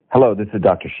Hello, this is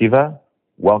Dr. Shiva.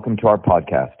 Welcome to our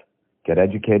podcast, Get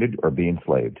Educated or Be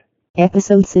Enslaved.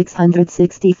 Episode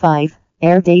 665,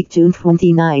 air date June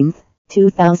 29th,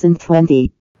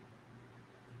 2020.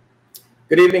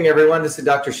 Good evening, everyone. This is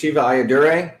Dr. Shiva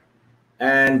Ayyadurai,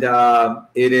 and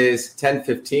it is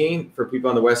 10:15 for people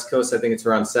on the West Coast. I think it's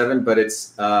around 7, but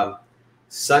it's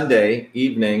Sunday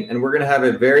evening, and we're going to have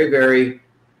a very, very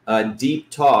deep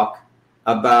talk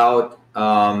about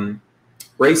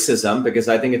racism, because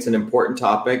I think it's an important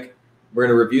topic. We're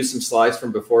going to review some slides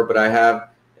from before, but I have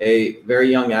a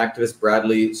very young activist,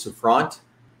 Bradley Souffrant.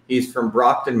 He's from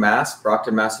Brockton,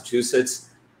 Brockton, Massachusetts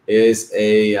is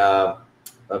a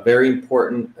very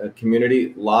important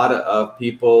community. A lot of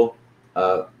people,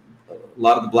 a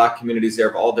lot of the Black communities there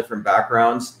of all different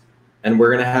backgrounds. And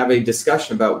we're going to have a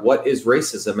discussion about what is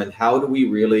racism and how do we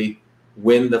really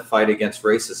win the fight against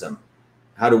racism?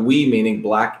 How do we, meaning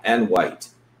Black and white?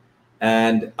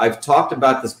 And I've talked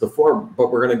about this before,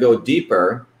 but we're going to go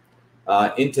deeper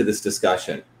into this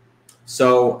discussion.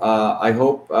 So I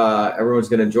hope everyone's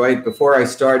going to enjoy it. Before I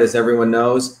start, as everyone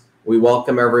knows, we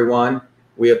welcome everyone.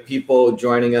 We have people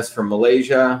joining us from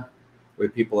Malaysia. We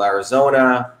have people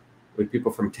Arizona. We have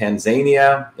people from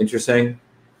Tanzania. Interesting.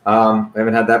 We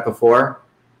haven't had that before.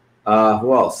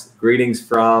 Who else? Greetings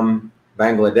from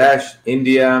Bangladesh,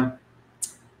 India.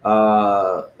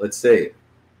 Let's see.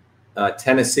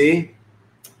 Tennessee,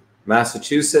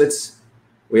 Massachusetts.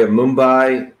 We have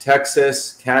Mumbai,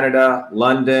 Texas, Canada,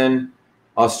 London,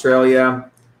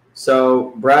 Australia.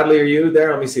 So Bradley, are you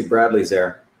there? Let me see. Bradley's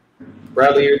there.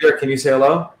 Bradley, you're there. Can you say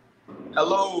hello?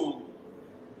 Hello.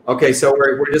 Okay, so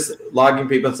we're just logging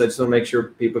people, so I just want to make sure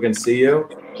people can see you.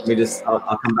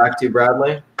 I'll come back to you,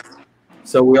 Bradley.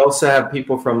 So we also have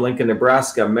people from Lincoln,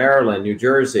 Nebraska, Maryland, New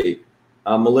Jersey,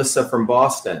 Melissa from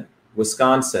Boston,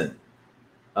 Wisconsin,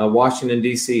 Washington,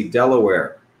 D.C.,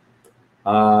 Delaware,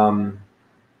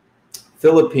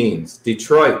 Philippines,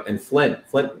 Detroit, and Flint,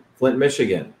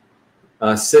 Michigan,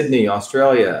 Sydney,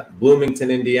 Australia,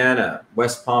 Bloomington, Indiana,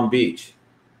 West Palm Beach.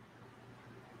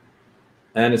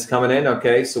 And it's coming in.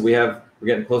 Okay, so we're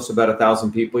getting close to about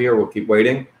 1,000 people here. We'll keep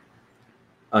waiting.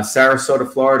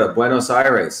 Sarasota, Florida, Buenos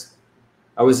Aires.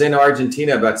 I was in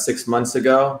Argentina about 6 months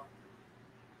ago.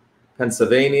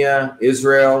 Pennsylvania,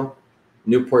 Israel,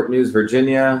 Newport News,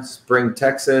 Virginia, Spring,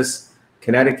 Texas,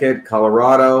 Connecticut,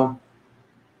 Colorado.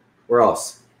 Where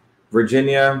else?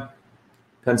 Virginia,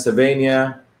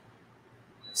 Pennsylvania,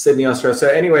 Sydney, Australia. So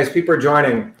anyways, people are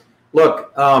joining.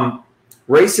 Look,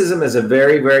 racism is a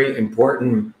very, very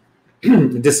important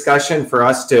discussion for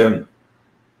us to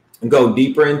go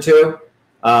deeper into.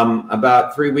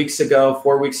 About 4 weeks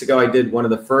ago, I did one of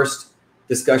the first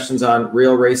discussions on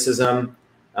real racism.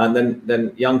 And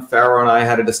then young Pharaoh and I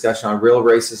had a discussion on real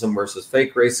racism versus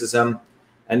fake racism.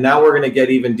 And now we're going to get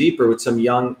even deeper with some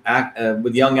young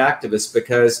activists,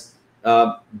 because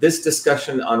this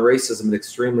discussion on racism is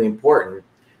extremely important,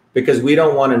 because we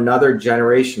don't want another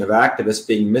generation of activists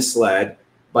being misled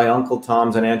by Uncle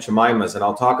Toms and Aunt Jemimas. And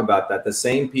I'll talk about that. The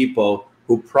same people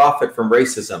who profit from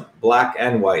racism, Black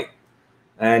and white.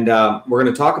 And we're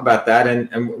going to talk about that.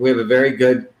 And we have a very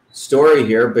good story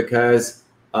here, because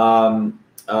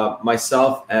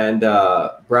myself and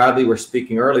Bradley were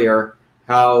speaking earlier,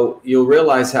 how you'll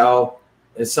realize how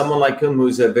someone like him,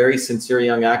 who's a very sincere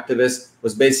young activist,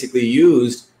 was basically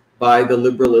used by the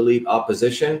liberal elite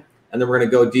opposition. And then we're going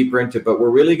to go deeper into it, but we're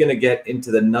really going to get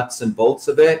into the nuts and bolts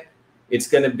of it. It's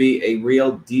going to be a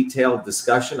real detailed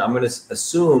discussion. I'm going to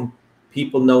assume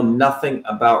people know nothing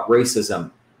about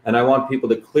racism, and I want people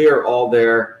to clear all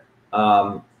their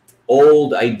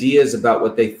old ideas about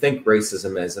what they think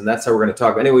racism is, and that's how we're going to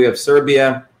talk. Anyway, we have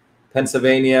Serbia,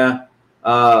 Pennsylvania,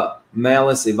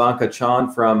 Malis Ivanka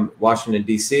Chan from Washington,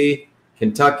 D.C.,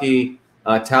 Kentucky,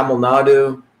 Tamil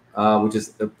Nadu, which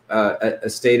is a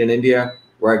state in India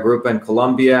where I grew up in,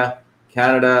 Colombia,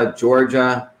 Canada,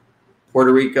 Georgia,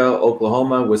 Puerto Rico,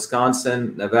 Oklahoma,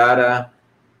 Wisconsin, Nevada,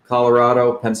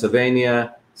 Colorado,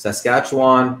 Pennsylvania,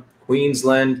 Saskatchewan,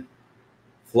 Queensland,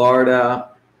 Florida.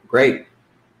 Great.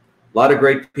 A lot of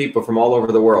great people from all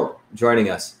over the world joining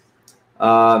us.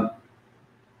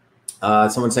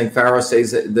 Someone saying Pharaoh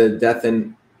says that the death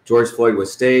in George Floyd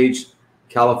was staged.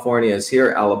 California is here.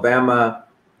 Alabama,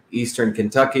 Eastern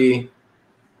Kentucky,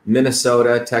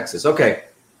 Minnesota, Texas. Okay,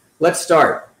 let's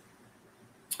start.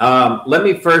 Let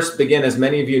me first begin. As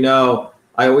many of you know,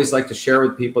 I always like to share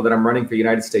with people that I'm running for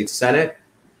United States Senate.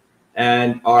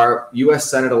 And our U.S.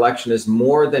 Senate election is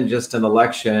more than just an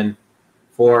election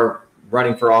for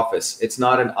running for office. It's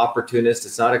not an opportunist.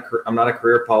 I'm not a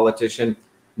career politician.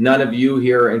 None of you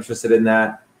here are interested in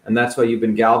that. And that's why you've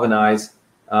been galvanized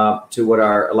to what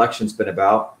our election's been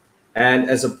about. And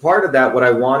as a part of that, what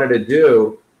I wanted to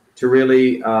do to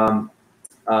really,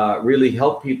 really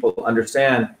help people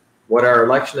understand what our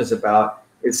election is about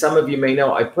is, some of you may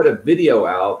know, I put a video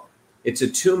out. It's a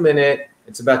 2-minute,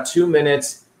 it's about 2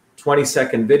 minutes,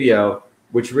 20-second video,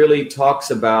 which really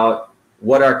talks about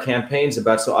what our campaign's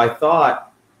about. So I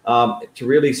thought, to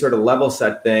really sort of level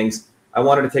set things, I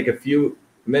wanted to take a few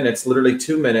minutes, literally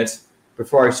 2 minutes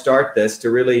before I start this, to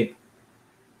really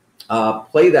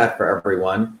play that for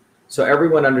everyone, so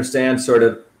everyone understands sort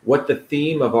of what the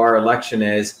theme of our election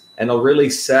is, and it'll really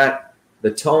set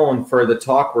the tone for the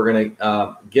talk we're going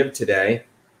to give today.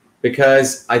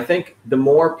 Because I think the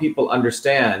more people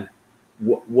understand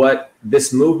what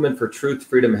this movement for truth,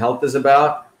 freedom, health is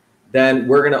about, then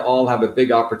we're going to all have a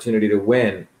big opportunity to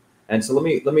win. And so let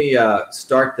me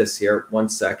start this here. 1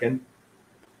 second.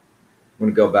 I'm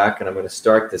going to go back and I'm going to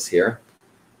start this here.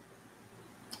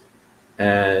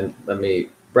 And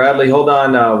Bradley, hold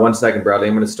on 1 second, Bradley.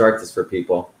 I'm going to start this for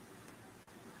people.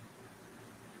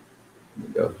 Let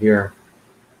me go here.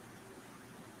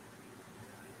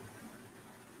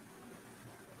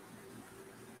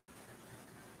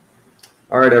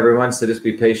 All right, everyone, so just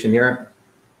be patient here.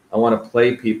 I want to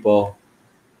play people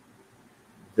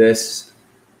this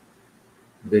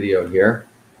video here.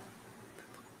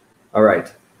 All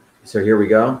right, so here we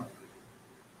go.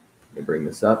 Let me bring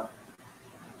this up.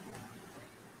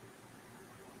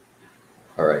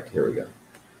 All right, here we go.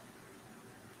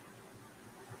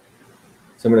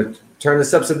 So I'm going to turn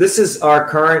this up. So this is our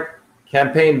current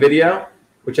campaign video,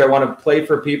 which I want to play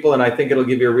for people, and I think it'll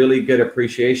give you a really good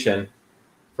appreciation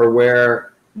for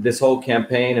where this whole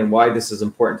campaign and why this is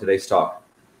important in today's talk.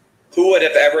 Who would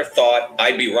have ever thought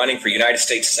I'd be running for United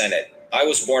States Senate? I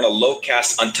was born a low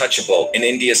caste untouchable in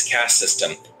India's caste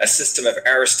system, a system of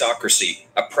aristocracy,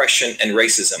 oppression, and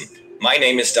racism. My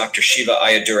name is Dr. Shiva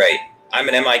Ayyadurai. I'm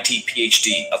an MIT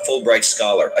PhD, a Fulbright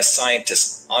scholar, a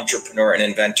scientist, entrepreneur, and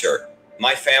inventor.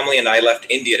 My family and I left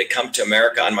India to come to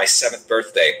America on my 7th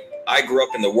birthday. I grew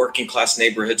up in the working class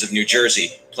neighborhoods of New Jersey,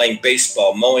 playing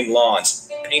baseball, mowing lawns,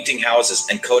 painting houses,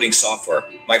 and coding software.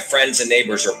 My friends and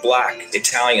neighbors are Black,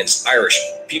 Italians, Irish,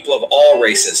 people of all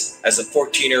races. As a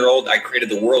 14-year-old, I created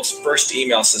the world's first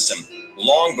email system,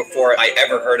 long before I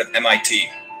ever heard of MIT.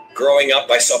 Growing up,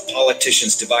 I saw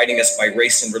politicians dividing us by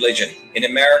race and religion, in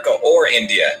America or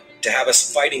India, to have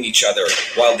us fighting each other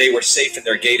while they were safe in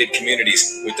their gated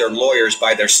communities with their lawyers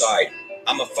by their side.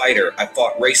 I'm a fighter. I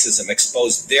fought racism,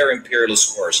 exposed their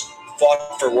imperialist wars,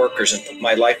 fought for workers, and put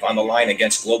my life on the line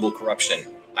against global corruption.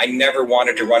 I never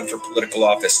wanted to run for political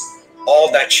office.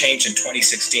 All that changed in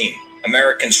 2016.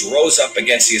 Americans rose up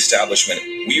against the establishment.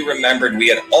 We remembered we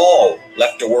had all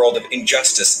left a world of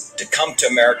injustice to come to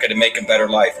America to make a better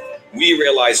life. We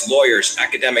realized lawyers,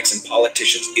 academics, and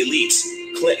politicians, elites,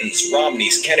 Clintons,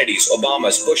 Romneys, Kennedys,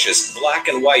 Obamas, Bushes, Black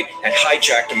and white, had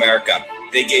hijacked America.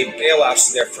 They gave bailouts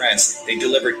to their friends. They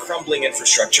delivered crumbling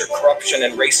infrastructure, corruption,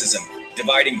 and racism,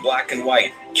 dividing Black and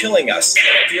white, killing us,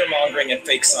 fear-mongering and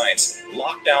fake science,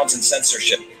 lockdowns and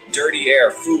censorship, dirty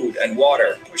air, food, and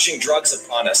water, pushing drugs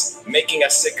upon us, making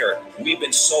us sicker. We've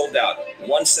been sold out.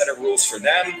 One set of rules for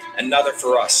them, another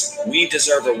for us. We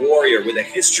deserve a warrior with a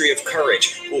history of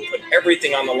courage who will put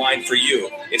everything on the line for you.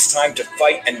 It's time to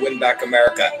fight and win back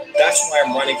America. That's why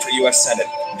I'm running for U.S. Senate.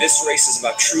 This race is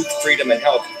about truth, freedom, and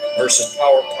health versus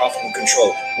power, profit, and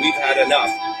control. We've had enough.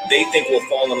 They think we'll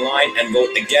fall in line and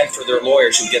vote again for their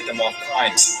lawyers who get them off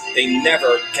crimes. They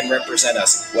never can represent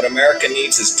us. What America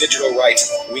needs is digital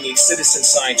rights. We need citizen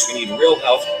science. We need real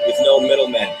health with no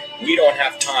middlemen. We don't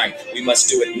have time. We must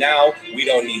do it now. We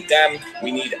don't need them.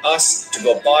 We need us to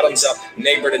go bottoms up,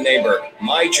 neighbor to neighbor.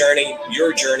 My journey,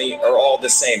 your journey are all the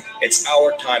same. It's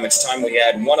our time. It's time we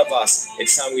had one of us.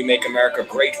 It's time we make America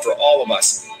great for all of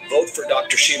us. Vote for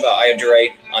Dr. Shiva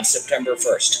Ayyadurai on September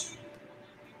 1st.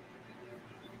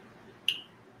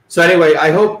 So anyway,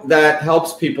 I hope that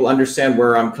helps people understand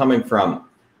where I'm coming from,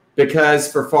 because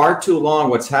for far too long,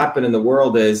 what's happened in the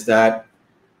world is that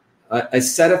a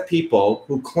set of people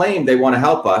who claim they want to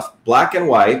help us, Black and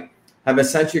white, have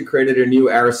essentially created a new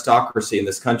aristocracy in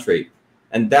this country.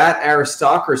 And that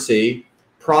aristocracy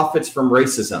profits from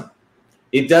racism.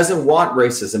 It doesn't want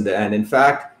racism to end. In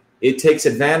fact, it takes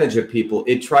advantage of people.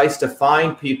 It tries to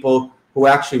find people who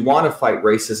actually want to fight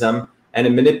racism, and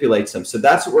it manipulates them. So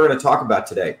that's what we're going to talk about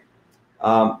today.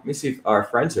 Let me see if our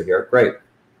friends are here. Great.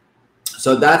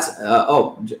 So that's,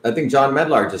 I think John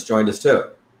Medlar just joined us too.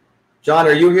 John,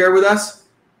 are you here with us?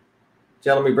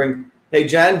 Jen, let me bring, hey,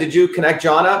 Jen, did you connect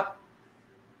John up?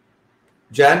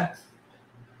 Jen?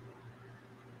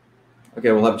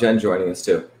 Okay, we'll have Jen joining us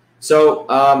too. So,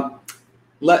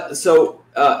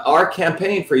 our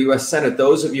campaign for U.S. Senate,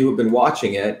 those of you who've been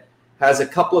watching it, has a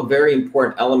couple of very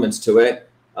important elements to it.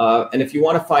 And if you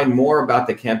want to find more about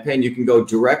the campaign, you can go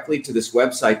directly to this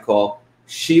website called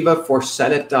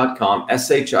shivaforsenate.com,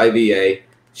 SHIVA,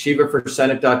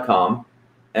 shivaforsenate.com.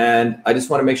 And I just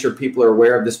want to make sure people are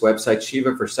aware of this website,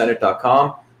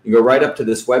 shivaforsenate.com. You go right up to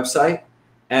this website.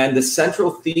 And the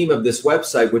central theme of this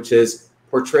website, which is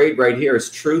portrayed right here, is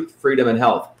truth, freedom, and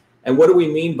health. And what do we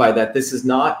mean by that? This is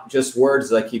not just words,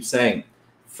 as I keep saying.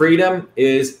 Freedom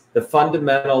is the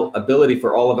fundamental ability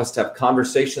for all of us to have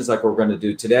conversations like we're going to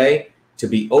do today, to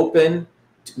be open,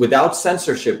 without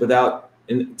censorship,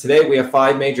 today we have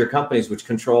 5 major companies which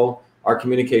control our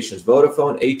communications: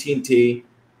 Vodafone, AT&T,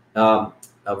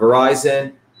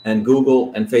 Verizon, and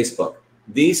Google, and Facebook.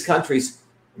 These countries,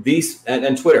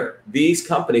 and Twitter, these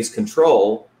companies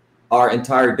control our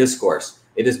entire discourse.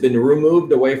 It has been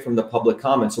removed away from the public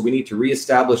comment, so we need to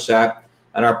reestablish that.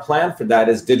 And our plan for that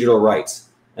is digital rights.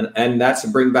 And that's to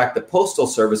bring back the Postal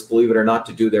Service, believe it or not,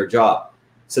 to do their job.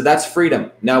 So that's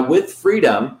freedom. Now, with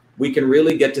freedom, we can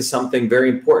really get to something very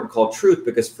important called truth,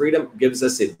 because freedom gives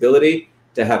us the ability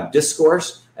to have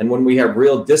discourse. And when we have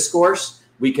real discourse,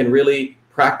 we can really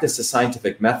practice a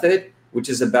scientific method, which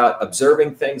is about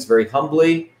observing things very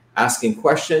humbly, asking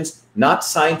questions, not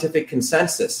scientific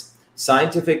consensus.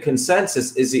 Scientific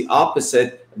consensus is the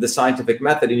opposite of the scientific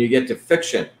method, and you get to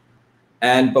fiction.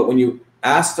 But when you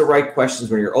ask the right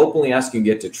questions, when you're openly asking,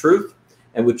 you get to truth.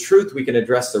 And with truth, we can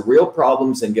address the real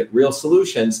problems and get real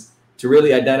solutions to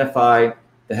really identify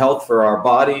the health for our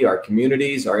body, our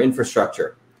communities, our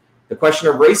infrastructure. The question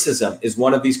of racism is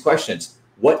one of these questions.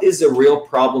 What is the real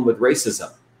problem with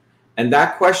racism? And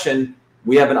that question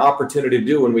we have an opportunity to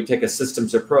do when we take a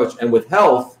systems approach. And with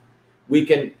health, we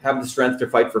can have the strength to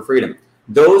fight for freedom.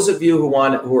 Those of you who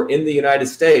are in the United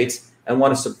States and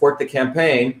want to support the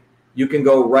campaign, you can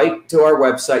go right to our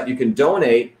website. You can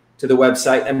donate to the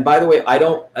website. And by the way,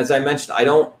 as I mentioned, I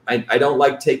don't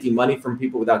like taking money from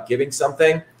people without giving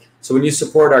something. So when you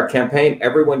support our campaign,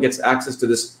 everyone gets access to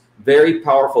this very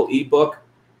powerful ebook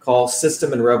called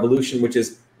System and Revolution, which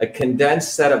is a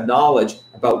condensed set of knowledge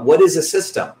about what is a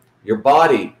system: your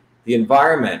body, the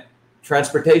environment,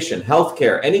 transportation,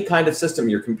 healthcare, any kind of system,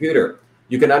 your computer.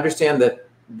 You can understand that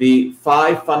the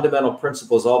 5 fundamental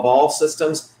principles of all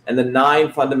systems and the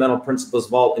 9 fundamental principles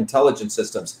of all intelligent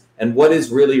systems, and what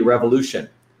is really revolution.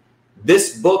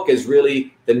 This book is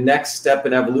really the next step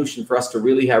in evolution for us to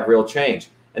really have real change.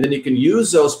 And then you can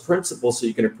use those principles so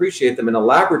you can appreciate them in a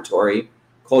laboratory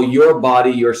called Your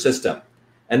Body, Your System.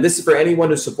 And this is for anyone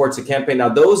who supports the campaign. Now,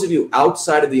 those of you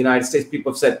outside of the United States,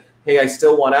 people have said, hey, I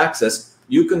still want access.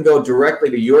 You can go directly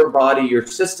to Your Body, Your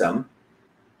System.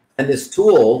 And this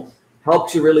tool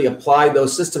helps you really apply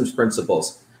those systems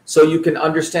principles. So you can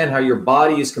understand how your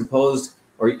body is composed,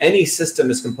 or any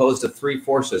system is composed of 3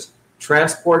 forces: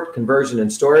 transport, conversion,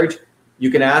 and storage.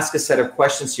 You can ask a set of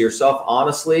questions to yourself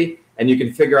honestly, and you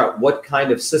can figure out what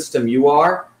kind of system you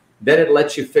are. Then it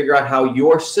lets you figure out how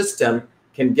your system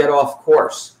can get off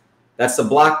course. That's the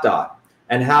black dot.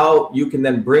 And how you can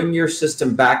then bring your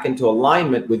system back into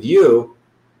alignment with you,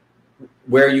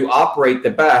 where you operate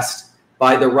the best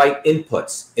by the right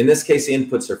inputs. In this case, the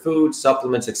inputs are food,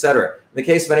 supplements, etc. In the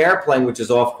case of an airplane, which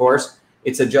is off course,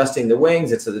 it's adjusting the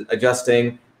wings, it's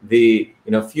adjusting the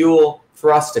fuel,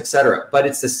 thrust, etc. But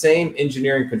it's the same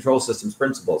engineering control systems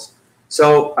principles.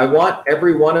 So I want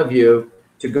every one of you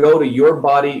to go to Your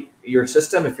Body, Your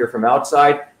System. If you're from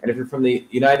outside, and if you're from the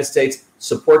United States,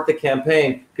 support the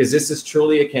campaign, because this is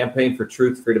truly a campaign for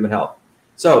truth, freedom, and health.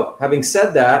 So having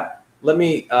said that, let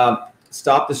me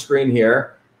stop the screen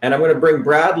here. And I'm going to bring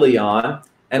Bradley on.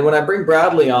 And when I bring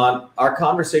Bradley on, our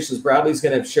conversations, Bradley's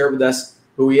going to share with us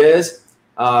who he is.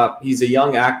 He's a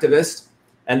young activist.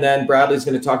 And then Bradley's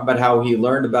going to talk about how he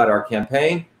learned about our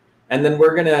campaign. And then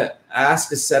we're going to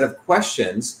ask a set of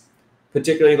questions,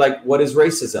 particularly like, what is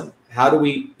racism? How do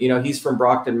we, he's from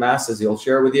Brockton, Mass, as he'll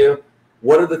share with you.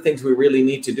 What are the things we really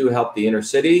need to do to help the inner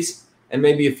cities? And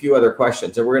maybe a few other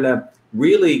questions. And we're going to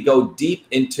really go deep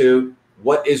into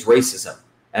what is racism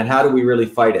and how do we really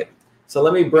fight it. So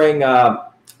let me bring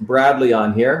Bradley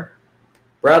on here.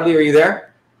 Bradley, are you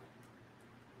there?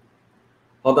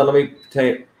 Hold on, let me tell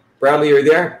you. Bradley, are you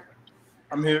there?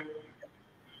 I'm here.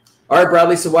 All right,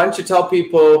 Bradley, so why don't you tell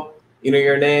people,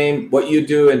 your name, what you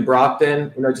do in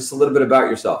Brockton, just a little bit about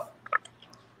yourself.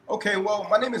 Okay, well,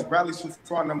 my name is Bradley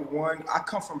Souffrant, number 1. I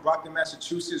come from Brockton,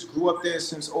 Massachusetts, grew up there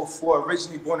since 04,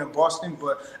 originally born in Boston,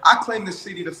 but I claim the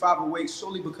city, the 508,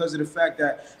 solely because of the fact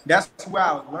that that's where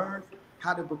I learned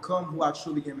how to become who I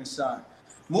truly am inside.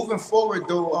 Moving forward,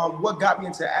 though, what got me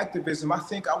into activism, I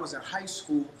think I was in high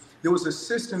school. There was a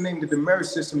system named the demerit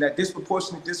system that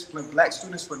disproportionately disciplined Black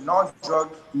students for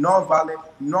non-drug, non-violent,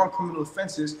 non-criminal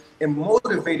offenses, and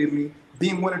motivated me,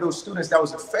 being one of those students that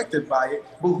was affected by it,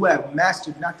 but who have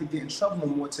mastered not to get in trouble no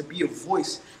more, to be a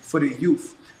voice for the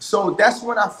youth. So that's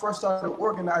when I first started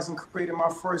organizing, creating my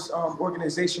first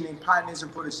organization named Pioneers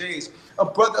and Proteges, a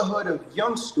brotherhood of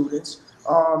young students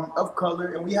of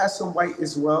color, and we had some white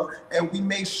as well. And we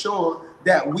made sure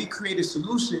that we created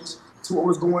solutions to what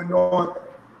was going on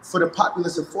for the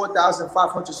populace of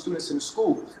 4,500 students in the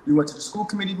school. We went to the school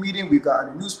committee meeting, we got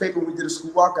in the newspaper, we did a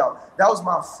school walkout. That was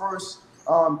my first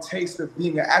taste of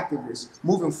being an activist.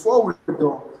 Moving forward,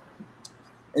 though,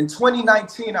 in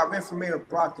 2019, I ran for mayor of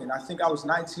Brockton. I think I was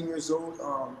 19 years old,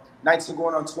 19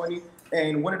 going on 20.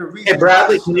 And one of the reasons— Hey,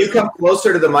 Bradley, can you come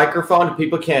closer to the microphone?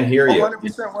 People can't hear you.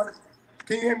 100%.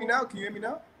 Can you hear me now? Can you hear me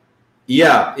now?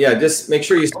 Yeah. Just make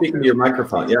sure you speak into your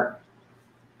microphone. Yeah.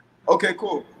 Okay,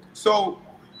 cool. So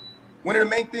one of the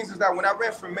main things is that when I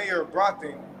ran for mayor of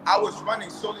Brockton, I was running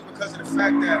solely because of the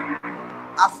fact that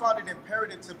I found it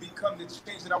imperative to become the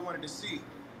change that I wanted to see.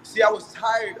 See, I was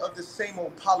tired of the same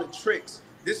old politics.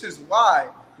 This is why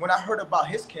when I heard about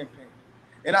his campaign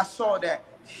and I saw that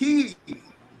he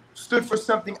stood for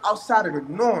something outside of the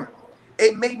norm,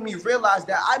 it made me realize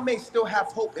that I may still have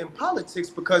hope in politics,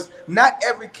 because not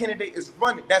every candidate is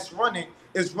running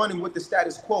with the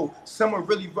status quo. Some are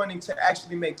really running to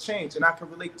actually make change, and I can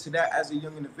relate to that as a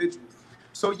young individual.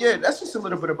 So yeah, that's just a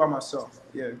little bit about myself.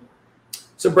 Yeah.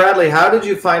 So Bradley, how did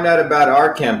you find out about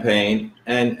our campaign,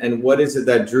 and what is it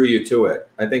that drew you to it?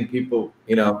 I think people,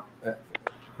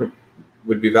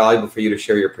 would be valuable for you to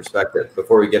share your perspective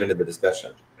before we get into the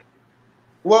discussion.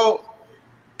 Well,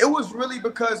 it was really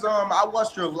because I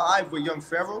watched your live with Young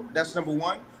Pharaoh. That's number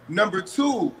one. Number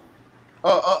two,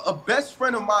 a best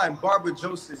friend of mine, Barbara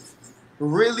Joseph,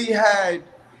 really had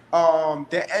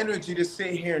the energy to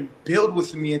sit here and build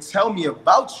with me and tell me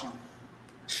about you.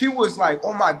 She was like,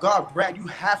 oh my God, Brad, you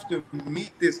have to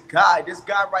meet this guy. This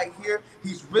guy right here,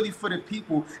 he's really for the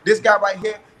people. This guy right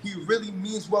here, he really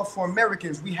means well for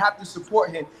Americans. We have to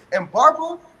support him. And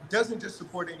Barbara doesn't just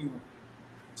support anyone.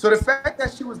 So the fact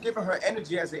that she was giving her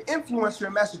energy as an influencer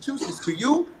in Massachusetts to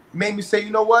you made me say,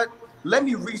 you know what? Let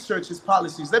me research his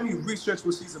policies. Let me research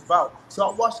what she's about. So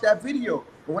I watched that video.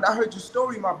 And when I heard your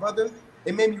story, my brother,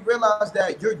 it made me realize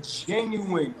that you're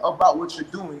genuine about what you're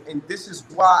doing. And this is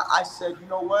why I said, you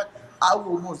know what? I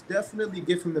will most definitely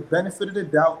give him the benefit of the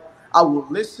doubt. I will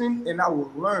listen and I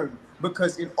will learn.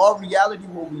 Because in all reality,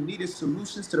 what we need is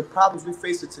solutions to the problems we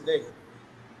face today.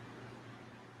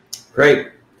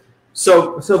 Great.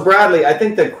 So Bradley, I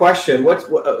think the question, what's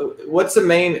the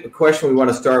main question we want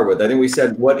to start with? I think we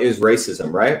said, what is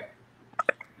racism, right?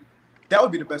 That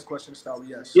would be the best question to start with,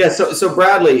 yes. Yeah, so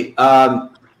Bradley,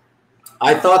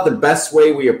 I thought the best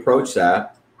way we approach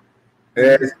that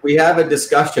is we have a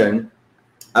discussion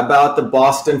about the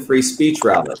Boston Free Speech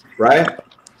Rally, right?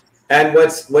 And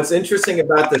what's interesting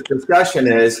about this discussion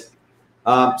is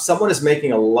someone is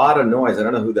making a lot of noise. I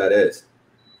don't know who that is.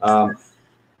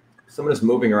 Someone is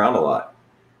moving around a lot.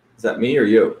 Is that me or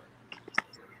you?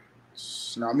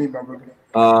 It's not me, my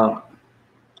brother.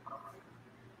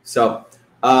 So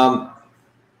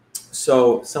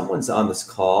someone's on this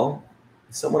call.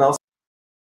 Someone else.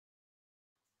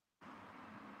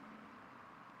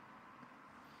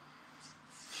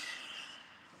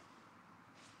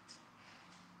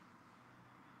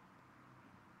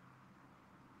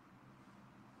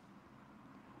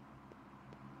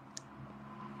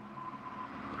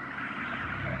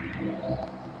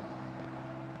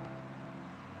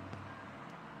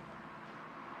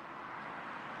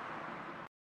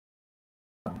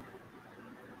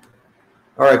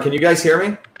 All right, can you guys hear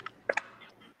me?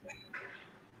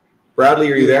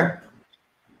 Bradley, are you there?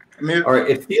 I'm here. All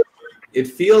right, it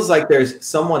feels like there's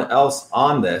someone else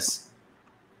on this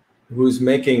who's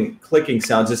making clicking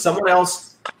sounds. Is someone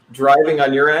else driving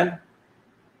on your end?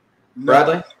 No.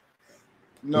 Bradley?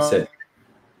 No. You said.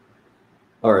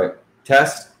 All right,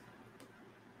 test.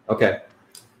 Okay.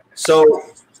 So,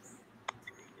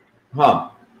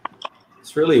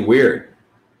 it's really weird.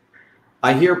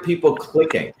 I hear people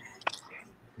clicking.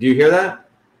 Do you hear that?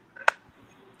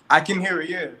 I can hear it,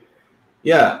 yeah.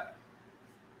 Yeah.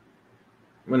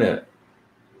 A minute.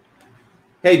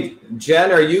 Hey,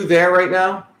 Jen, are you there right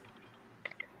now?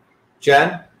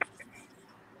 Jen?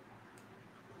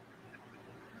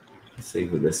 Let's see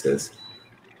who this is.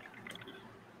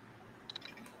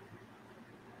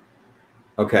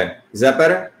 Okay. Is that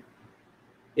better?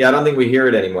 Yeah, I don't think we hear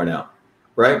it anymore now.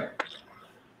 Right?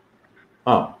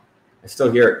 Oh, I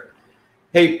still hear it.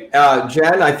 Hey,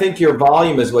 Jen, I think your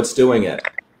volume is what's doing it.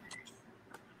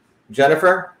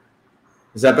 Jennifer,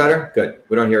 is that better? Good.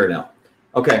 We don't hear it now.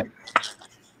 Okay.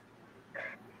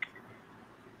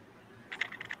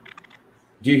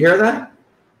 Do you hear that?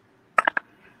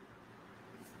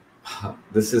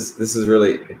 This is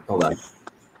really, hold on.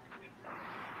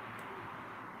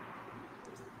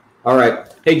 All right.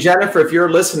 Hey, Jennifer, if you're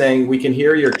listening, we can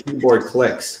hear your keyboard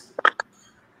clicks.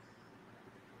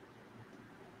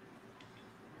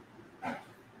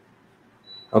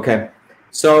 Okay.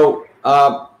 So,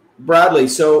 Bradley,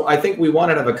 so I think we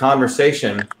wanted to have a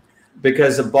conversation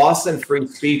because the Boston Free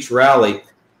Speech rally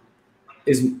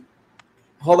is,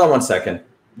 hold on one second.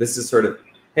 This is sort of,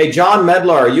 hey, John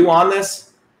Medlar, are you on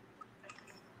this?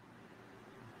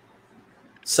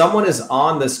 Someone is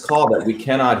on this call that we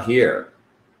cannot hear.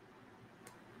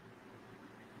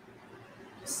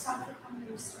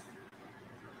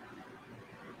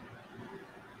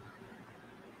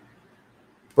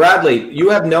 Bradley, you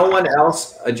have no one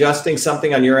else adjusting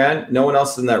something on your end? No one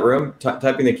else in that room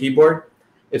typing the keyboard?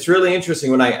 It's really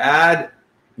interesting. When I add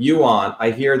you on,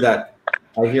 I hear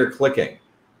clicking.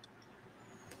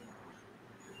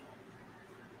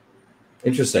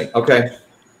 Interesting. Okay.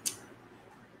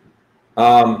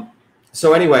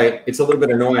 So anyway, it's a little bit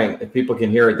annoying if people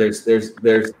can hear it.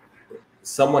 There's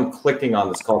someone clicking on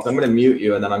this call. So I'm going to mute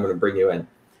you and then I'm going to bring you in.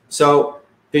 So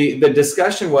the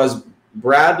discussion was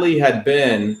Bradley had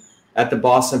been at the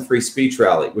Boston Free Speech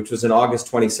rally, which was in August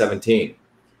 2017.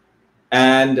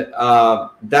 And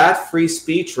that free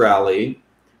speech rally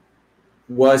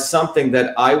was something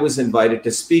that I was invited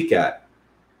to speak at.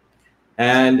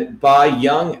 And by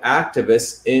young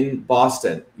activists in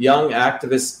Boston, young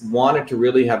activists wanted to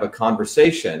really have a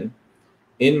conversation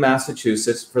in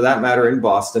Massachusetts, for that matter in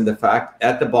Boston,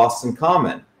 at the Boston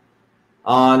Common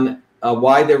on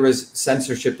why there was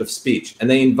censorship of speech. And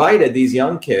they invited these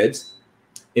young kids,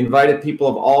 invited people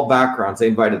of all backgrounds. They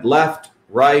invited left,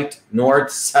 right,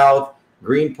 north, south,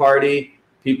 Green Party,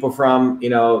 people from, the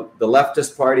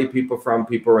leftist party, people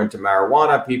who are into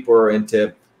marijuana, people who are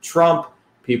into Trump,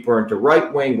 people who are into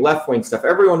right-wing, left-wing stuff.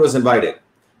 Everyone was invited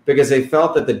because they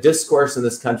felt that the discourse in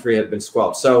this country had been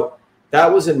squelched. So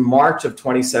that was in March of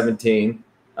 2017.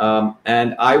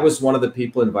 And I was one of the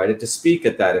people invited to speak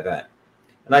at that event.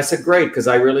 And I said, great, because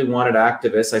I really wanted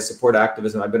activists. I support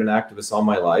activism. I've been an activist all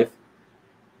my life.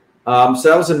 So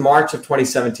that was in March of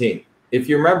 2017. If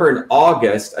you remember in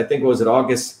August, I think it was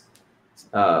August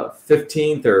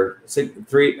 15th or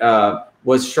 3,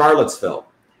 was Charlottesville.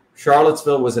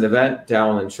 Charlottesville was an event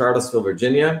down in Charlottesville,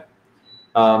 Virginia.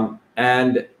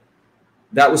 And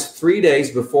that was 3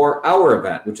 days before our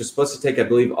event, which was supposed to take, I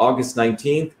believe, August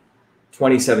 19th,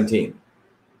 2017.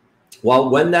 Well,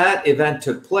 when that event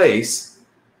took place,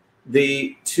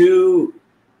 the two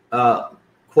quote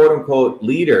unquote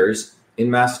leaders in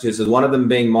Massachusetts, one of them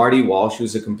being Marty Walsh,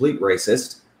 who's a complete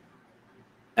racist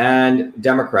and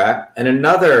Democrat, and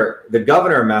another, the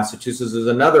governor of Massachusetts, is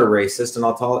another racist, and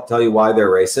I'll tell you why they're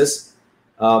racist.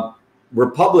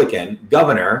 Republican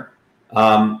governor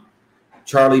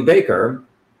Charlie Baker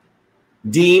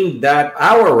deemed that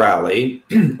our rally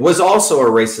was also a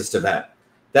racist event,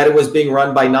 that it was being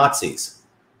run by Nazis.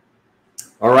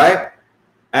 All right?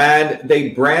 And they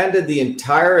branded the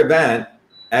entire event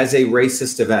as a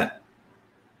racist event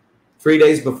 3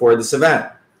 days before this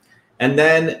event. And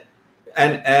then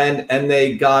and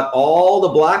they got all the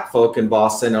black folk in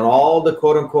Boston and all the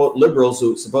quote unquote liberals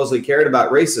who supposedly cared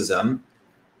about racism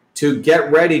to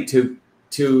get ready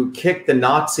to kick the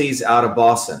Nazis out of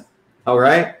Boston. All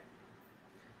right?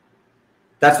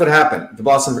 That's what happened.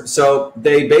 So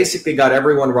they basically got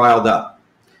everyone riled up.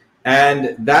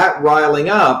 And that riling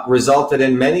up resulted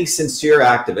in many sincere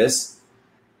activists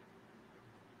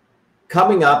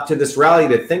coming up to this rally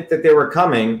to think that they were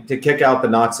coming to kick out the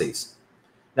Nazis.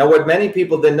 Now, what many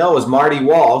people didn't know is Marty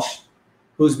Walsh,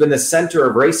 who's been the center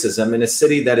of racism in a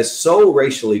city that is so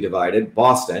racially divided,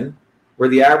 Boston, where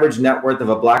the average net worth of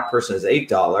a black person is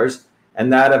 $8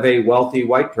 and that of a wealthy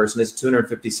white person is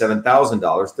 $257,000,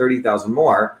 $30,000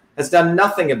 more, has done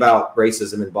nothing about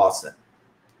racism in Boston.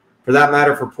 For that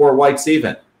matter, for poor whites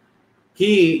even.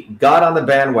 He got on the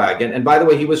bandwagon, and by the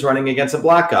way, he was running against a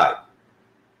black guy,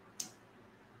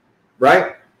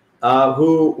 right?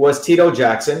 Who was Tito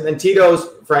Jackson. And Tito's,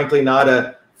 frankly, not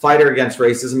a fighter against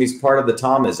racism. He's part of the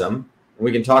Tomism, and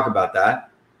we can talk about that.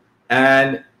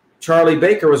 And Charlie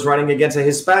Baker was running against a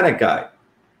Hispanic guy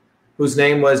whose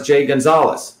name was Jay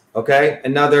Gonzalez, okay?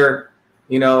 Another,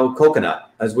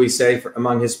 coconut, as we say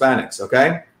among Hispanics,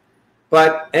 okay?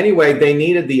 But anyway, they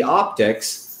needed the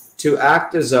optics to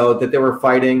act as though that they were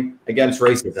fighting against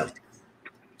racism.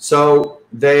 So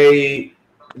they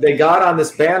they got on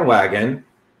this bandwagon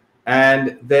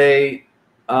and they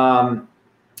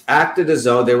acted as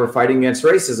though they were fighting against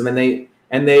racism,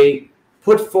 and they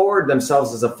put forward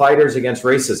themselves as the fighters against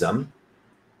racism,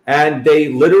 and they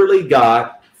literally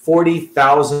got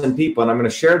 40,000 people, and I'm going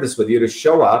to share this with you, to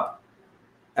show up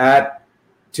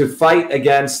to fight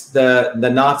against the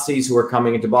Nazis who were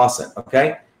coming into Boston.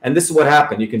 Okay, and this is what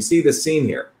happened. You can see the scene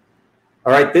here.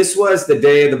 All right, this was the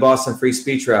day of the Boston Free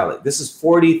Speech Rally. This is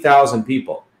 40,000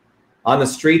 people on the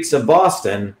streets of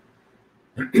Boston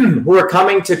who are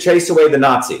coming to chase away the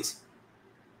Nazis.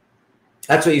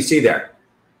 That's what you see there.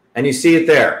 And you see it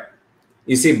there.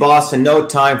 You see Boston, no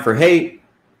time for hate,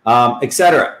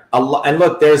 etc. And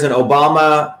look, there's an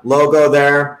Obama logo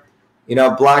there. You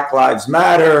know, Black Lives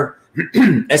Matter.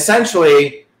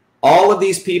 Essentially, all of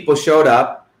these people showed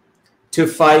up to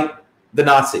fight the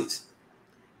Nazis.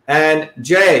 And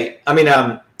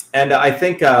and I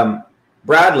think,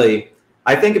 Bradley,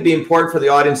 I think it'd be important for the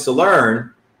audience to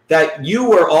learn that you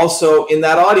were also in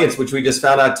that audience, which we just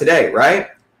found out today, right?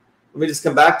 Let me just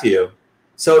come back to you.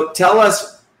 So tell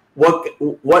us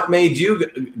what made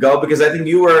you go, because I think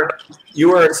you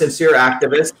were a sincere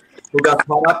activist who got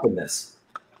caught up in this.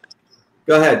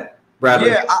 Go ahead,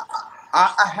 Bradley. Yeah,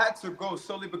 I had to go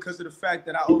solely because of the fact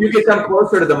that you can come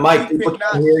closer to the mic. People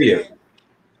can hear you.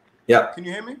 Yeah. Can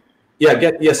you hear me?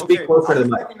 Yeah. Speak closer to the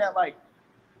mic.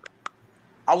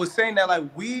 I was saying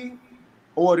that we,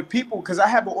 or the people, because I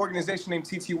have an organization named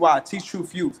TTY, Teach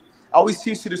Truth Youth. I always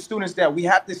teach to the students that we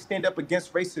have to stand up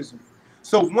against racism.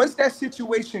 So once that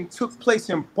situation took place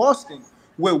in Boston,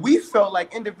 where we felt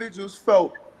like individuals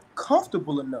felt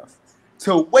comfortable enough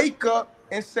to wake up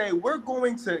and say, we're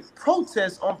going to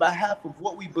protest on behalf of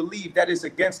what we believe that is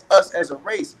against us as a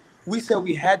race, we said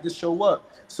we had to show up.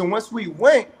 So once we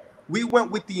went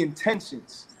with the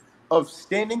intentions of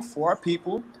standing for our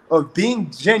people, of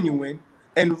being genuine,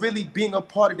 and really being a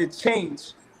part of the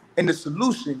change and the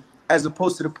solution as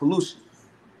opposed to the pollution.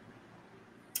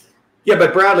 Yeah,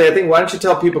 but Bradley, I think, why don't you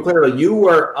tell people clearly, you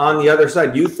were on the other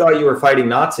side. You thought you were fighting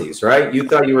Nazis, right? You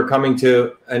thought you were coming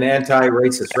to an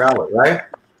anti-racist rally, right?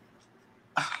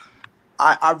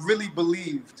 I really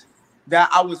believed that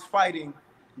I was fighting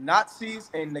Nazis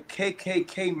and the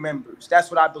KKK members. That's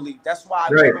what I believe. That's why.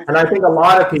 Right, and I think a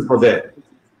lot of people did.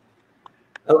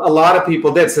 A lot of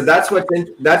people did. So that's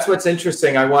what's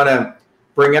interesting. I want to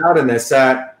bring out in this,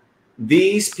 that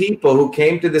these people who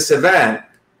came to this event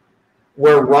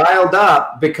were riled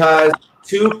up because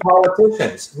two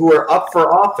politicians who were up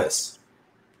for office,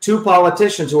 two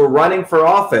politicians who were running for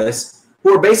office,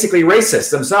 who were basically racist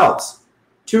themselves.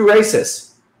 Two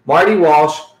racists, Marty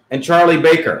Walsh and Charlie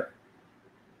Baker,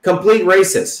 complete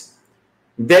racists.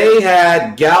 They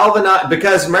had galvanized,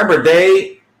 because remember,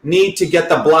 they need to get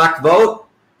the black vote,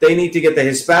 they need to get the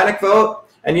Hispanic vote,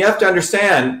 and you have to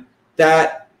understand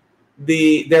that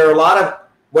there are a lot of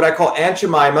what I call Aunt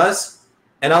Jemimas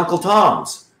and Uncle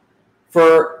Toms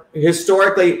for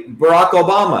historically Barack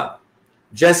Obama,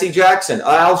 Jesse Jackson,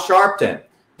 Al Sharpton.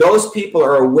 Those people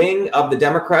are a wing of the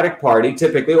Democratic Party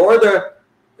typically, or the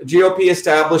GOP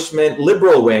establishment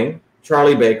liberal wing,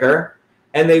 Charlie Baker,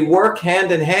 and they work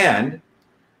hand in hand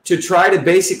to try to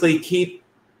basically keep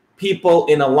people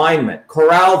in alignment,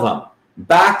 corral them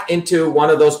back into one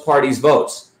of those parties'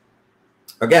 votes.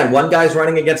 Again, one guy's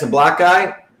running against a black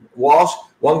guy, Walsh,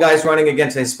 one guy's running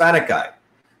against a Hispanic guy.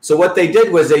 So what they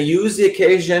did was they used the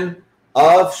occasion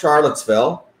of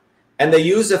Charlottesville, and they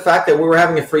used the fact that we were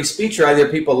having a free speech rally, there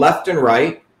were people left and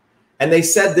right, and they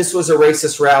said this was a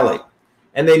racist rally.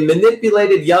 And they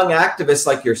manipulated young activists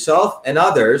like yourself and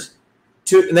others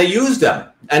and they used them.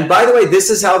 And by the way, this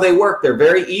is how they work. They're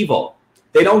very evil.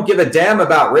 They don't give a damn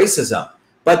about racism,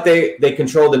 but they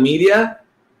control the media.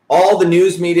 All the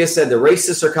news media said the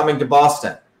racists are coming to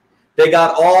Boston. They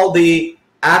got all the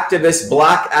activists,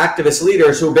 black activist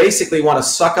leaders who basically want to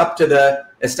suck up to the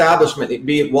establishment,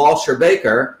 be it Walsh or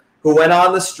Baker, who went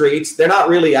on the streets. They're not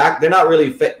real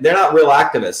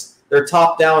activists. They're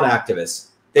top-down activists.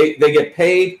 They get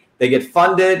paid, they get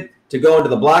funded to go into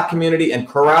the black community and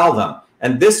corral them.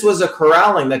 And this was a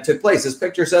corralling that took place. This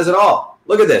picture says it all.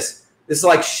 Look at this. This is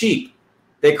like sheep.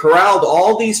 They corralled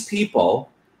all these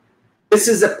people. This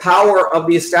is the power of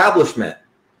the establishment.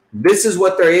 This is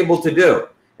what they're able to do.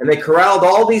 And they corralled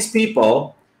all these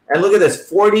people. And look at this,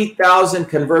 40,000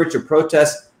 converge to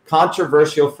protest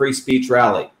controversial free speech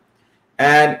rally.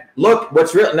 And look,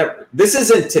 what's real. This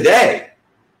isn't today.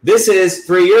 This is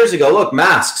 3 years ago. Look,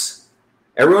 masks.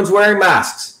 Everyone's wearing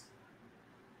masks.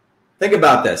 Think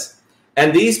about this.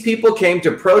 And these people came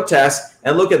to protest,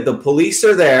 and look at the police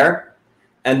are there,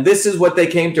 and this is what they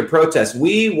came to protest.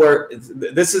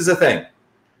 This is the thing.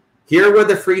 Here were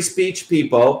the free speech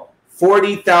people,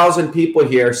 40,000 people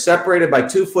here, separated by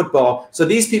 2 football. So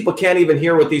these people can't even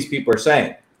hear what these people are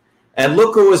saying. And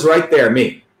look who was right there,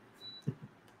 me.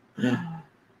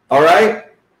 All right?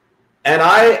 And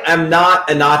I am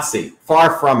not a Nazi,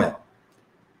 far from it.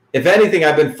 If anything,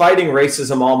 I've been fighting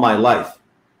racism all my life.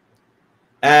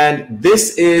 And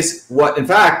this is what, in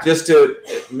fact, just to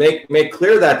make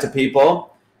clear that to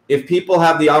people, if people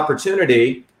have the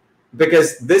opportunity,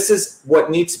 because this is what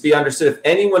needs to be understood. If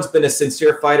anyone's been a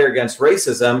sincere fighter against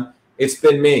racism, it's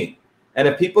been me. And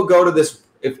if people go to this,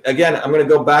 again, I'm going to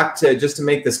go back to, just to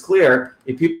make this clear,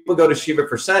 if people go to Shiva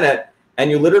for Senate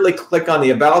and you literally click on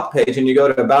the About page and you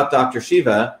go to About Dr.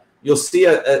 Shiva, you'll see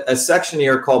a section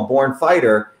here called Born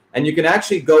Fighter. And you can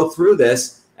actually go through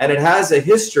this, and it has a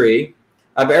history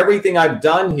of everything I've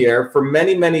done here for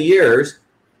many, many years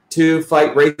to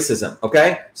fight racism,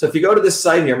 okay? So if you go to this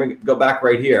site here, I'm going to go back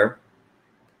right here.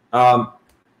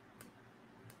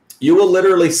 You will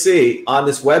literally see on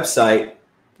this website,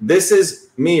 this is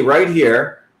me right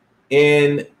here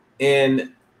in let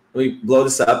me blow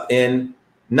this up, in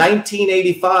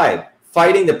 1985,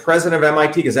 fighting the president of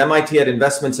MIT, because MIT had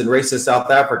investments in racist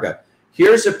South Africa.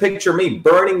 Here's a picture of me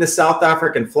burning the South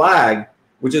African flag,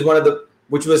 which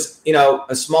was, you know,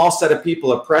 a small set of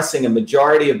people oppressing a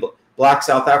majority of black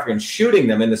South Africans, shooting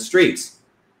them in the streets.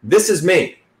 This is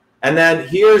me. And then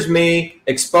here's me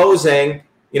exposing,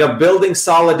 you know, building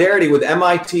solidarity with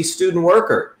MIT student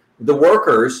the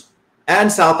workers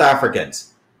and South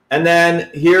Africans. And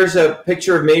then here's a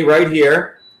picture of me right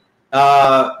here.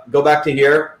 Go back to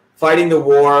here, fighting the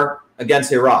war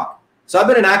against Iraq. So I've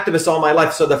been an activist all my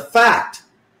life. So the fact,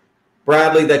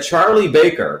 Bradley, that Charlie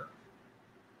Baker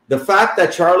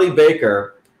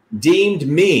deemed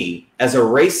me as a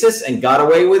racist and got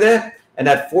away with it, and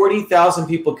had 40,000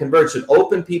 people convert, should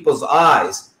open people's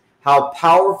eyes how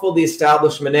powerful the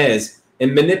establishment is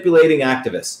in manipulating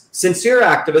activists, sincere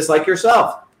activists like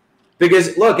yourself.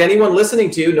 Because look, anyone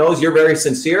listening to you knows you're very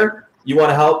sincere. You want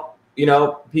to help, you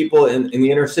know, people in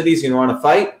the inner cities. You want to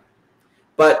fight.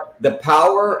 But the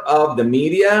power of the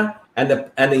media and the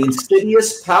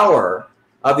insidious power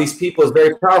of these people is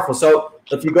very powerful. So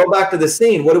if you go back to the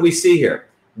scene, what do we see here?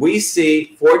 We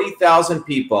see 40,000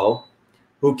 people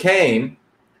who came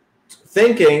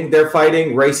thinking they're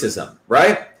fighting racism,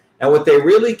 right? And what they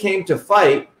really came to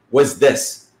fight was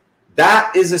this.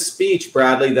 That is a speech,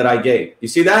 Bradley, that I gave. You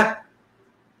see that?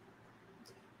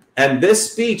 And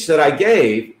this speech that I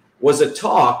gave was a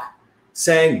talk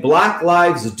saying Black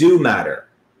lives do matter.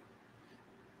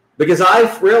 Because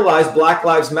I realized Black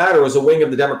Lives Matter was a wing of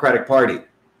the Democratic Party.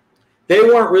 They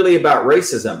weren't really about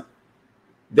racism.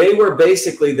 They were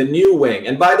basically the new wing.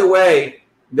 And by the way,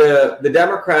 the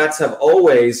Democrats have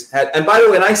always had, and by the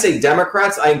way, when I say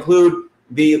Democrats, I include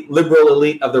the liberal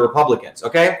elite of the Republicans,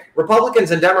 okay?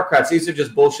 Republicans and Democrats, these are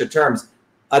just bullshit terms.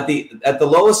 At the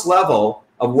lowest level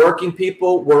of working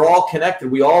people, we're all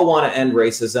connected. We all want to end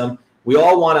racism. We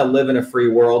all want to live in a free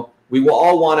world. We will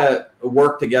all want to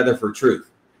work together for truth.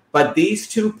 But these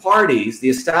two parties, the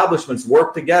establishments,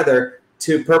 work together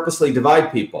to purposely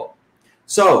divide people.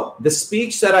 So the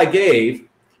speech that I gave,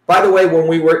 by the way, when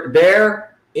we were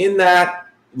there in that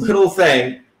little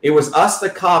thing, it was us, the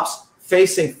cops,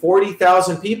 facing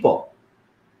 40,000 people.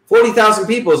 40,000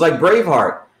 people is like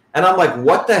Braveheart. And I'm like,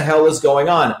 what the hell is going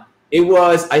on?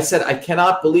 I said, I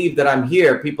cannot believe that I'm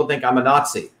here. People think I'm a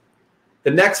Nazi.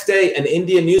 The next day, an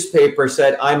Indian newspaper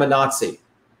said, I'm a Nazi.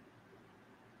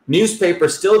 Newspaper,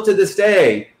 still to this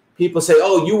day, people say,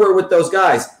 oh, you were with those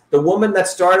guys. The woman that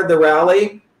started the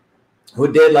rally, who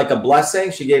did like a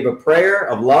blessing, she gave a prayer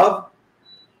of love,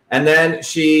 and then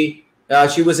she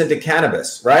was into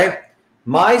cannabis, right?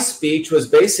 My speech was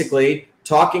basically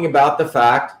talking about the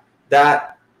fact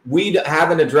that we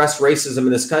haven't addressed racism in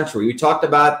this country. We talked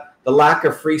about the lack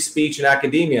of free speech in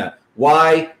academia,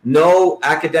 why no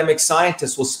academic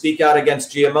scientist will speak out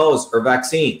against GMOs or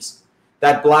vaccines,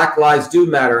 that Black lives do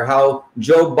matter, how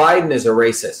Joe Biden is a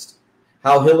racist,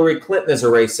 how Hillary Clinton is a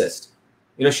racist.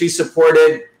 You know, she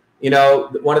supported, you know,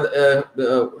 one of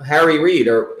the Harry Reid,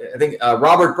 or I think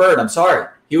Robert Byrd. I'm sorry,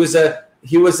 he was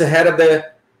the head of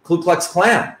the Ku Klux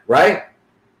Klan, right?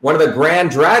 One of the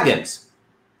Grand Dragons.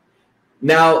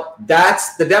 Now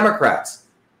that's the Democrats.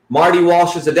 Marty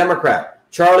Walsh is a Democrat.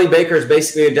 Charlie Baker is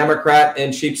basically a Democrat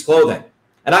in sheep's clothing.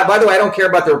 And by the way, I don't care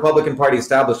about the Republican Party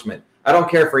establishment. I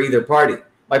don't care for either party.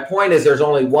 My point is there's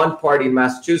only one party in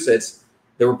Massachusetts,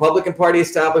 the Republican Party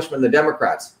establishment, and the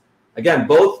Democrats. Again,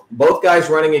 both guys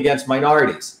running against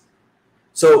minorities.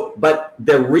 So, but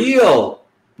the real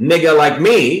nigga like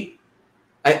me,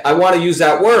 I want to use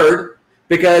that word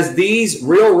because these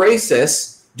real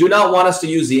racists do not want us to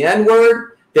use the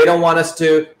N-word. They don't want us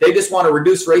to, they just want to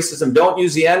reduce racism. Don't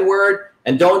use the N-word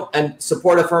and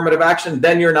support affirmative action,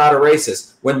 then you're not a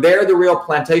racist. When they're the real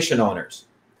plantation owners.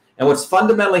 And what's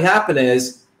fundamentally happened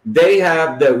is they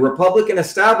have, the Republican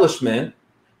establishment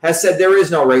has said there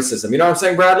is no racism. You know what I'm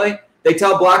saying, Bradley? They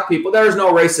tell black people there is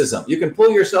no racism. You can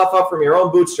pull yourself up from your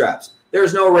own bootstraps.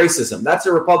 There's no racism. That's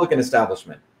a Republican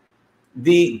establishment.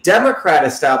 The Democrat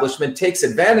establishment takes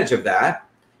advantage of that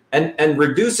and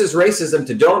reduces racism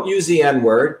to don't use the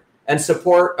N-word and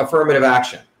support affirmative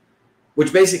action,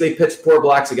 which basically pits poor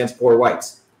blacks against poor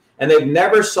whites. And they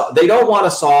don't want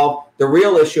to solve the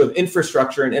real issue of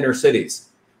infrastructure in inner cities,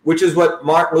 which is what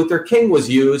Martin Luther King was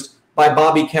used by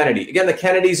Bobby Kennedy. Again, the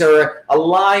Kennedys are a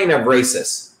line of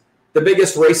racists, the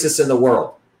biggest racists in the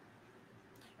world.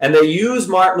 And they use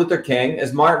Martin Luther King,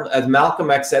 as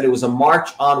Malcolm X said, it was a march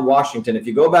on Washington. If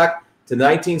you go back to the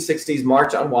 1960s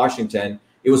March on Washington,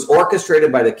 it was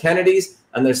orchestrated by the Kennedys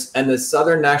and the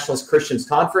Southern Nationalist Christians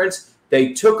Conference.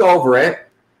 They took over it.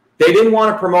 They didn't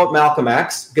want to promote Malcolm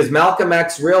X because Malcolm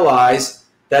X realized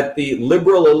that the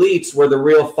liberal elites were the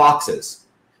real foxes,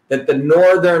 that the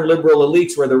northern liberal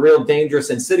elites were the real dangerous,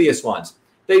 insidious ones.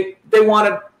 They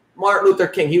wanted Martin Luther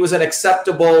King. He was an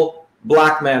acceptable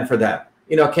black man for them.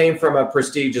 You know, came from a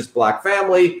prestigious black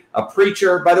family, a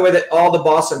preacher. By the way, that all the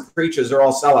Boston preachers are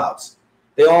all sellouts.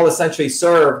 They all essentially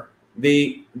serve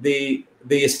the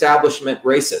establishment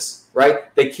racists,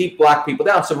 right? They keep black people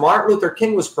down. So Martin Luther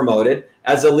King was promoted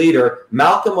as a leader.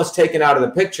 Malcolm was taken out of the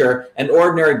picture, and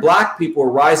ordinary black people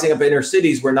were rising up in inner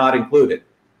cities were not included.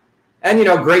 And, you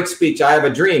know, great speech, I have a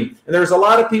dream. And there's a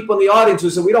lot of people in the audience who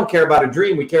said, we don't care about a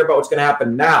dream, we care about what's going to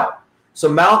happen now. So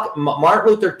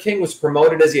Martin Luther King was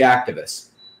promoted as the activist,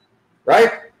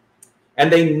 right?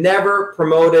 And they never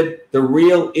promoted the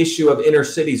real issue of inner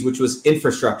cities, which was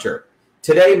infrastructure.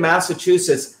 Today,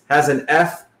 Massachusetts has an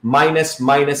F minus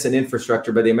in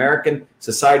infrastructure by the American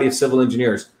Society of Civil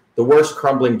Engineers. The worst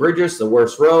crumbling bridges, the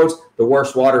worst roads, the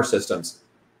worst water systems,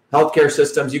 healthcare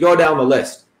systems. You go down the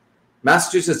list.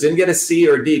 Massachusetts didn't get a C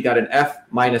or a D, got an F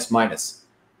minus.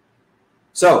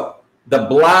 So the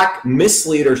black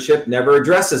misleadership never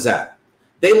addresses that.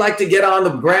 They like to get on the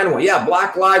grand one. Yeah,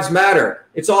 Black Lives Matter.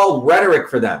 It's all rhetoric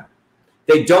for them.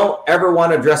 They don't ever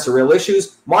want to address the real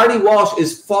issues. Marty Walsh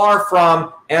is far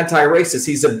from anti-racist.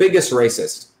 He's the biggest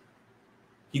racist.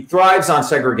 He thrives on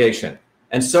segregation.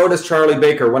 And so does Charlie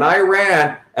Baker. When I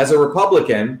ran as a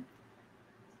Republican,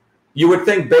 you would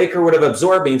think Baker would have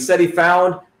absorbed me. Instead, he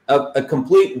found a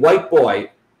complete white boy,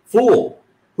 fool,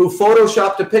 who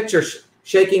photoshopped a picture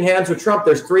shaking hands with Trump.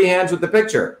 There's 3 hands with the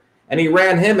picture. And he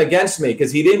ran him against me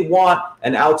because he didn't want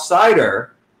an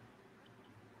outsider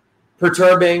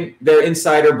perturbing their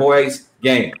insider boys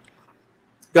game.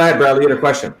 Go ahead, Bradley, you had a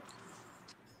question.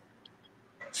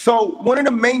 So one of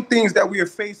the main things that we are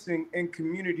facing in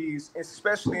communities,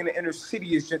 especially in the inner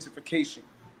city, is gentrification.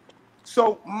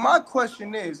 So my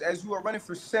question is, as you are running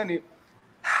for Senate,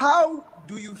 how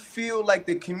do you feel like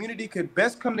the community could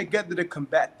best come together to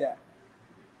combat that?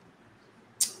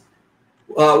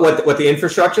 What the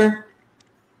infrastructure?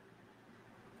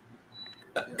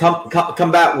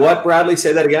 Combat what, Bradley?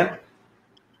 Say that again.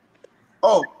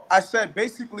 Oh, I said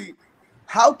basically,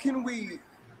 how can we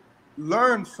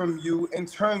learn from you in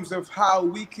terms of how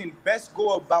we can best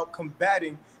go about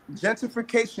combating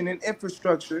gentrification and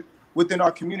infrastructure within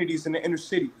our communities in the inner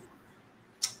city?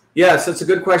 Yes, that's a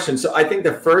good question. So I think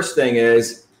the first thing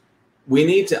is we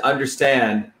need to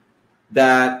understand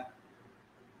that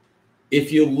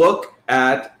if you look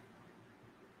at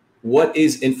what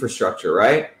is infrastructure,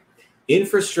 right?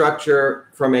 Infrastructure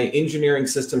from an engineering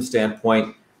system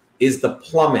standpoint is the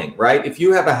plumbing, right? If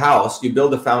you have a house, you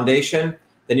build a foundation,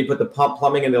 then you put the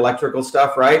plumbing and the electrical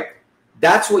stuff, right?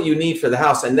 That's what you need for the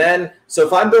house. And then, so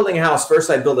if I'm building a house,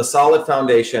 first I build a solid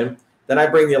foundation, then I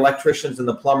bring the electricians and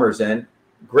the plumbers in,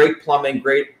 great plumbing,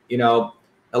 great,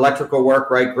 electrical work,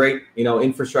 right? Great,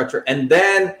 infrastructure. And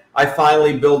then I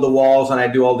finally build the walls and I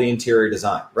do all the interior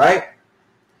design, right?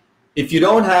 If you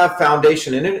don't have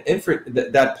foundation and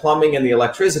that plumbing and the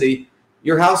electricity,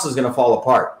 your house is going to fall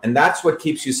apart. And that's what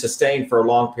keeps you sustained for a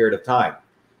long period of time.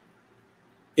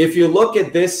 If you look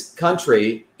at this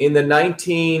country in the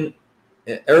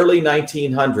early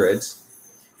 1900s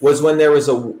was when there was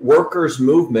a workers'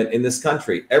 movement in this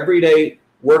country, everyday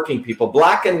working people,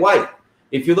 black and white.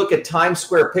 If you look at Times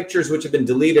Square pictures, which have been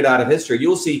deleted out of history,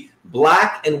 you'll see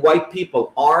black and white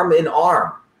people arm in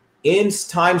arm in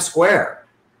Times Square.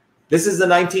 This is the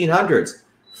 1900s,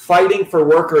 fighting for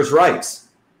workers' rights.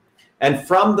 And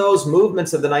from those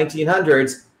movements of the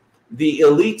 1900s, the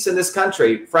elites in this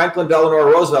country, Franklin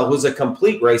Delano Roosevelt, who's a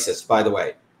complete racist, by the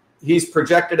way, he's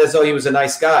projected as though he was a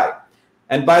nice guy.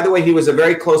 And by the way, he was a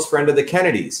very close friend of the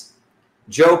Kennedys.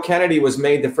 Joe Kennedy was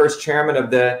made the first chairman of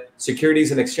the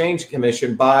Securities and Exchange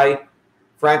Commission by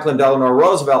Franklin Delano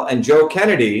Roosevelt. And Joe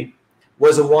Kennedy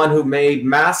was the one who made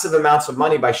massive amounts of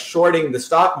money by shorting the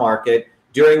stock market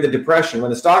during the Depression.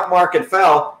 When the stock market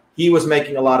fell, he was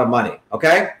making a lot of money,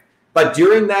 okay? But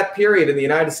during that period in the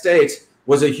United States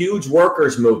was a huge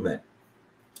workers' movement.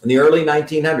 In the early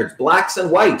 1900s, blacks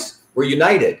and whites were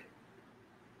united,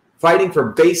 fighting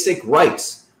for basic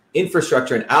rights,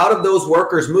 infrastructure. And out of those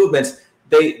workers' movements,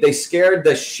 they scared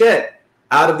the shit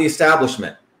out of the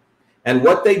establishment. And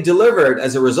what they delivered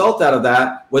as a result out of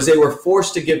that was they were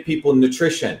forced to give people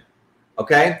nutrition,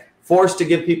 okay? Forced to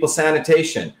give people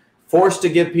sanitation, forced to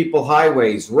give people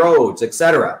highways, roads,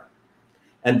 etc.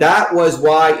 And that was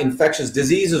why infectious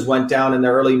diseases went down in the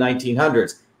early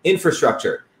 1900s.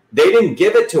 Infrastructure. They didn't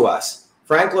give it to us.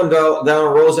 Franklin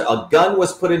Delano Roosevelt, a gun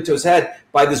was put into his head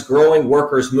by this growing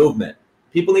workers' movement.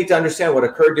 People need to understand what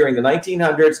occurred during the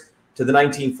 1900s to the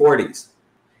 1940s.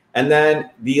 And then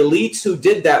the elites who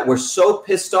did that were so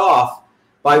pissed off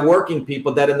by working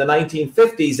people that in the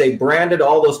 1950s, they branded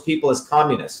all those people as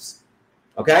communists.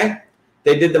 Okay?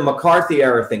 They did the McCarthy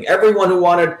era thing. Everyone who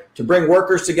wanted to bring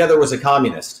workers together was a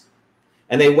communist.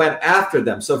 And they went after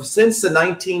them. So since the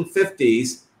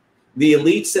 1950s, the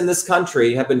elites in this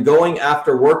country have been going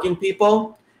after working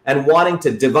people and wanting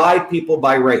to divide people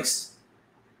by race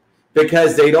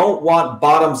because they don't want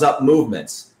bottoms-up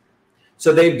movements.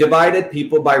 So they've divided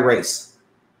people by race.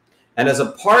 And as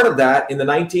a part of that, in the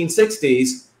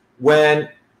 1960s, when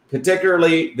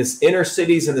particularly the inner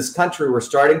cities in this country were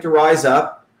starting to rise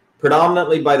up,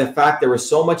 predominantly by the fact there was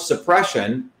so much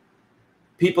suppression,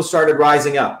 people started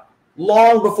rising up.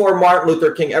 Long before Martin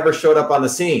Luther King ever showed up on the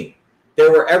scene,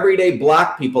 there were everyday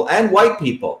black people and white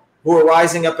people who were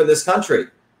rising up in this country.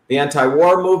 The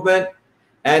anti-war movement.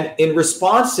 And in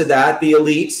response to that, the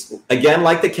elites, again,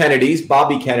 like the Kennedys,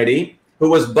 Bobby Kennedy, who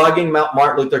was bugging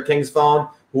Martin Luther King's phone,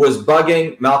 who was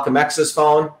bugging Malcolm X's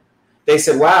phone, they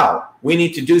said, wow, we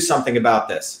need to do something about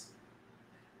this.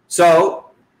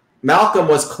 So Malcolm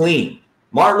was clean.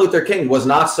 Martin Luther King was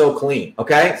not so clean,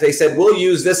 okay? They said, we'll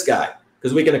use this guy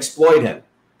because we can exploit him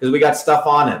because we got stuff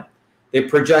on him. They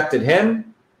projected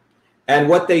him. And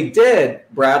what they did,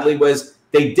 Bradley, was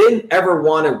they didn't ever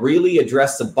want to really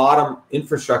address the bottom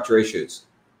infrastructure issues,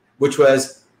 which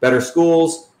was better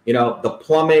schools, you know, the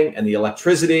plumbing and the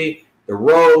electricity, the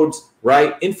roads,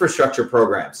 right? Infrastructure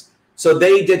programs. So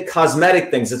they did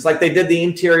cosmetic things. It's like they did the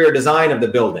interior design of the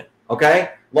building,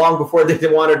 okay? Long before they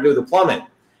didn't want to do the plumbing.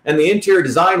 And the interior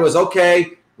design was,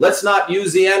 okay, let's not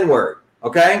use the N-word,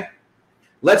 okay?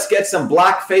 Let's get some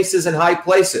black faces in high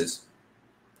places.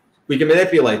 We can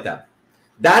manipulate them.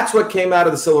 That's what came out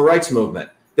of the civil rights movement.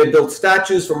 They built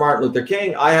statues for Martin Luther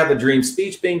King. I Have a Dream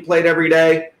speech being played every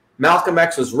day. Malcolm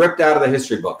X was ripped out of the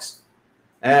history books.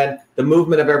 And the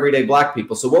movement of everyday black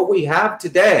people. So what we have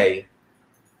today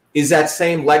is that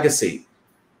same legacy.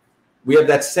 We have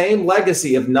that same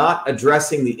legacy of not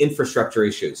addressing the infrastructure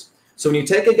issues. So when you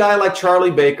take a guy like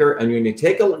Charlie Baker and when you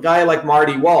take a guy like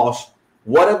Marty Walsh,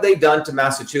 what have they done to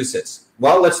Massachusetts?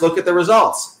 Well, let's look at the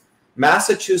results.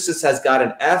 Massachusetts has got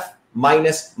an F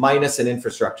minus in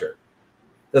infrastructure.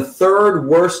 The third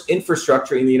worst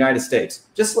infrastructure in the United States.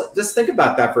 Just think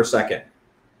about that for a second.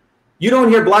 You don't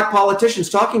hear black politicians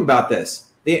talking about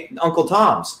this, the Uncle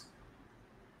Toms.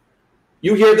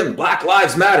 You hear them, Black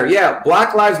Lives Matter. Yeah,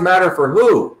 Black Lives Matter for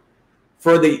who?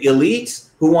 For the elites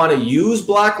who want to use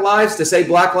Black lives to say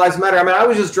Black Lives Matter. I mean, I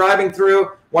was just driving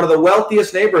through one of the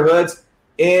wealthiest neighborhoods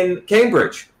in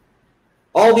Cambridge.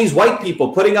 All these white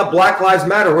people putting up Black Lives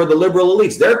Matter who are the liberal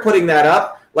elites. They're putting that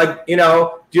up like, you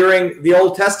know, during the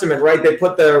Old Testament, right? They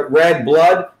put the red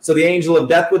blood so the angel of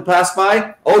death would pass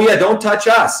by. Oh, yeah, don't touch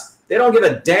us. They don't give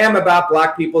a damn about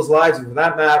black people's lives, and for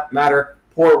that matter,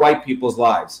 poor white people's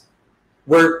lives.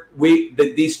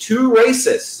 These two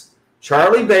racists,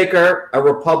 Charlie Baker, a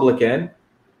Republican,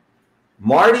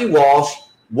 Marty Walsh,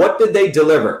 what did they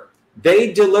deliver?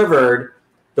 They delivered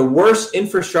the worst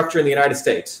infrastructure in the United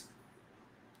States.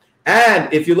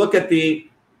 And if you look at the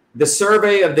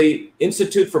survey of the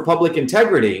Institute for Public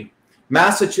Integrity,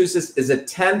 Massachusetts is the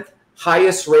 10th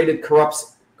highest rated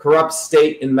corrupt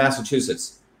state in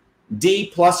Massachusetts.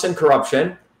 D+ in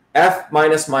corruption, F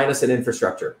minus in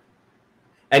infrastructure.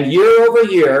 And year over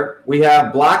year, we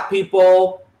have black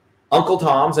people, Uncle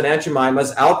Toms and Aunt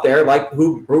Jemimas out there like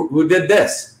who did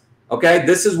this. Okay,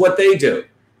 this is what they do.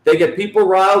 They get people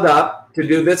riled up to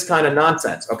do this kind of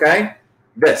nonsense. Okay,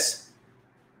 this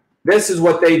is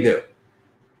what they do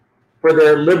for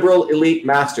their liberal elite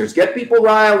masters. Get people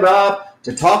riled up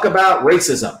to talk about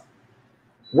racism.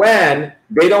 when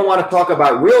they don't want to talk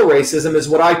about real racism is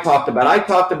what I talked about. I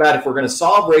talked about if we're going to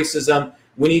solve racism,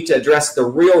 we need to address the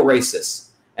real racists.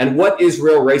 And what is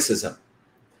real racism?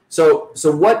 So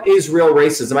what is real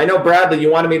racism? I know, Bradley, you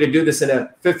wanted me to do this in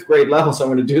a 5th grade level, so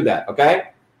I'm going to do that, okay?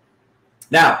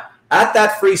 Now, at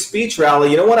that free speech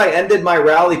rally, you know what I ended my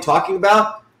rally talking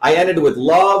about? I ended with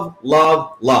love,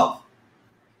 love, love.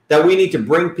 That we need to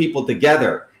bring people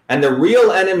together. And the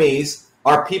real enemies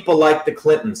are people like the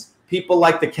Clintons, people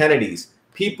like the Kennedys,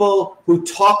 people who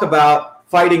talk about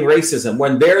fighting racism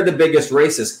when they're the biggest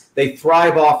racists. They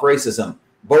thrive off racism.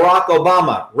 Barack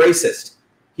Obama, racist.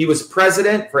 He was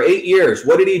president for 8 years.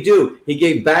 What did he do? He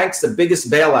gave banks the biggest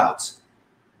bailouts.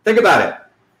 Think about it.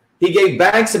 He gave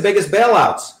banks the biggest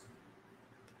bailouts.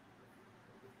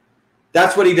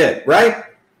 That's what he did, right?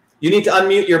 You need to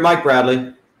unmute your mic,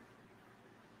 Bradley.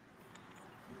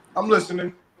 I'm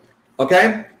listening.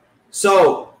 Okay?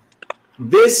 So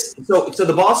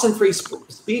the Boston Free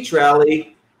Speech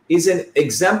Rally is an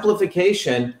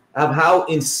exemplification of how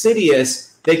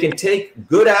insidious they can take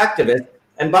good activists.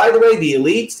 And by the way, the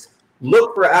elites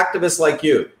look for activists like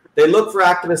you. They look for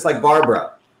activists like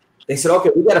Barbara. They said,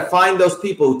 okay, we got to find those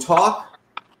people who talk,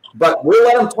 but we'll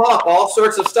let them talk all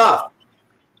sorts of stuff.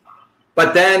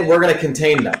 But then we're going to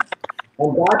contain them.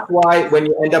 And that's why when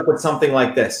you end up with something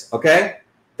like this, okay?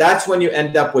 That's when you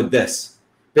end up with this.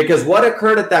 Because what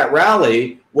occurred at that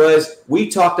rally was we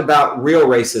talked about real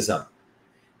racism.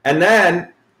 And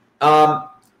then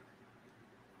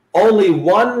only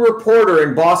one reporter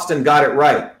in Boston got it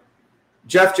right.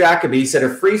 Jeff Jacoby said a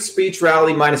free speech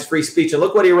rally minus free speech. And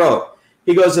look what he wrote.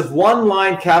 He goes, if one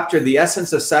line captured the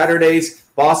essence of Saturday's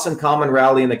Boston Common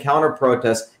Rally and the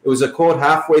counter-protest, it was a quote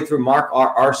halfway through Mark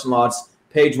Arsenault's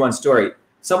page 1 story.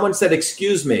 Someone said,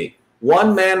 excuse me,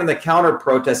 one man in the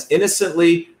counter-protest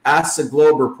innocently asked a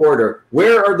Globe reporter,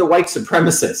 where are the white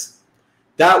supremacists?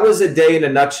 That was a day in a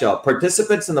nutshell.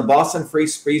 Participants in the Boston Free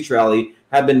Speech Rally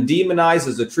have been demonized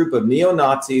as a troop of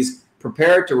neo-Nazis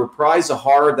prepared to reprise a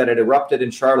horror that had erupted in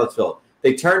Charlottesville.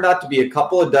 They turned out to be a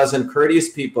couple of dozen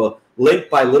courteous people linked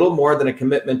by little more than a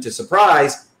commitment to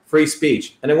surprise free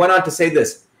speech. And it went on to say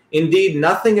this, indeed,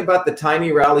 nothing about the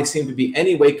tiny rally seemed to be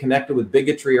any way connected with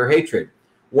bigotry or hatred.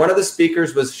 One of the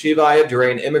speakers was Shiva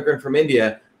Ayyadurai, an immigrant from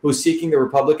India, who's seeking the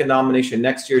Republican nomination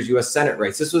next year's U.S. Senate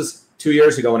race. This was 2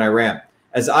 years ago when I ran.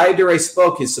 As Ayyadurai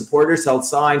spoke, his supporters held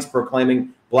signs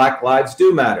proclaiming Black Lives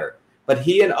Do Matter. But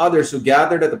he and others who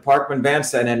gathered at the Parkman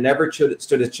Bandstand had never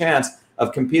stood a chance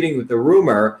of competing with the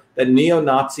rumor that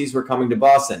neo-Nazis were coming to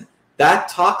Boston. That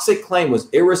toxic claim was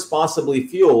irresponsibly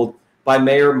fueled by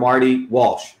Mayor Marty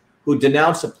Walsh, who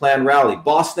denounced a planned rally.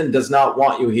 Boston does not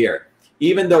want you here,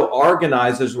 even though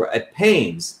organizers were at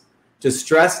pains to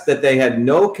stress that they had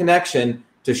no connection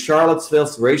to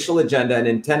Charlottesville's racial agenda and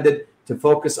intended to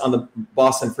focus on the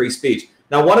Boston free speech.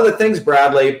 Now, one of the things,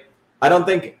 Bradley, I don't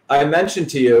think I mentioned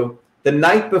to you, the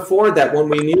night before that, when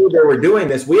we knew they were doing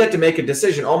this, we had to make a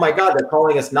decision. Oh my God, they're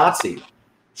calling us Nazis.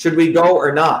 Should we go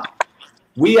or not?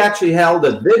 We actually held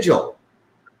a vigil,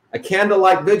 a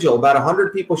candlelight vigil. About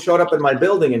 100 people showed up in my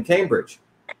building in Cambridge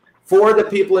for the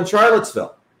people in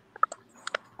Charlottesville.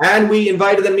 And we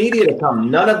invited the media to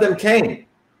come. None of them came.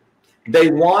 They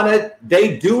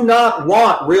do not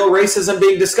want real racism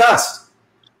being discussed.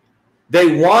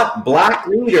 They want black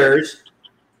leaders,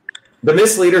 the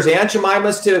misleaders, the Aunt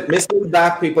Jemimas, to mislead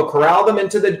black people, corral them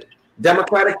into the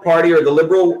Democratic Party or the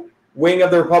liberal wing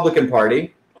of the Republican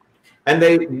Party. And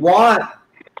they want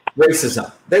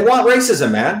racism. They want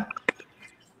racism, man.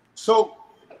 So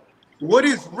what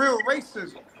is real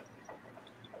racism?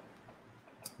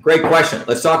 Great question.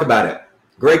 Let's talk about it.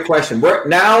 Great question. We're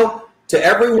now, to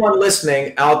everyone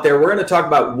listening out there, we're going to talk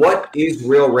about what is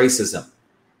real racism.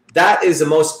 That is the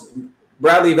most,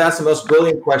 Bradley, you've asked the most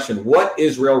brilliant question. What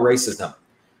is real racism?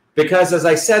 Because as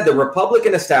I said, the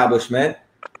Republican establishment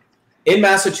in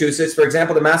Massachusetts, for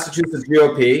example, the Massachusetts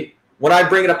GOP, when I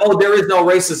bring it up, oh, there is no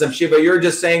racism, Shiva, you're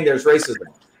just saying there's racism.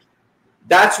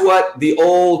 That's what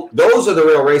those are the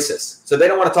real racists. So they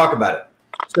don't want to talk about it.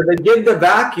 So they give the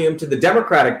vacuum to the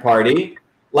Democratic Party,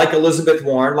 like Elizabeth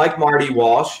Warren, like Marty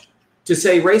Walsh, to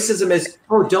say racism is,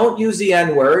 oh, don't use the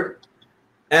N-word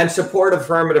and support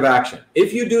affirmative action.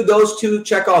 If you do those two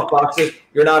checkoff boxes,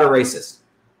 you're not a racist.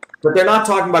 But they're not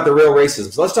talking about the real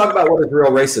racism. So let's talk about what is real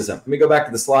racism. Let me go back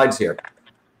to the slides here.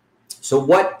 So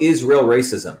what is real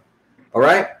racism? All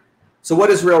right? So what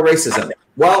is real racism?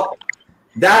 Well,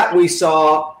 that we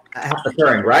saw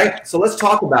occurring, right? So let's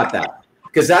talk about that,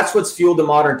 because that's what's fueled the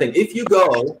modern thing. If you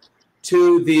go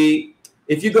to the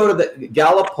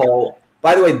Gallup poll,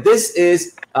 by the way, this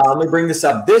is, let me bring this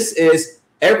up. This is,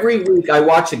 every week I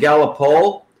watch a Gallup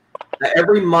poll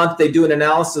every month they do an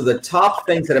analysis of the top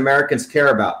things that Americans care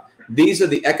about. These are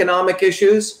the economic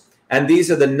issues, and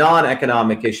these are the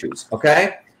non-economic issues,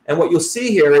 okay? And what you'll see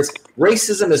here is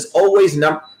racism is always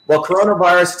well,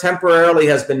 coronavirus temporarily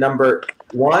has been number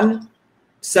one.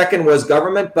 Second was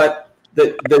government, but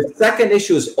the second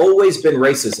issue has always been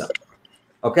racism,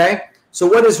 okay? So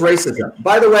what is racism?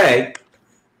 By the way,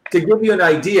 to give you an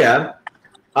idea,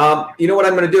 you know what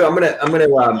I'm going to do? I'm going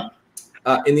to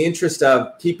in the interest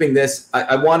of keeping this,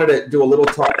 I wanted to do a little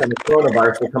talk on the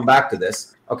coronavirus. We'll come back to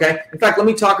this, okay? In fact, let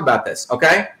me talk about this,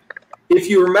 okay? If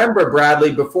you remember,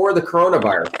 Bradley, before the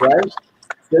coronavirus, right?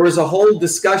 There was a whole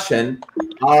discussion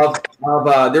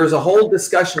there was a whole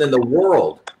discussion in the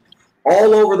world,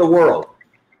 all over the world.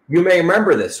 You may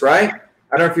remember this, right?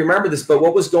 I don't know if you remember this, but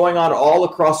what was going on all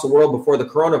across the world before the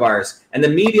coronavirus? And the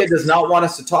media does not want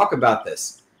us to talk about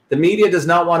this. The media does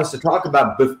not want us to talk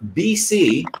about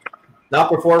BC,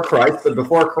 not before Christ, but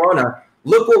before Corona.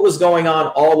 Look what was going on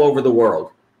all over the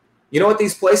world. You know what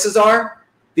these places are?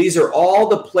 These are all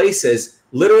the places,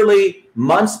 literally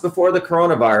months before the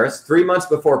coronavirus, 3 months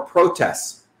before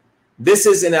protests. This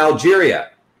is in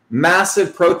Algeria.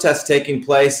 Massive protests taking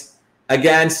place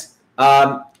against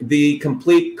the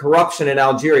complete corruption in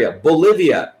Algeria.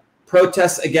 Bolivia,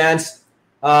 protests against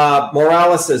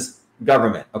Morales'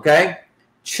 government, okay?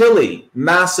 Chile,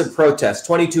 massive protests,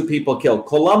 22 people killed.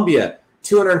 Colombia,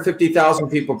 250,000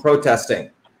 people protesting.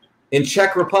 In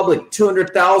Czech Republic,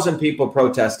 200,000 people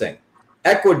protesting.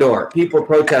 Ecuador, people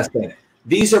protesting.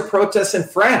 These are protests in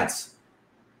France.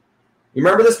 You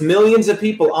remember this? Millions of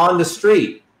people on the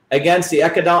street against the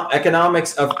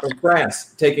economics of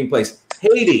France taking place.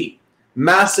 Haiti,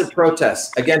 massive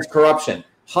protests against corruption.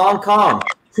 Hong Kong,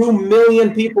 2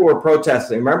 million people were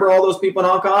protesting. Remember all those people in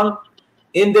Hong Kong?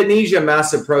 Indonesia,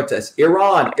 massive protests.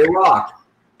 Iran, Iraq,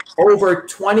 over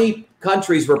 20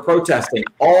 countries were protesting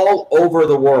all over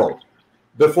the world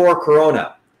before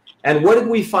Corona. And what did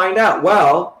we find out?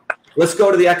 Well, let's go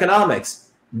to the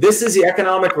economics. This is the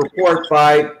economic report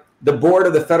by the Board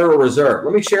of the Federal Reserve.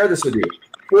 Let me share this with you.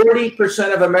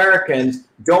 40% of Americans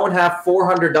don't have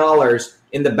 $400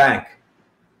 in the bank.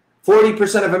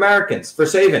 40% of Americans for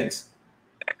savings.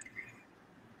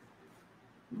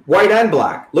 White and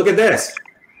black. Look at this.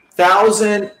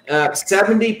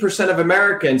 70% of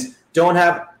Americans don't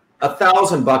have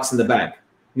 $1,000 in the bank.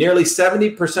 Nearly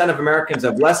 70% of Americans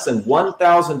have less than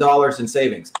 $1,000 in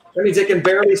savings. That means they can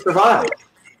barely survive.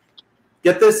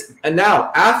 Get this. And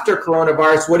now, after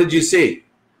coronavirus, what did you see?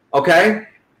 Okay.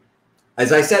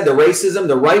 As I said, the racism,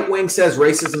 the right wing says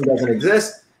racism doesn't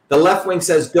exist. The left wing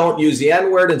says don't use the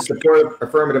N-word and support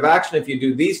affirmative action. If you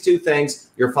do these two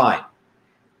things, you're fine.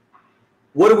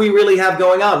 What do we really have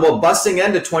going on? Well, busing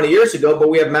ended 20 years ago, but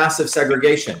we have massive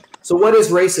segregation. So what is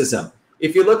racism?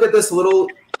 If you look at this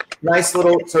nice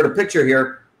little sort of picture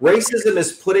here, racism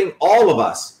is putting all of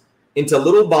us into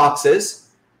little boxes,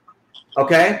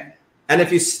 okay? And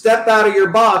if you step out of your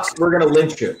box, we're going to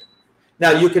lynch you.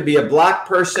 Now, you could be a black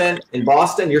person in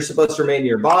Boston. You're supposed to remain in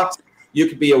your box. You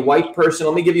could be a white person.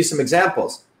 Let me give you some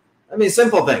examples. I mean,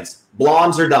 simple things.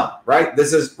 Blondes are dumb, right?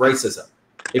 This is racism.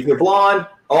 If you're blonde,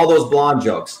 all those blonde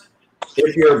jokes.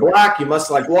 If you're black, you must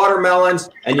like watermelons,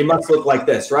 and you must look like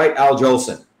this, right? Al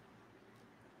Jolson.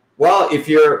 Well, if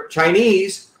you're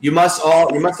Chinese, you must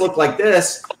look like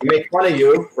this. We make fun of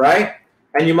you, right?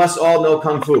 And you must all know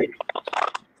Kung Fu,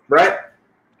 right?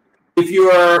 If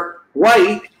you are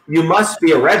white, you must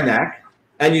be a redneck,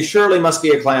 and you surely must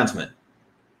be a Klansman.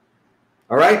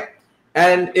 All right?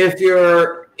 And if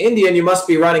you're Indian, you must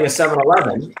be running a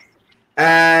 7-Eleven,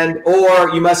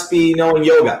 or you must be knowing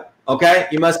yoga, okay?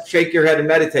 You must shake your head and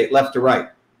meditate left to right.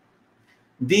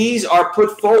 These are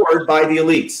put forward by the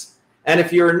elites. And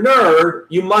if you're a nerd,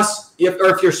 you must,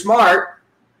 or if you're smart,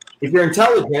 if you're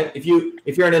intelligent,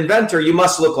 if you're an inventor, you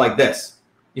must look like this.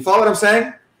 You follow what I'm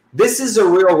saying? This is a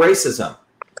real racism.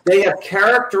 They have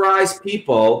characterized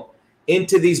people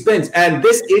into these bins. And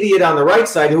this idiot on the right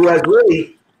side, who has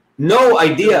really no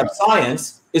idea of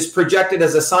science, is projected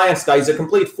as a science guy. He's a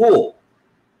complete fool.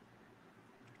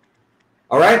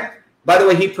 All right? By the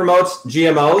way, he promotes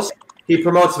GMOs. He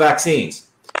promotes vaccines.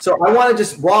 So I want to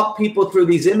just walk people through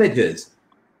these images.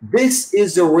 This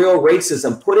is the real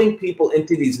racism, putting people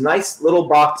into these nice little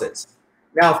boxes.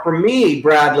 Now, for me,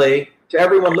 Bradley, to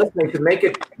everyone listening, to make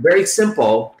it very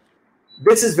simple,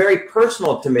 this is very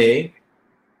personal to me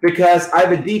because I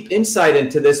have a deep insight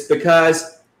into this,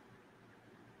 because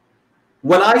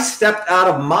when I stepped out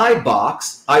of my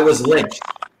box, I was lynched.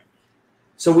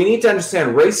 So we need to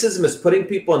understand racism is putting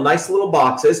people in nice little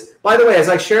boxes. By the way, as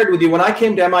I shared with you, when I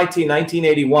came to MIT in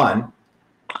 1981,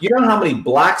 you know how many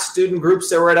black student groups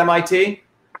there were at MIT?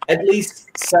 at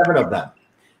least 7 of them.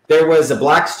 There was a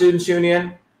Black Students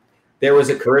Union. There was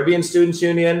a Caribbean Students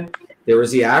Union. There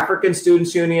was the African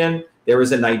Students Union. There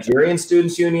was a Nigerian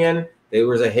Students Union. There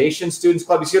was a Haitian Students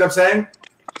Club. You see what I'm saying?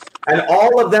 And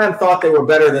all of them thought they were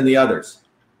better than the others.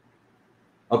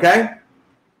 Okay?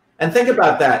 And think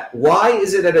about that. Why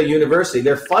is it at a university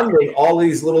they're funding all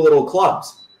these little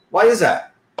clubs? Why is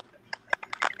that?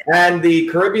 And the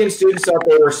Caribbean students thought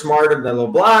they were smarter than the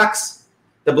Blacks.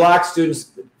 The Black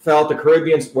students felt the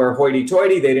Caribbeans were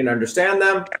hoity-toity. They didn't understand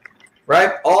them,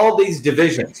 right? All these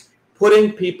divisions,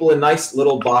 putting people in nice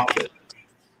little boxes.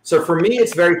 So for me,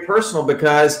 it's very personal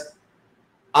because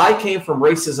I came from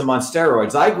racism on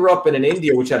steroids. I grew up in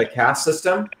India, which had a caste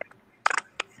system,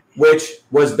 which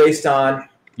was based on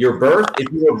your birth.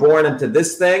 If you were born into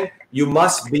this thing, you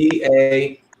must be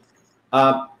a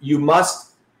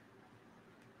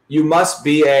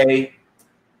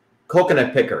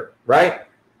coconut picker, right?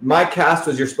 My caste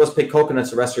was you're supposed to pick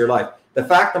coconuts the rest of your life. The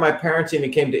fact that my parents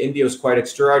even came to India was quite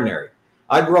extraordinary.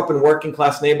 I grew up in working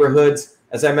class neighborhoods,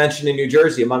 as I mentioned, in New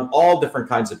Jersey, among all different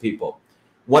kinds of people.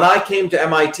 When I came to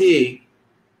MIT,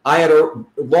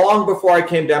 long before I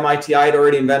came to MIT, I had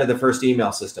already invented the first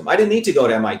email system. I didn't need to go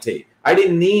to MIT. I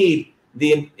didn't need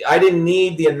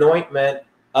the anointment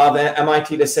of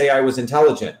MIT to say I was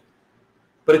intelligent.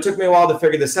 But it took me a while to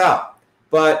figure this out.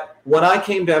 But when I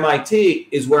came to MIT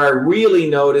is where I really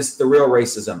noticed the real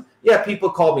racism. Yeah, people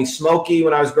called me Smokey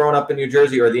when I was growing up in New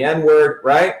Jersey, or the N-word,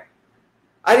 right?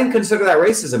 I didn't consider that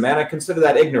racism, man. I consider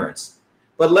that ignorance.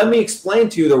 But let me explain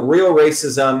to you the real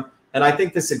racism, and I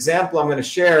think this example I'm going to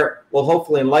share will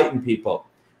hopefully enlighten people.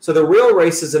 So the real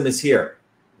racism is here.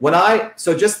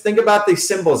 So just think about these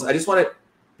symbols. I just wanted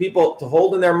people to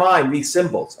hold in their mind these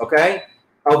symbols, okay,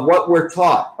 of what we're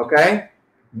taught, okay?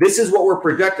 This is what we're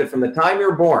projected from the time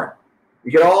you're born.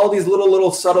 You get all these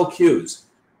little subtle cues,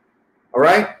 all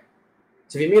right?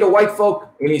 So if you meet a white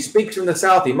folk and he speaks from the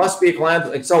South, he must be a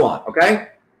Klan, and so on, okay?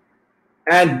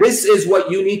 And this is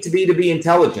what you need to be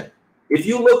intelligent. If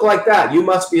you look like that, you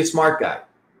must be a smart guy.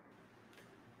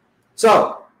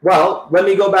 So, well, let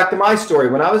me go back to my story.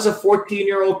 When I was a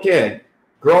 14-year-old kid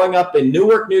growing up in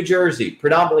Newark, New Jersey,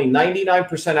 predominantly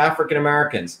 99% African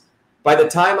Americans, by the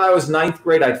time I was 9th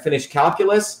grade, I'd finished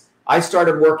calculus. I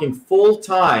started working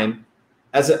full-time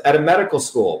at a medical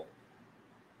school.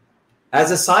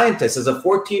 As a scientist, as a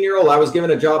 14-year-old, I was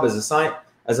given a job as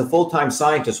a full-time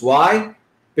scientist. Why?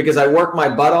 Because I worked my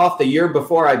butt off the year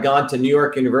before I'd gone to New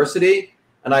York University,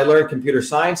 and I learned computer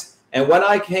science. And when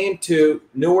I came to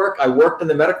Newark, I worked in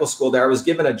the medical school there. I was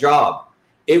given a job.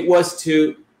 It was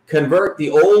to convert the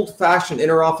old-fashioned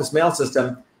interoffice mail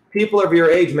system. People of your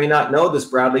age may not know this,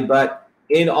 Bradley, but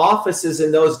in offices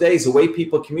in those days, the way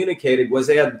people communicated was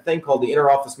they had a thing called the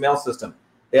interoffice mail system.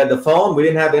 They had the phone. We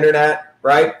didn't have internet,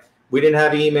 right? We didn't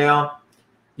have email.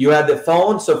 You had the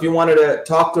phone. So if you wanted to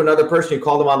talk to another person, you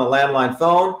called them on the landline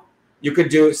phone. You could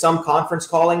do some conference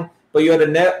calling, but you had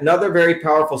another very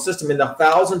powerful system. In the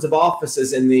thousands of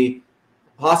offices in the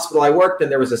hospital I worked in,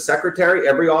 there was a secretary.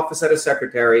 Every office had a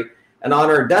secretary. And on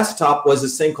her desktop was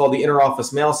this thing called the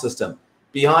interoffice mail system.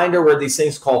 Behind her were these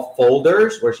things called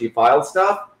folders where she filed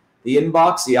stuff, the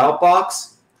inbox, the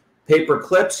outbox, paper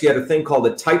clips. She had a thing called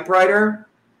a typewriter.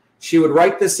 She would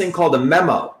write this thing called a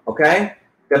memo, okay?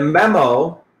 The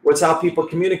memo was how people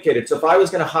communicated. So if I was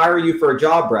going to hire you for a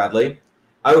job, Bradley,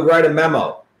 I would write a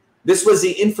memo. This was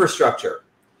the infrastructure.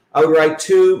 I would write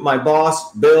to my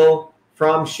boss, Bill,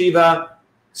 from Shiva,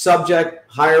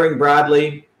 subject, hiring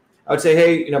Bradley. I would say,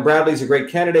 hey, Bradley's a great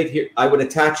candidate here. I would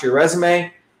attach your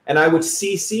resume, and I would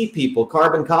CC people,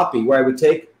 carbon copy, where I would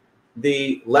take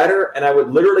the letter and I would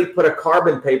literally put a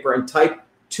carbon paper and type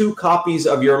 2 copies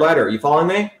of your letter. You following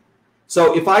me?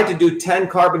 So if I had to do 10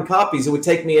 carbon copies, it would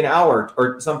take me an hour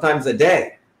or sometimes a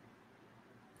day.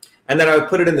 And then I would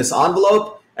put it in this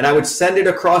envelope and I would send it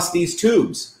across these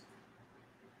tubes.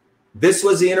 This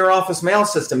was the interoffice mail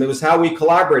system. It was how we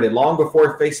collaborated long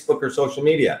before Facebook or social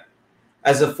media.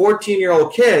 As a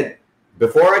 14-year-old kid,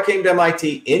 before I came to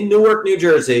MIT in Newark, New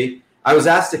Jersey, I was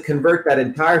asked to convert that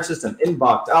entire system,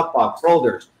 inbox, outbox,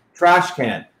 folders, trash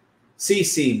can,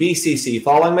 CC, BCC,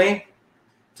 following me,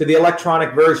 to the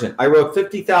electronic version. I wrote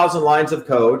 50,000 lines of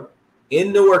code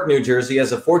in Newark, New Jersey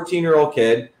as a 14-year-old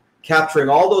kid, capturing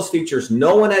all those features.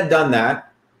 No one had done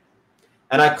that.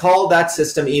 And I called that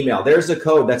system email. There's the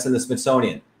code that's in the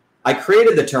Smithsonian. I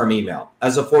created the term email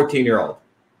as a 14-year-old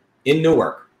in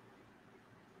Newark.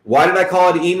 Why did I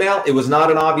call it email? It was not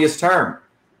an obvious term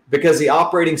because the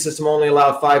operating system only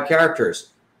allowed 5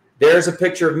 characters. There's a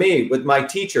picture of me with my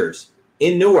teachers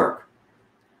in Newark.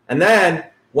 And then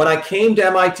When I came to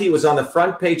MIT, it was on the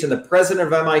front page, and the president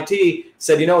of MIT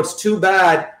said, you know, it's too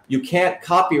bad you can't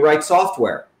copyright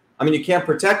software. I mean, you can't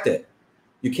protect it.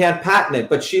 You can't patent it,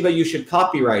 but Shiva, you should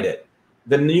copyright it.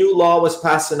 The new law was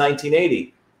passed in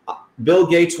 1980. Bill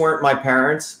Gates weren't my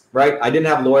parents, right? I didn't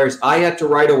have lawyers. I had to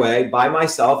write away by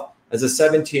myself as a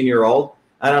 17-year-old.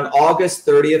 And on August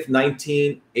 30th,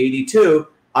 1982,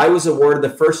 I was awarded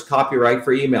the first copyright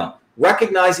for email,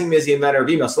 recognizing me as the inventor of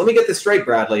email. So let me get this straight,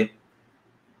 Bradley.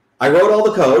 I wrote all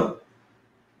the code.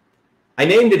 I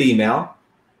named it email.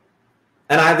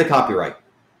 And I have the copyright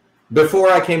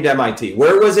before I came to MIT.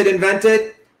 Where was it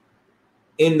invented?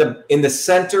 In the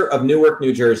center of Newark,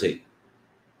 New Jersey.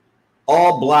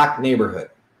 All black neighborhood.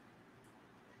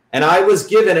 And I was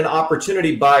given an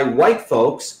opportunity by white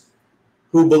folks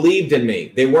who believed in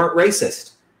me. They weren't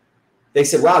racist. They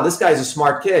said, wow, this guy's a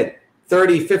smart kid.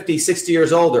 30, 50, 60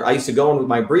 years older. I used to go in with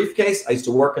my briefcase. I used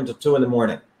to work until 2 in the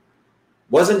morning.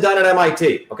 Wasn't done at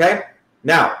MIT, okay?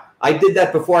 Now, I did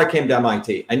that before I came to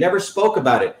MIT. I never spoke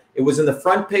about it. It was in the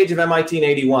front page of MIT in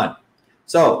 81.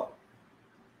 So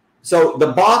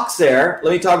the box there,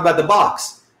 let me talk about the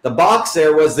box. The box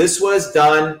there was, this was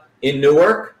done in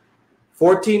Newark,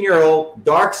 14-year-old,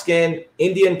 dark-skinned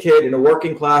Indian kid in a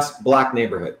working-class black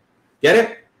neighborhood. Get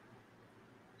it?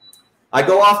 I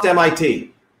go off to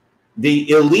MIT,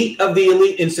 the elite of the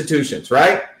elite institutions,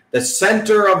 right? The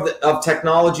center of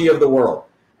technology of the world.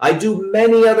 I do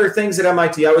many other things at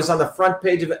MIT. I was on the front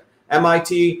page of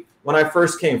MIT when I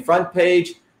first came. Front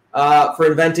page for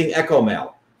inventing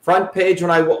EchoMail. Front page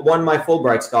when I won my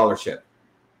Fulbright scholarship.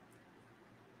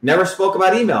 Never spoke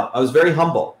about email. I was very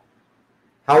humble.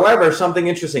 However, something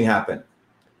interesting happened.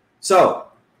 So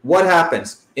what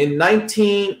happens? In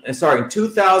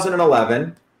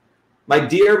 2011, my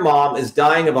dear mom is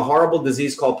dying of a horrible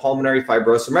disease called pulmonary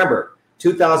fibrosis. Remember,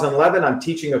 2011, I'm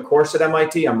teaching a course at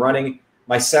MIT. I'm running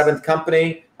my 7th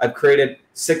company. I've created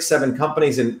 6, 7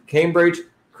 companies in Cambridge,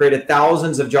 created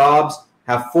thousands of jobs,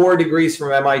 have 4 degrees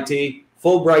from MIT,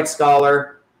 Fulbright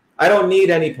scholar. I don't need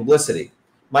any publicity.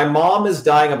 My mom is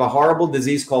dying of a horrible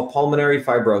disease called pulmonary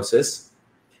fibrosis.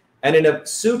 And in a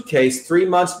suitcase 3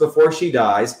 months before she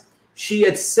dies, she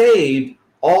had saved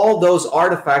all those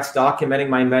artifacts documenting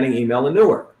my inventing email in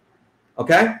Newark.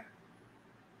 Okay?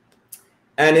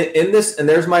 And and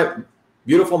there's my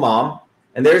beautiful mom,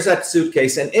 and there's that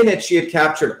suitcase, and in it she had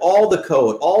captured all the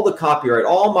code, all the copyright,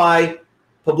 all my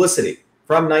publicity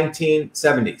from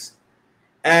 1970s.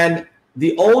 And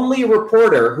the only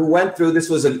reporter who went through this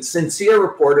was a sincere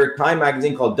reporter at Time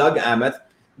magazine called Doug Aamoth,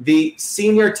 the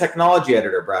senior technology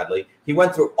editor, Bradley. He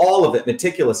went through all of it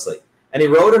meticulously. And he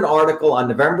wrote an article on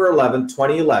November 11,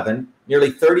 2011,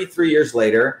 nearly 33 years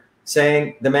later,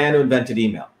 saying the man who invented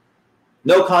email.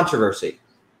 No controversy.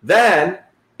 Then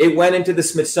it went into the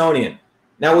Smithsonian.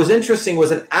 Now, what was interesting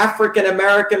was an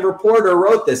African-American reporter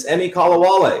wrote this, Emmy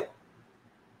Kalawale.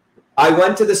 I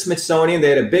went to the Smithsonian. They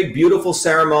had a big, beautiful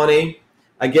ceremony.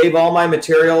 I gave all my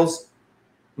materials.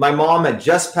 My mom had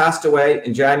just passed away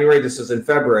in January. This was in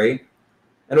February.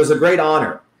 And it was a great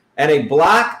honor. And a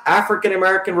black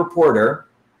African-American reporter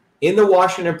in the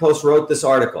Washington Post wrote this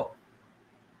article.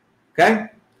 Okay?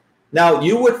 Now,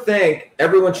 you would think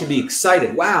everyone should be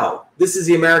excited. Wow, this is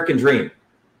the American dream.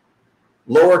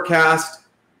 Lower caste,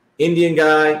 Indian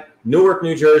guy, Newark,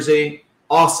 New Jersey.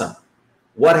 Awesome.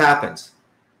 What happens?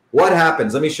 What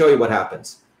happens? Let me show you what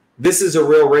happens. This is a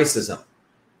real racism.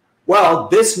 Well,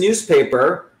 this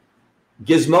newspaper,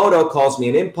 Gizmodo, calls me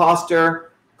an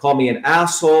imposter, call me an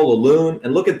asshole, a loon.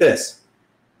 And look at this.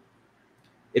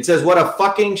 It says, what a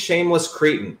fucking shameless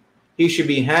cretin. He should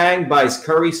be hanged by his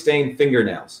curry-stained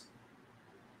fingernails.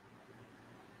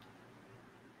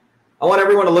 I want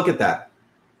everyone to look at that.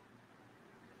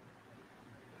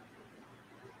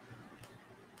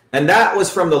 And that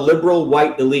was from the liberal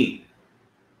white elite.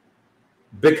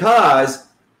 Because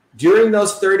during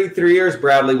those 33 years,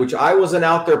 Bradley, which I wasn't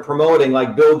out there promoting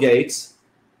like Bill Gates,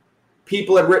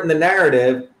 people had written the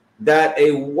narrative that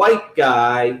a white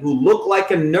guy who looked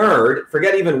like a nerd,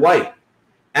 forget even white,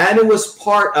 and who was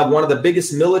part of one of the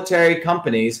biggest military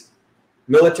companies,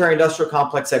 military industrial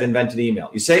complex, had invented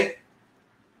email. You see?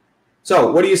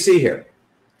 So what do you see here?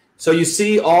 So you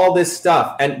see all this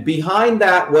stuff. And behind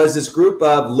that was this group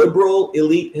of liberal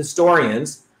elite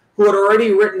historians who had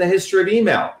already written the history of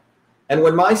email. And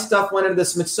when my stuff went into the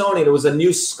Smithsonian, it was a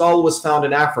new skull was found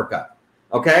in Africa.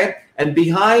 Okay? And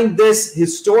behind this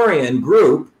historian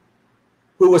group,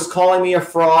 who was calling me a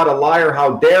fraud, a liar,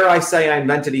 how dare I say I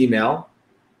invented email,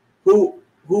 who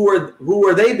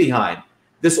were they behind?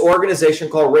 This organization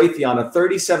called Raytheon, a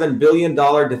 $37 billion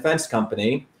defense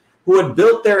company, who had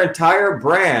built their entire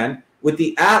brand with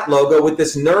the @ logo with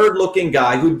this nerd-looking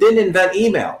guy who didn't invent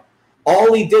email.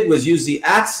 All he did was use the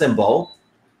 @ symbol,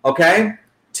 okay,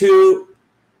 to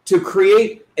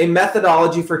create a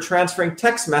methodology for transferring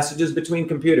text messages between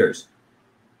computers,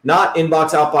 not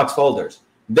inbox, outbox folders.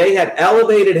 They had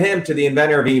elevated him to the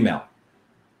inventor of email.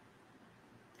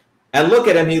 And look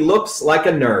at him, he looks like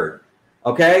a nerd,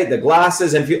 okay? The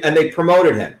glasses, and they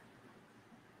promoted him.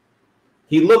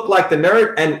 He looked like the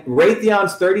nerd, and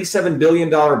Raytheon's $37 billion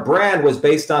brand was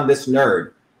based on this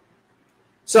nerd.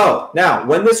 So now,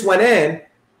 when this went in,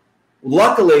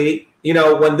 luckily, you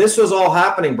know, when this was all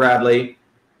happening, Bradley,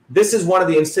 this is one of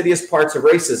the insidious parts of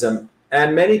racism.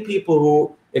 And many people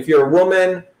who, if you're a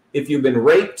woman, if you've been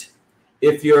raped,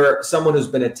 if you're someone who's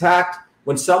been attacked,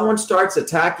 when someone starts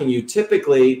attacking you,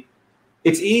 typically,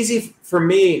 it's easy for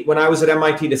me when I was at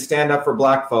MIT to stand up for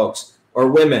black folks or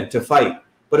women to fight,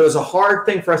 but it was a hard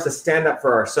thing for us to stand up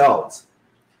for ourselves.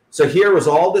 So here was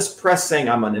all this press saying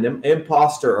I'm an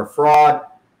imposter or fraud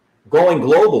going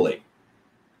globally.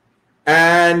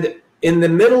 And in the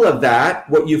middle of that,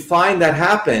 what you find that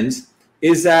happens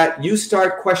is that you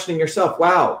start questioning yourself.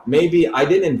 Wow, maybe I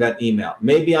didn't invent email.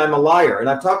 Maybe I'm a liar. And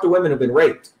I've talked to women who've been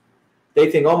raped.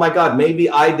 They think, oh my God, maybe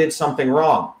I did something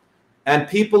wrong. And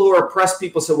people who are oppressed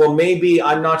people say, well, maybe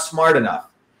I'm not smart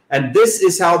enough. And this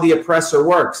is how the oppressor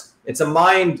works. It's a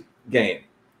mind game.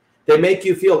 They make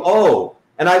you feel, oh,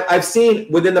 and I've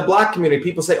seen within the black community,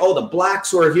 people say, oh, the blacks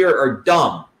who are here are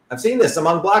dumb. I've seen this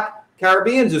among black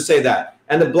Caribbeans who say that.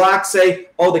 And the blacks say,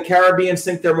 oh, the Caribbeans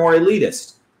think they're more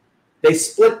elitist. They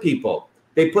split people.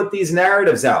 They put these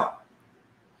narratives out.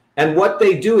 And what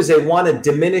they do is they want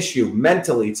to diminish you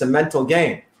mentally. It's a mental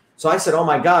game. So I said, oh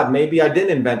my God, maybe I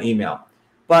didn't invent email.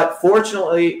 But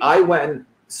fortunately, I went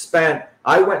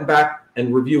back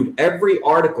and reviewed every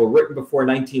article written before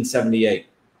 1978.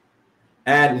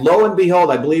 And lo and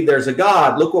behold, I believe there's a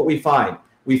God. Look what we find.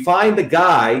 We find the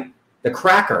guy, the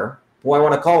cracker, who I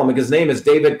want to call him because his name is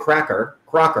David Crocker.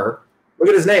 Look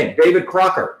at his name, David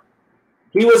Crocker.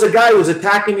 He was a guy who was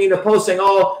attacking me in the post saying,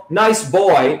 oh, nice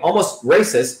boy, almost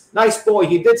racist, nice boy.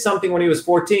 He did something when he was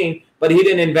 14, but he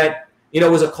didn't invent, it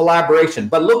was a collaboration.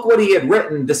 But look what he had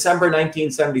written December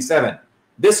 1977.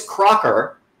 This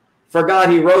Crocker forgot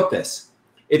he wrote this.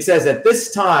 It says, at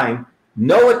this time,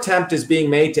 no attempt is being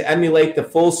made to emulate the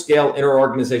full-scale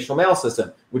interorganizational mail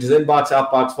system, which is inbox,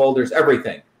 outbox, folders,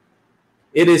 everything.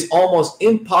 It is almost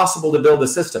impossible to build a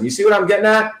system. You see what I'm getting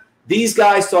at? These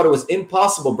guys thought it was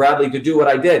impossible, Bradley, to do what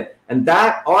I did. And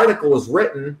that article was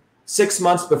written 6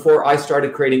 months before I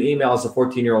started creating email as a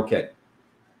 14-year-old kid.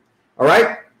 All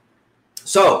right?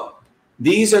 So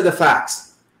these are the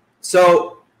facts.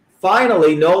 So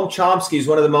finally, Noam Chomsky is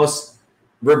one of the most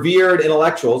revered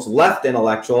intellectuals, left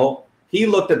intellectual. He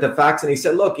looked at the facts and he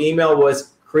said, look, email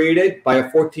was created by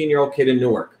a 14-year-old kid in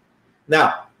Newark.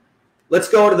 Now, let's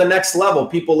go to the next level,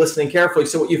 people listening carefully.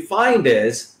 So what you find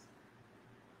is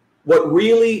what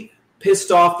really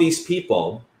pissed off these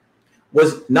people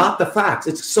was not the facts.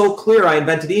 It's so clear I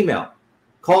invented email,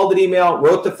 called it email,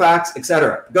 wrote the facts,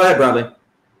 etc. Go ahead, Bradley.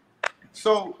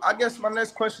 So I guess my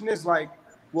next question is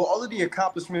well, all of the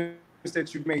accomplishments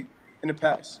that you've made in the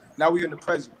past, now we're in the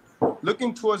present,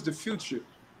 looking towards the future,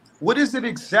 what is it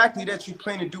exactly that you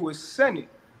plan to do as Senate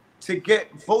to get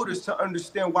voters to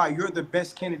understand why you're the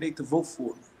best candidate to vote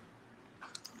for?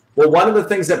 Well, one of the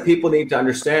things that people need to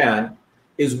understand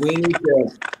is we need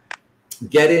to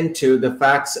get into the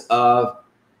facts of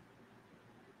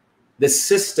the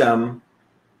system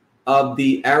of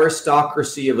the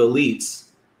aristocracy of elites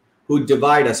who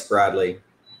divide us, Bradley.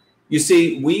 You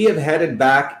see, we have headed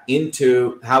back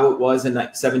into how it was in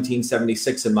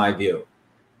 1776, in my view.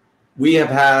 We have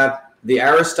had the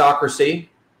aristocracy,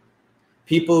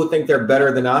 people who think they're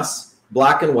better than us,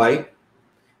 black and white,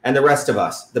 and the rest of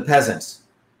us, the peasants.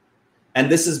 And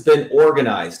this has been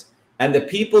organized. And the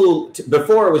people,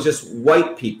 before it was just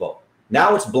white people.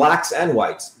 Now it's blacks and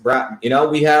whites.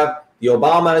 We have the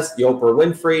Obamas, the Oprah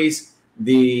Winfreys,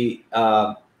 the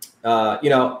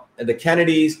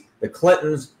Kennedys, the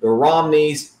Clintons, the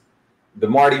Romneys, the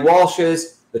Marty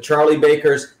Walshes, the Charlie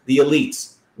Bakers, the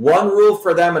elites. One rule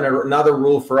for them and another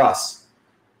rule for us.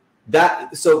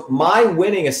 So my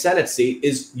winning a Senate seat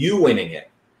is you winning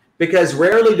it, because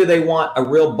rarely do they want a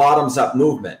real bottoms-up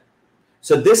movement.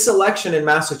 So this election in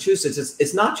Massachusetts,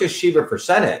 it's not just Shiva for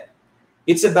Senate.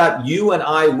 It's about you and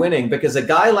I winning, because a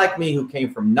guy like me who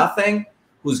came from nothing,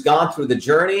 who's gone through the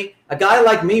journey, a guy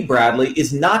like me, Bradley,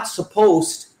 is not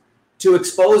supposed to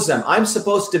expose them. I'm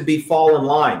supposed to fall in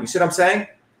line. You see what I'm saying?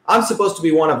 I'm supposed to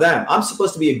be one of them. I'm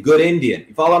supposed to be a good Indian.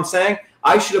 You follow what I'm saying?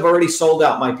 I should have already sold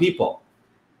out my people.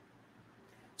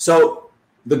 So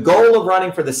the goal of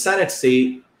running for the Senate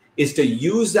seat is to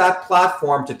use that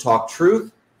platform to talk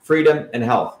truth, freedom, and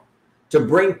health, to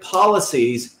bring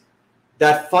policies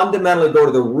that fundamentally go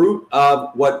to the root of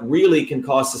what really can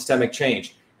cause systemic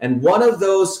change. And one of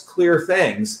those clear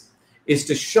things is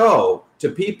to show to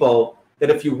people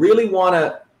that if you really want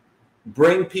to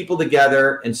bring people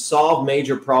together and solve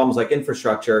major problems like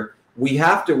infrastructure, we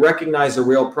have to recognize the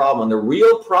real problem. The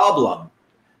real problem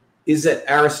is that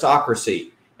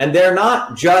aristocracy. And they're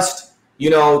not just,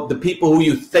 the people who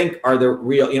you think are the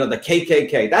real, the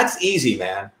KKK. That's easy,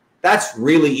 man. That's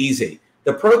really easy.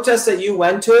 The protests that you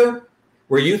went to,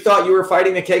 where you thought you were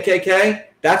fighting the KKK,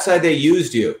 that's how they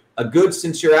used you, a good,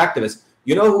 sincere activist.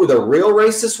 You know who the real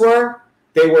racists were?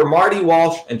 They were Marty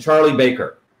Walsh and Charlie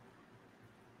Baker.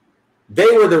 They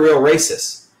were the real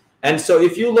racists. And so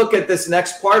if you look at this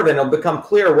next part of it, it'll become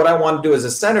clear what I want to do as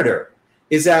a senator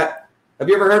is that, have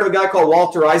you ever heard of a guy called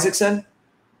Walter Isaacson?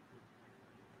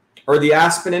 Or the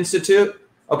Aspen Institute?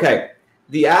 Okay,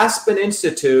 the Aspen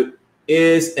Institute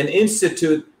is an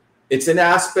institute. It's in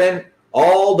Aspen.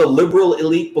 All the liberal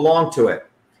elite belong to it.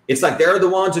 It's like they're the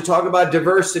ones who talk about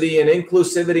diversity and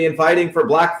inclusivity and fighting for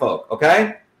black folk,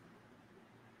 okay?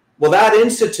 Well, that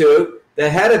institute, the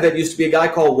head of it used to be a guy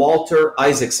called Walter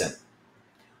Isaacson.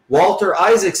 Walter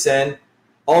Isaacson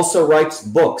also writes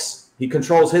books. He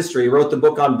controls history. He wrote the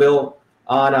book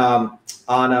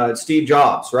on Steve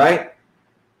Jobs, right?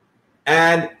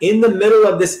 And in the middle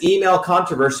of this email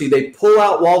controversy, they pull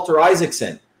out Walter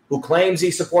Isaacson, who claims he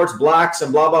supports blacks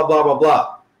and blah, blah, blah, blah,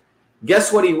 blah.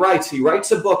 Guess what he writes? He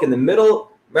writes a book in the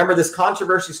middle. Remember, this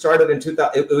controversy started in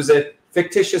 2000. It was a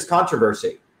fictitious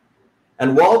controversy.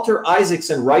 And Walter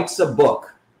Isaacson writes a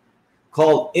book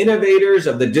called Innovators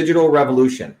of the Digital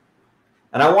Revolution.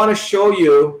 And I want to show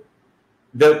you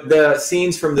the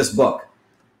scenes from this book.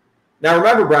 Now,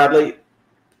 remember, Bradley,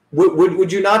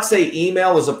 would you not say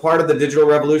email is a part of the digital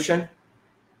revolution?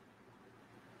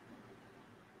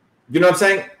 You know what I'm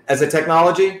saying? As a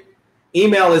technology,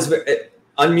 email is,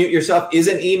 unmute yourself.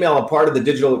 Isn't email a part of the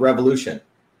digital revolution?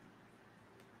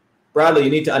 Bradley, you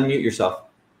need to unmute yourself.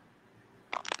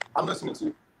 I'm listening to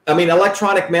you. I mean,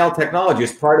 electronic mail technology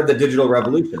is part of the digital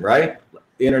revolution, right?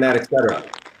 The internet, etc.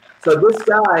 So this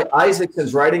guy,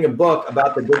 Isaacson's writing a book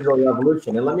about the digital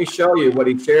revolution. And let me show you what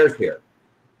he shares here.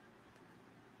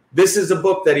 This is a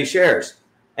book that he shares.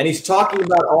 And he's talking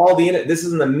about all the, this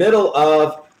is in the middle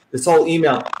of this whole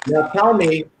email. Now tell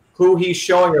me who he's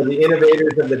showing are the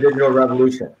innovators of the digital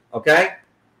revolution, okay?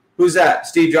 Who's that?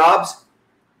 Steve Jobs?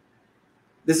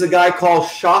 This is a guy called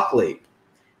Shockley.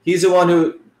 He's the one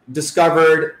who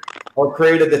discovered or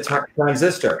created the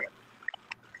transistor.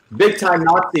 Big time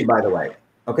Nazi, by the way,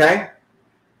 okay?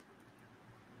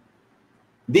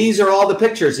 These are all the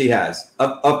pictures he has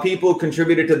of people who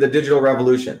contributed to the digital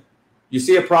revolution. You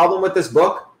see a problem with this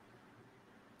book?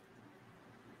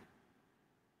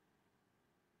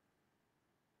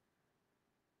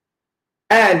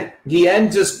 And he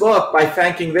ends this book by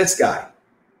thanking this guy.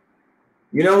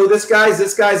 You know who this guy is?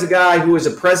 This guy's a guy who was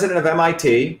a president of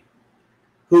MIT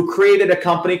who created a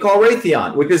company called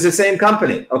Raytheon, which is the same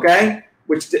company, okay?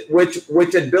 Which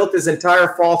had built this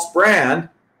entire false brand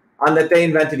on that they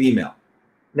invented email.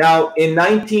 Now, in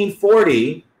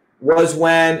 1940 was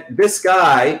when this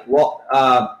guy,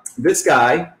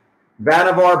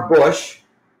 Vannevar Bush,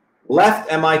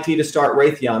 left MIT to start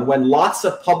Raytheon when lots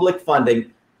of public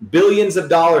funding, billions of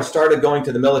dollars started going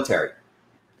to the military.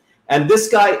 And this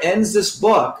guy ends this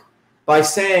book by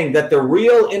saying that the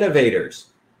real innovators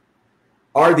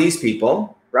are these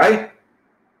people, right?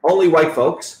 Only white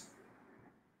folks,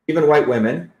 even white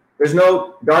women. There's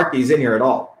no darkies in here at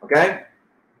all, okay?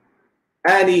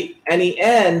 And he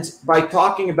ends by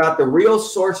talking about the real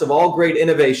source of all great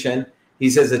innovation.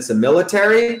 He says it's the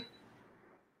military,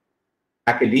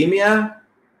 academia,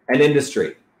 and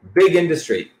industry, big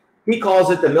industry. He calls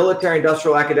it the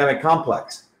military-industrial academic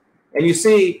complex. And you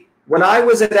see, when I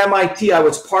was at MIT, I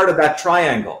was part of that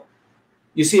triangle.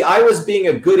 You see, I was being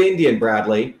a good Indian,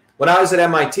 Bradley, when I was at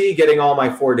MIT getting all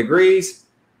my 4 degrees,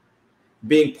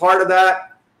 being part of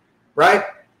that, right?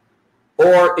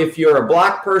 Or if you're a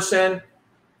black person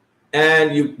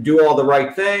and you do all the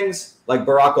right things, like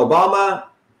Barack Obama,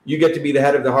 you get to be the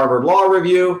head of the Harvard Law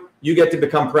Review, you get to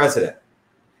become president.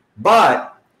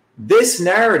 But this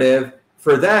narrative,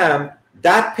 for them,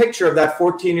 that picture of that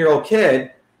 14-year-old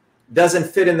kid doesn't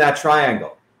fit in that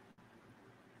triangle.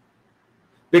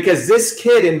 Because this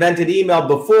kid invented email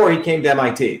before he came to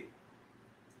MIT.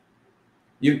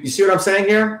 You see what I'm saying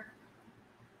here?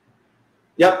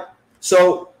 Yep.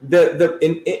 So the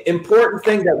important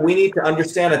thing that we need to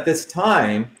understand at this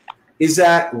time is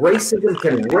that racism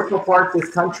can rip apart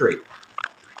this country.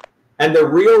 And the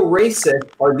real racists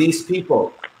are these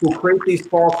people who create these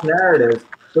false narratives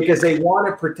because they want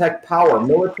to protect power,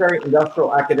 military,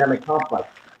 industrial, academic complex.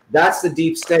 That's the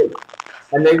deep state.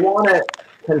 And they want to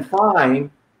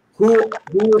confine who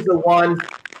is the one,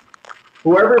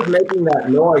 whoever's making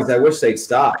that noise, I wish they'd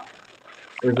stop.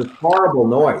 There's this horrible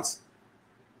noise.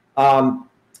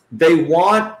 They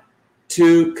want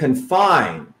to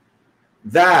confine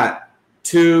that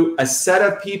to a set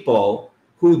of people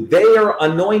who they are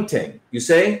anointing. You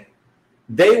see?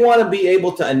 They want to be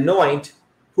able to anoint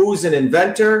who's an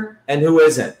inventor and who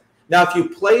isn't. Now, if you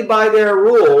play by their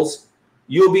rules,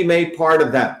 you'll be made part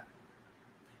of them.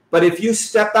 But if you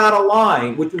step out of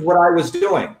line, which is what I was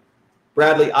doing,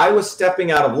 Bradley, I was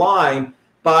stepping out of line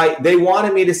they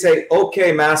wanted me to say,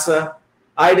 okay, Massa,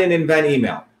 I didn't invent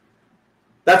email.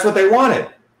 That's what they wanted.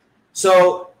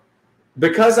 So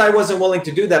because I wasn't willing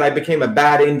to do that, I became a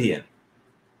bad Indian.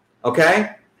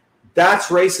 Okay? That's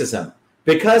racism.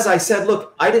 Because I said,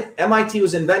 look, MIT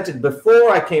was invented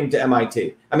before I came to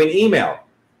MIT. I mean, email.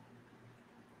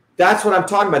 That's what I'm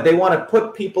talking about. They want to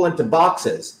put people into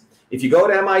boxes. If you go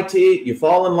to MIT, you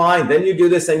fall in line, then you do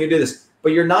this, then you do this.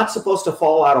 But you're not supposed to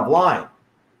fall out of line.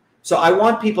 So I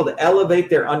want people to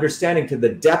elevate their understanding to the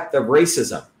depth of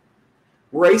racism.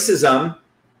 Racism,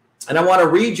 and I want to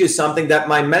read you something that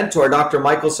my mentor, Dr.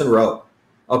 Michelson, wrote,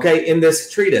 okay, in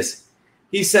this treatise.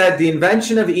 He said, the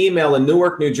invention of email in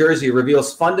Newark, New Jersey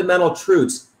reveals fundamental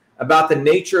truths about the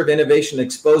nature of innovation,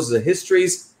 exposes the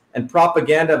histories and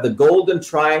propaganda of the golden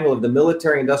triangle of the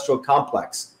military-industrial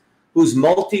complex, whose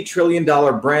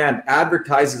multi-trillion-dollar brand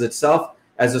advertises itself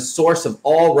as a source of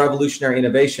all revolutionary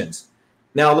innovations.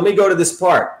 Now, let me go to this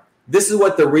part. This is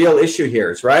what the real issue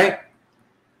here is, right?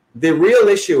 The real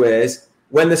issue is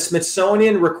when the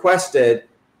Smithsonian requested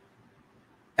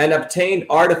and obtained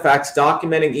artifacts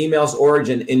documenting email's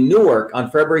origin in Newark on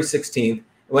February 16th,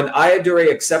 when Ayyadurai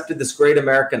accepted this great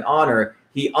American honor,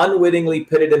 he unwittingly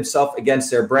pitted himself against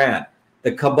their brand.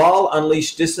 The cabal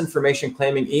unleashed disinformation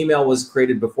claiming email was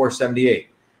created before 78.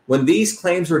 When these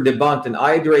claims were debunked and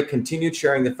Ayyadurai continued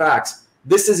sharing the facts,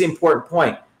 this is the important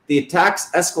point. The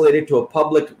attacks escalated to a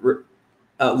public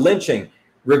lynching,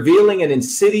 revealing an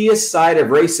insidious side of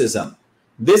racism.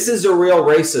 This is a real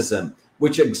racism,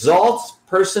 which exalts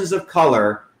persons of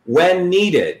color when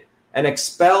needed and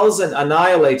expels and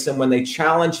annihilates them when they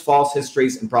challenge false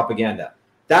histories and propaganda.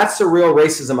 That's the real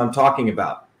racism I'm talking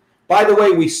about. By the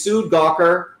way, we sued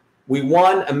Gawker. We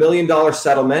won $1 million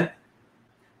settlement.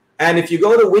 And if you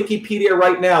go to Wikipedia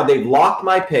right now, they've locked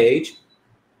my page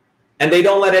and they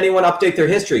don't let anyone update their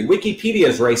history. Wikipedia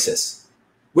is racist.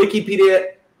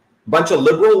 Wikipedia, a bunch of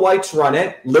liberal whites run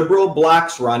it, liberal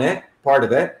blacks run it, part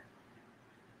of it.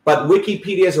 But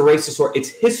Wikipedia is a racist source. It's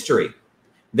history.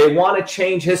 They want to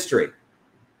change history.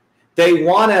 They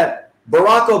want to,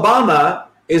 Barack Obama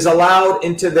is allowed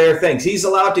into their things. He's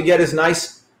allowed to get his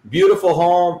nice, beautiful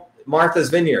home,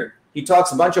 Martha's Vineyard. He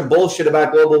talks a bunch of bullshit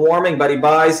about global warming, but he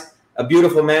buys a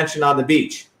beautiful mansion on the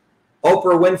beach.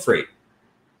 Oprah Winfrey.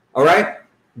 All right?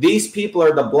 These people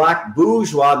are the black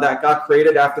bourgeois that got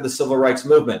created after the civil rights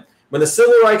movement. When the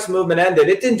civil rights movement ended,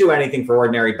 it didn't do anything for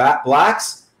ordinary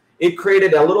blacks. It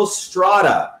created a little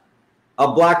strata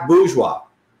of black bourgeois.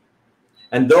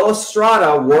 And those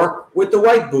strata work with the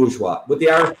white bourgeois, with the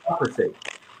aristocracy.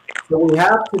 So what we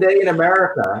have today in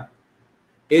America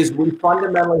is we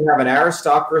fundamentally have an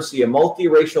aristocracy, a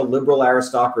multiracial liberal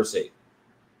aristocracy.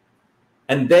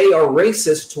 And they are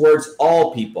racist towards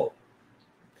all people.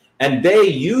 And they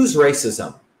use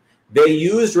racism. They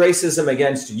used racism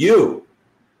against you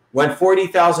when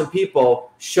 40,000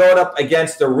 people showed up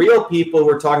against the real people who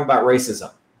were talking about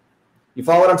racism. You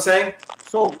follow what I'm saying?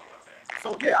 So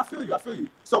yeah, I feel you.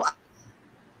 So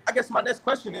I guess my next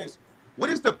question is, what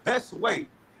is the best way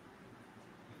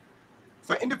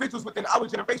for individuals within our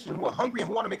generation who are hungry and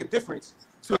who want to make a difference?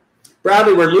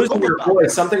 Bradley, we're losing your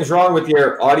voice. Something's wrong with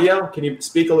your audio. Can you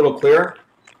speak a little clearer?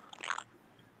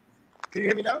 Can you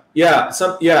hear me now? Yeah.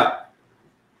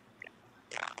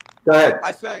 Go ahead.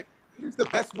 I said, here's the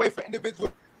best way for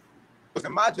individuals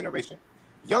in my generation,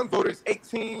 young voters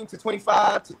 18 to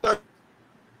 25 to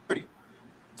 30,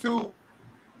 to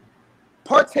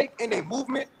partake in a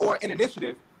movement or an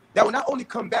initiative that will not only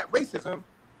combat racism,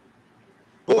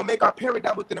 but will make our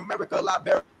paradigm within America a lot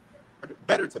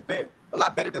better to bear, a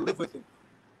lot better to live within.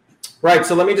 Right.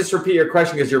 So let me just repeat your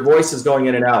question because your voice is going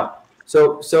in and out.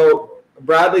 So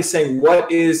Bradley's saying,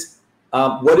 what is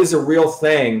a real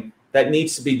thing that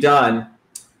needs to be done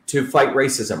to fight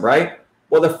racism, right?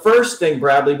 Well, the first thing,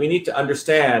 Bradley, we need to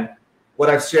understand what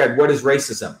I've shared. What is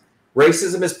racism?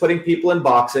 Racism is putting people in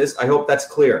boxes. I hope that's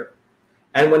clear.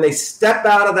 And when they step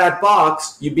out of that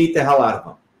box, you beat the hell out of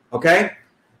them. Okay?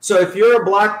 So if you're a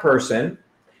black person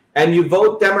and you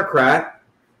vote Democrat,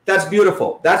 that's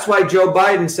beautiful. That's why Joe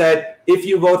Biden said, if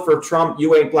you vote for Trump,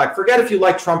 you ain't black. Forget if you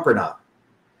like Trump or not.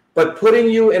 But putting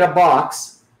you in a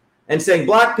box and saying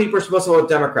black people are supposed to vote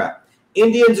Democrat.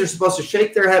 Indians are supposed to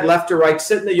shake their head left to right,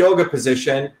 sit in the yoga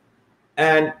position,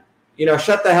 and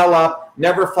shut the hell up,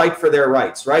 never fight for their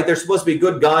rights, right? They're supposed to be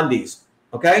good Gandhis,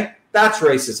 okay? That's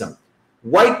racism.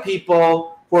 White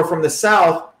people who are from the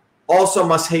South also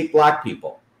must hate black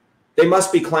people. They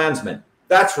must be Klansmen.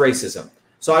 That's racism.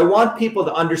 So I want people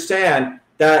to understand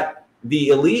that the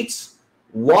elites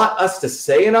want us to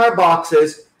stay in our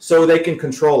boxes so they can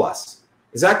control us.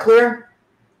 Is that clear?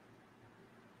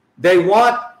 They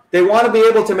want to be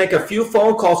able to make a few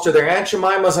phone calls to their Aunt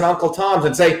Jemimas and Uncle Toms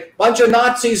and say, bunch of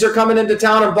Nazis are coming into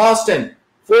town in Boston.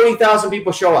 40,000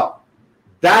 people show up.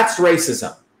 That's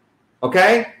racism.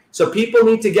 Okay? So people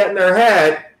need to get in their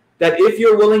head that if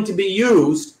you're willing to be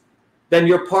used, then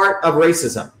you're part of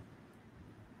racism.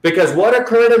 Because what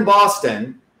occurred in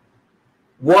Boston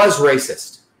was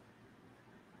racist.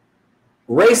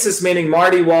 Racist meaning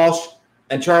Marty Walsh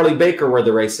and Charlie Baker were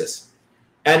the racists.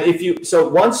 And so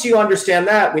once you understand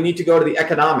that, we need to go to the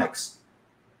economics.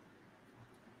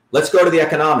 Let's go to the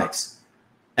economics.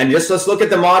 And let's look at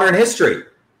the modern history.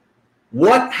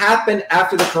 What happened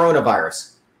after the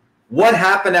coronavirus? What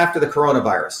happened after the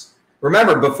coronavirus?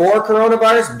 Remember, before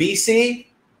coronavirus, BC,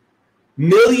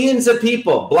 millions of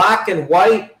people, black and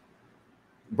white,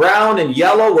 brown and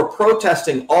yellow, were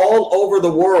protesting all over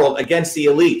the world against the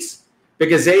elites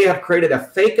because they have created a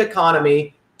fake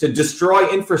economy to destroy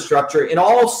infrastructure in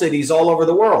all cities all over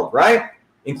the world, right?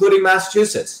 Including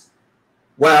Massachusetts.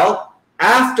 Well,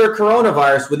 after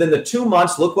coronavirus, within the 2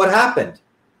 months, look what happened.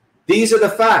 These are the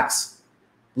facts.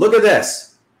 Look at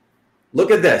this. Look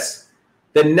at this.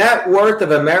 The net worth of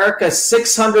America's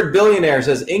 600 billionaires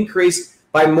has increased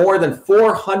by more than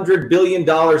 $400 billion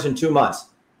in 2 months.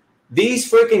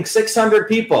 These freaking 600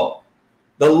 people,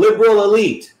 the liberal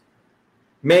elite,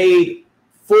 made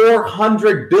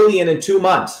 $400 billion in 2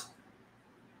 months.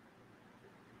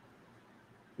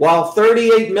 While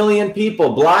 38 million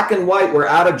people, black and white, were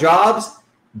out of jobs,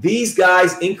 these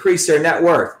guys increased their net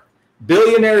worth.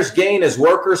 Billionaires gain as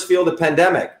workers feel the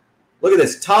pandemic. Look at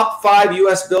this. Top 5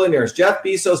 U.S. billionaires: Jeff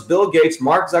Bezos, Bill Gates,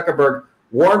 Mark Zuckerberg,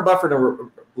 Warren Buffett,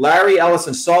 and Larry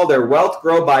Ellison saw their wealth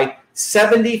grow by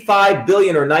 75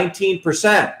 billion, or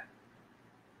 19%.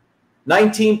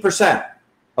 19%.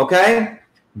 Okay?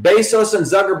 Bezos and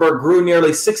Zuckerberg grew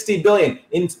nearly 60 billion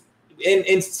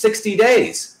in 60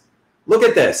 days. Look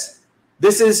at this.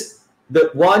 This is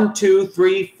the 1, 2,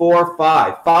 3, 4,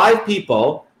 5. 5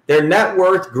 people, their net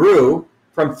worth grew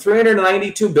from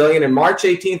 392 billion in March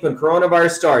 18th when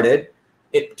coronavirus started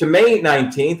to May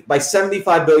 19th by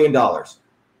 $75 billion.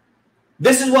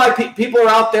 This is why people are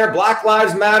out there, Black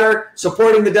Lives Matter,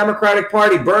 supporting the Democratic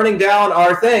Party, burning down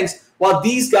our things, while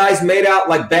these guys made out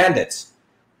like bandits.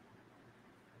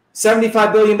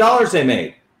 $75 billion they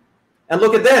made. And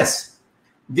look at this.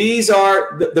 These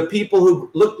are the people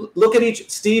who, look at each.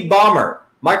 Steve Ballmer,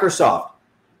 Microsoft.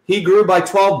 He grew by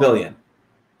 12 billion.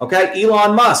 Okay,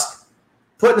 Elon Musk,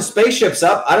 putting spaceships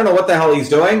up. I don't know what the hell he's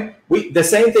doing. The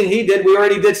same thing he did, we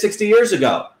already did 60 years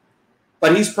ago.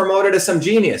 But he's promoted as some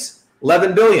genius.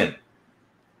 11 billion.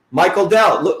 Michael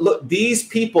Dell. Look, these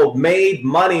people made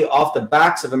money off the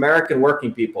backs of American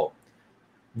working people.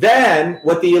 Then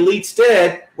what the elites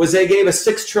did was they gave a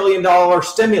 $6 trillion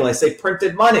stimulus. They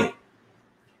printed money.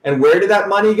 And where did that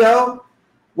money go?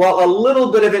 Well, a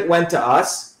little bit of it went to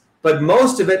us, but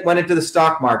most of it went into the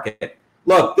stock market.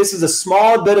 Look, this is a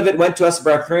small bit of it went to us,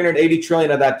 about 380 trillion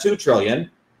of that 2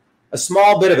 trillion. A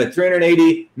small bit of it,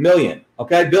 380 million,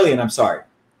 okay? Billion, I'm sorry.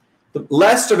 The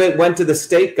rest of it went to the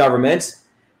state governments,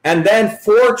 and then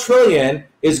 4 trillion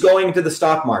is going into the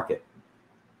stock market.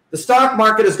 The stock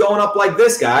market is going up like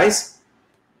this, guys.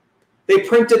 They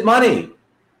printed money.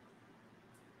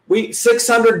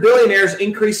 600 billionaires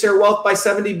increased their wealth by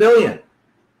 70 billion.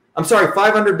 I'm sorry,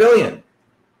 500 billion.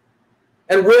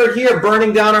 And we're here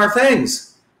burning down our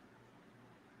things.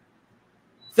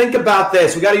 Think about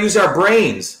this. We got to use our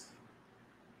brains.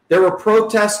 There were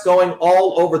protests going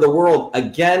all over the world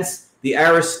against the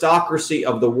aristocracy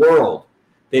of the world.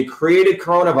 They created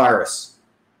coronavirus.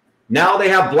 Now they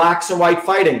have blacks and white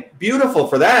fighting. Beautiful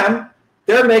for them.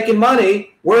 They're making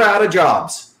money. We're out of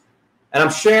jobs. And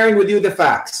I'm sharing with you the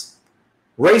facts.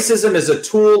 Racism is a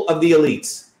tool of the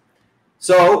elites.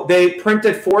 So they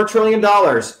printed $4 trillion,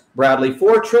 Bradley.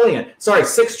 $4 trillion. Sorry,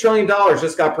 $6 trillion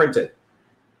just got printed.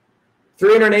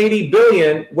 380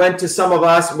 billion went to some of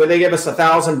us where they gave us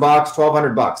 $1,000,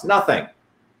 $1,200. Nothing.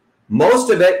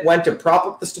 Most of it went to prop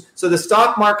up so the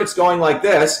stock market's going like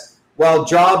this while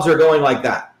jobs are going like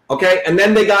that. Okay. And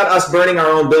then they got us burning our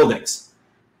own buildings.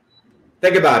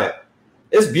 Think about it.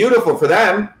 It's beautiful for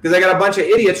them because they got a bunch of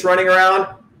idiots running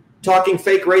around talking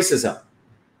fake racism.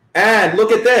 And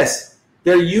look at this.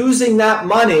 They're using that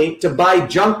money to buy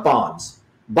junk bonds,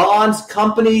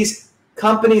 companies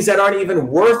that aren't even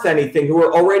worth anything, who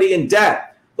are already in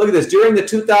debt. Look at this. During the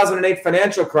 2008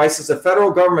 financial crisis, the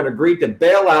federal government agreed to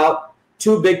bail out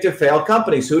too big to fail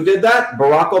companies. Who did that?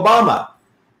 Barack Obama.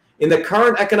 In the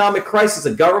current economic crisis,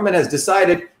 the government has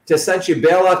decided to essentially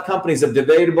bail out companies of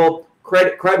debatable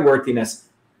creditworthiness.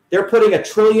 They're putting $1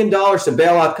 trillion to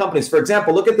bail out companies. For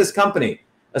example, look at this company.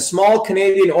 A small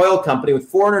Canadian oil company with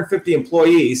 450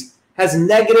 employees has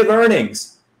negative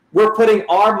earnings. We're putting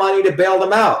our money to bail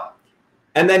them out.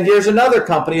 And then here's another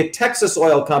company, a Texas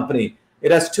oil company.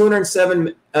 It has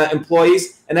 207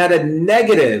 employees and had a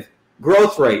negative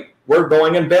growth rate. We're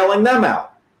going and bailing them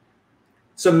out.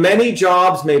 So many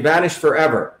jobs may vanish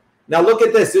forever. Now look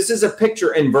at this. This is a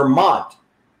picture in Vermont,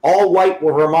 all white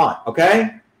Vermont,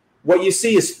 okay? What you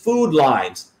see is food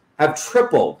lines have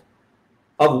tripled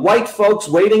of white folks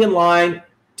waiting in line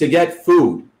to get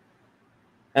food.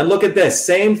 And look at this,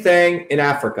 same thing in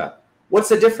Africa. What's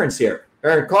the difference here?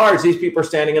 They're in cars, these people are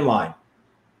standing in line.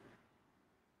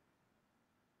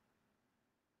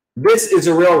 This is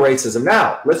a real racism.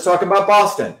 Now, let's talk about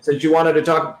Boston, since you wanted to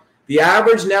talk. The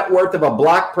average net worth of a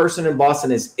black person in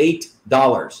Boston is $8.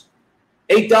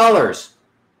 $8.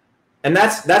 And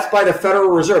that's by the Federal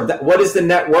Reserve. What is the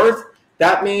net worth?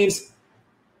 That means,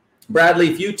 Bradley,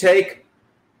 if you take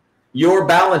your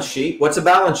balance sheet, what's a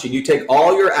balance sheet? You take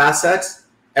all your assets,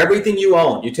 everything you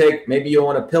own. You take, maybe you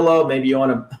own a pillow, maybe you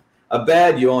own a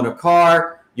bed, you own a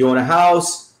car, you own a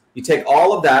house. You take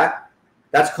all of that.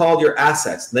 That's called your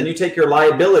assets. Then you take your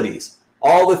liabilities,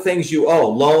 all the things you owe,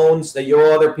 loans that you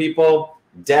owe other people,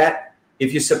 debt.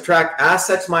 If you subtract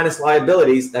assets minus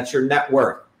liabilities, that's your net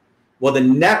worth. Well, the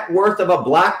net worth of a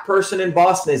black person in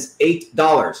Boston is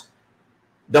 $8.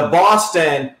 The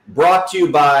Boston brought to you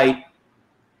by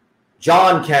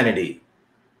John Kennedy,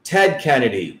 Ted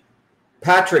Kennedy,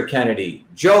 Patrick Kennedy,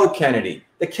 Joe Kennedy.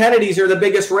 The Kennedys are the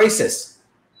biggest racists.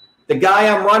 The guy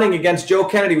I'm running against, Joe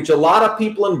Kennedy, which a lot of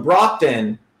people in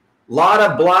Brockton, a lot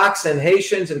of blacks and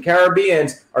Haitians and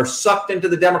Caribbeans are sucked into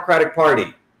the Democratic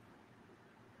Party.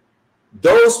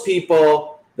 Those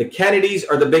people, the Kennedys,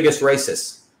 are the biggest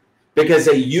racists because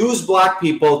they use black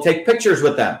people, take pictures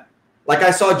with them. Like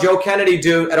I saw Joe Kennedy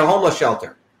do at a homeless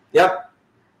shelter. Yep.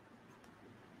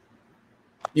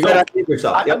 You got to keep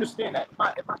yourself. I understand that. In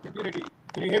my community,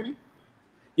 can you hear me?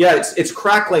 Yeah, it's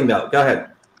crackling though. Go ahead.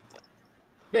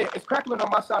 Yeah, it's crackling on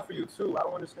my side for you too. I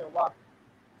don't understand why.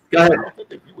 Go ahead. I don't think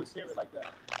that you would hear it like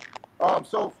that.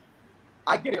 So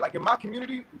I get it. Like in my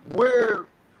community, we're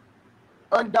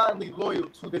undoubtedly loyal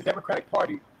to the Democratic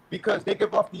Party because they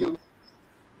give off the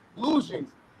illusion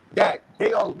that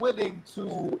they are willing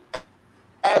to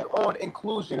add on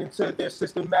inclusion into their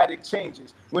systematic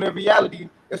changes, when in reality,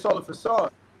 it's all a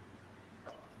facade.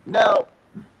 Now,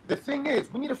 the thing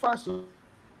is, we need to find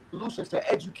solutions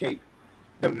to educate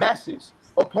the masses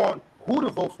upon who to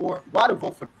vote for, why to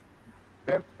vote for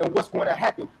them, and what's going to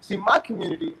happen. See, my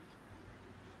community,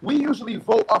 we usually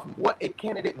vote off of what a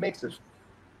candidate makes us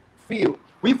feel.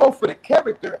 We vote for the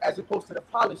character as opposed to the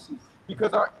policies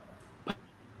because our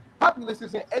populace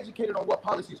isn't educated on what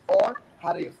policies are,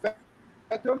 how they affect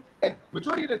them, and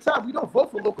majority of the time, we don't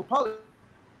vote for local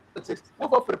politics, we'll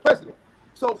vote for the president.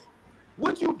 So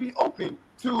would you be open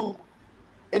to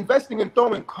investing and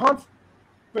throwing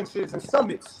conferences and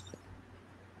summits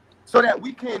so that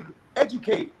we can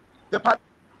educate the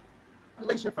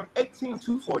population from 18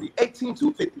 to 40, 18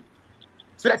 to 50,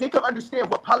 so that they can understand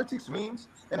what politics means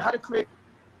and how to create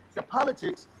the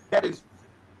politics that is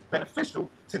beneficial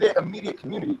to their immediate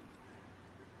community?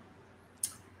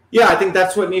 Yeah, I think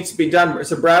that's what needs to be done.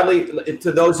 So Bradley,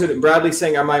 to those who, Bradley's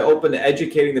saying, am I open to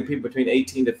educating the people between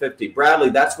 18 to 50? Bradley,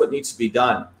 that's what needs to be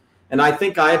done. And I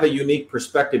think I have a unique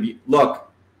perspective. Look,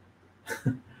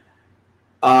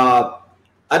 I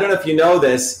don't know if you know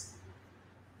this.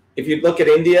 If you look at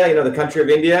India, you know, the country of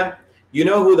India, you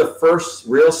know who the first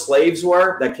real slaves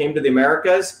were that came to the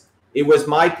Americas? It was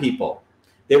my people.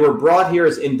 They were brought here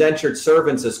as indentured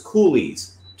servants, as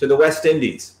coolies to the West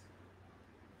Indies.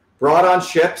 Brought on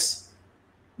ships,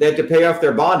 they had to pay off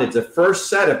their bondage. The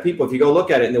first set of people, if you go look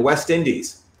at it, in the West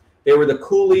Indies, they were the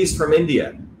coolies from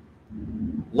India.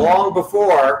 Long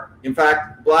before, in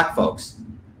fact, black folks.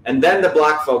 And then the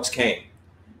black folks came.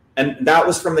 And that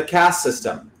was from the caste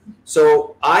system.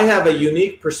 So I have a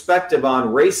unique perspective on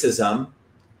racism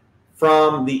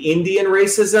from the Indian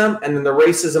racism and then the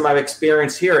racism I've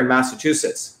experienced here in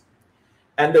Massachusetts.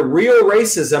 And the real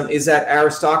racism is that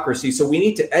aristocracy. So we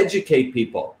need to educate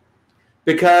people,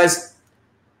 because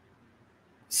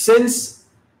since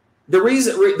the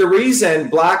reason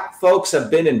black folks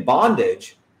have been in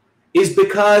bondage is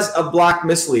because of black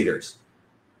misleaders.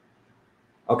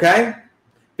 Okay?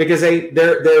 Because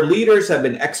their leaders have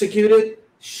been executed,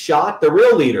 shot, the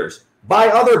real leaders, by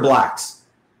other blacks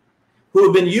who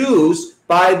have been used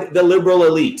by the liberal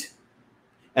elite.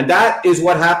 And that is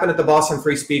what happened at the Boston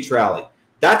Free Speech rally.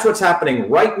 That's what's happening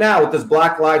right now with this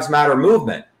Black Lives Matter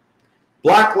movement.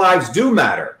 Black lives do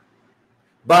matter.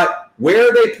 But where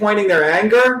are they pointing their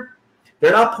anger?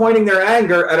 They're not pointing their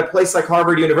anger at a place like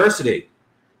Harvard University.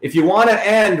 If you want to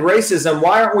end racism,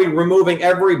 why aren't we removing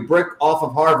every brick off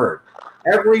of Harvard?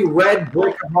 Every red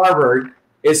brick of Harvard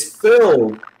is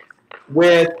filled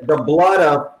with the blood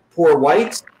of poor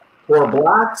whites, poor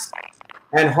blacks,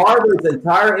 and Harvard's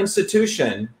entire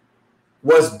institution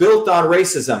was built on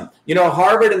racism. You know,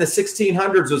 Harvard in the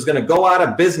 1600s was going to go out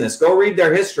of business. Go read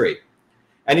their history.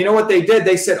 And you know what they did?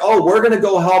 They said, oh, we're going to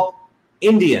go help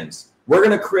Indians. We're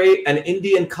going to create an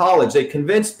Indian college. They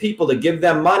convinced people to give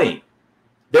them money.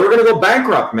 They were going to go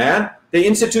bankrupt, man. The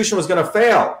institution was going to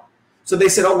fail. So they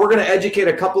said, oh, we're going to educate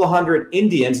a couple of hundred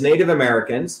Indians, Native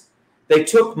Americans. They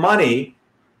took money.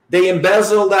 They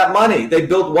embezzled that money. They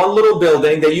built one little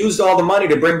building. They used all the money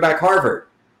to bring back Harvard.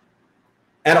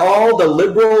 And all the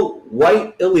liberal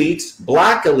white elites,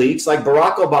 black elites like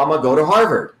Barack Obama go to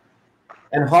Harvard.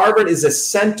 And Harvard is a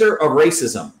center of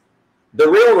racism. The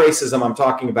real racism I'm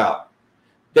talking about.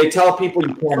 They tell people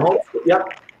you can't hold. Yep.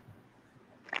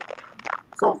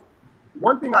 So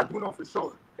one thing I do know for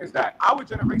sure is that our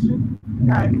generation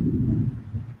had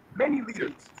many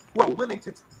leaders who are willing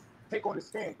to take on the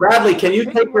stand. Bradley, can you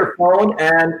take your phone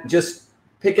and just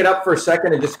pick it up for a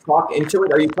second and just talk into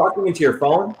it? Are you talking into your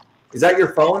phone? Is that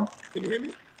your phone? Can you hear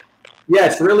me? Yeah,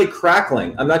 it's really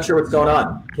crackling. I'm not sure what's going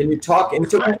on. Can you talk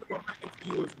into it?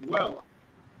 You as well.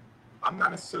 I'm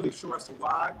not necessarily sure as to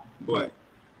why, but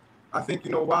I think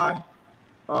you know why.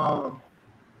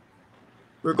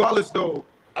 Regardless, though,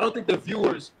 I don't think the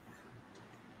viewers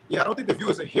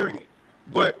are hearing it.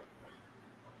 But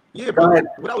yeah, but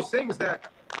what I was saying is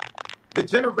that the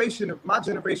generation of my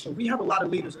generation, we have a lot of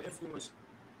leaders and influencers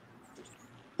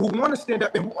who want to stand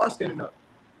up and who are standing up.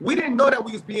 We didn't know that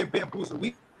we was being bamboozled.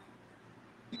 We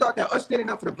thought that us standing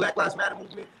up for the Black Lives Matter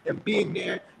movement and being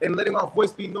there and letting our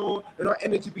voice be known and our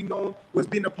energy be known was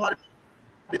being a part of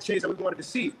the change that we wanted to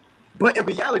see. But in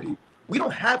reality, we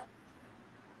don't have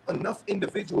enough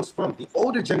individuals from the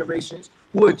older generations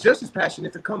who are just as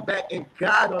passionate to come back and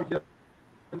guide our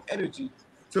young energy,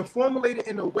 to formulate it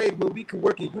in a way where we can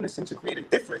work in unison to create a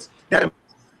difference that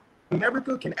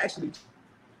America can actually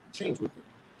change with it.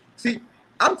 See,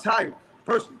 I'm tired,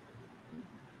 personally.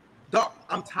 Doc,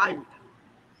 I'm tired.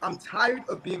 I'm tired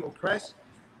of being oppressed.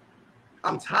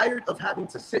 I'm tired of having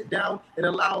to sit down and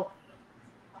allow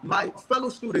my fellow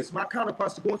students, my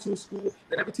counterparts, to go into a school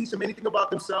that never teach them anything about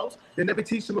themselves, that never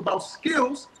teach them about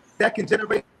skills that can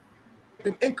generate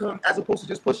them income, as opposed to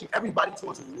just pushing everybody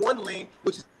towards one lane,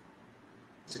 which is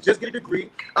to just get a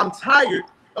degree. I'm tired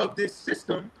of this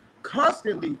system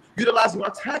constantly utilizing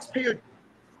our taxpayer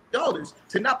dollars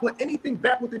to not put anything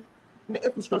back within the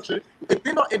infrastructure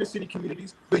within our inner city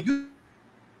communities, but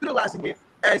utilizing it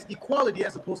as equality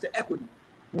as opposed to equity.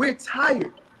 We're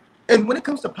tired. And when it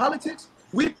comes to politics,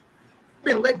 we've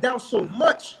been let down so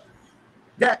much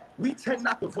that we tend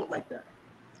not to vote like that.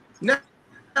 Now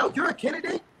you're a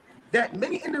candidate that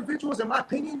many individuals, in my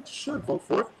opinion, should vote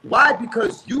for. Why?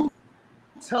 Because you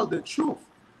tell the truth.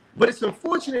 But it's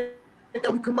unfortunate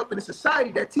that we come up in a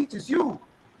society that teaches you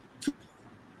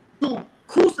to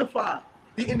crucify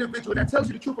the individual that tells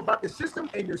you the truth about the system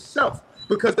and yourself,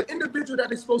 because the individual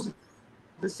that exposes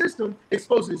the system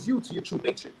exposes you to your true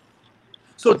nature.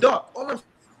 So, Doc, all I'm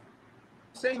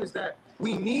saying is that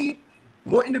we need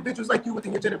more individuals like you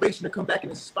within your generation to come back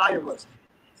and inspire us,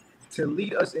 to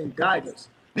lead us and guide us,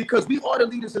 because we are the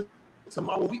leaders of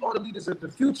tomorrow. We are the leaders of the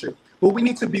future, but we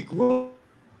need to be groomed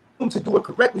to do it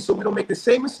correctly so we don't make the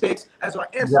same mistakes as our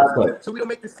ancestors, exactly. So we don't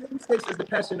make the same mistakes as the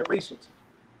past generations.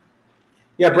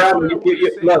 Yeah, Bradley,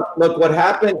 look, what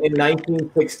happened in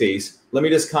 1960s, let me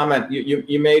just comment,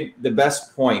 you made the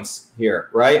best points here,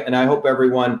 right? And I hope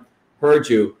everyone heard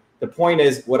you. The point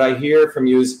is, what I hear from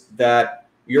you is that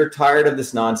you're tired of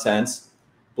this nonsense.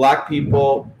 Black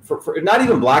people, for not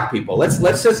even black people, let's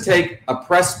just take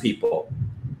oppressed people,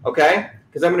 okay?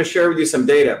 Because I'm going to share with you some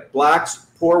data. Blacks,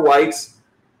 poor whites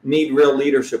need real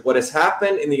leadership. What has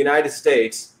happened in the United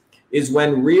States is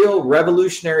when real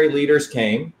revolutionary leaders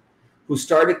came, who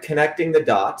started connecting the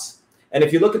dots. And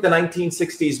if you look at the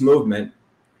 1960s movement,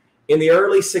 in the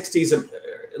early 60s,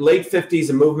 late 50s,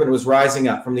 a movement was rising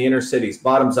up from the inner cities,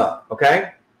 bottoms up,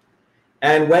 okay?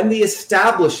 And when the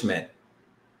establishment,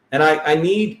 and I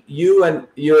need you and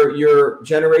your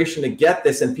generation to get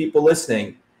this, and people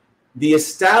listening, the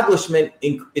establishment,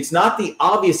 it's not the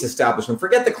obvious establishment.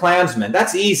 Forget the Klansmen,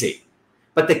 that's easy.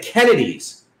 But the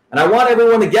Kennedys, and I want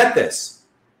everyone to get this,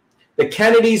 the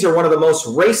Kennedys are one of the most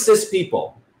racist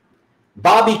people.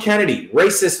 Bobby Kennedy,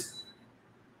 racist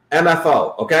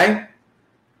MFO, okay?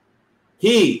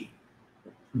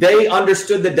 They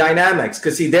understood the dynamics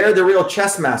because, see, they're the real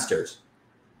chess masters.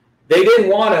 They didn't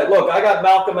want to, look, I got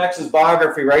Malcolm X's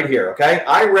biography right here, okay?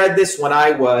 I read this when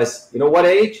I was, you know what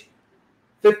age?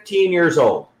 15 years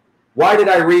old. Why did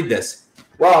I read this?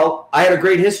 Well, I had a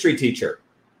great history teacher.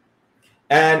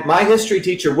 And my history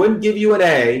teacher wouldn't give you an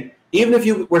A. Even if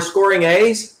you were scoring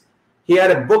A's, he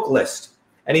had a book list.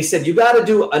 And he said, you got to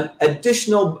do an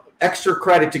additional extra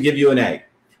credit to give you an A.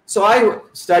 So I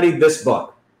studied this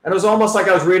book. And it was almost like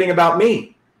I was reading about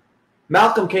me.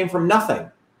 Malcolm came from nothing,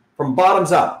 from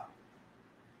bottoms up.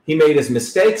 He made his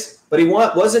mistakes, but he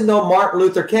wasn't no Martin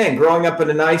Luther King growing up in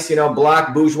a nice,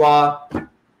 black bourgeois.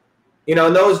 In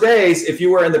those days, if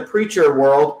you were in the preacher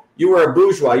world, you were a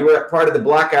bourgeois. You were part of the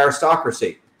black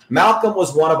aristocracy. Malcolm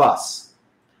was one of us.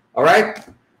 All right?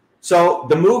 So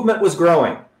the movement was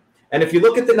growing. And if you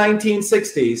look at the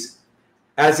 1960s,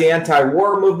 as the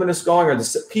anti-war movement is going, or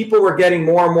the people were getting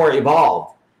more and more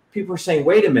evolved, people were saying,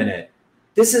 wait a minute,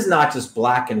 this is not just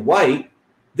black and white.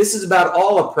 This is about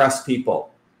all oppressed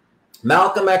people.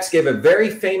 Malcolm X gave a very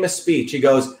famous speech. He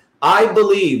goes, I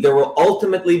believe there will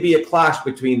ultimately be a clash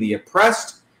between the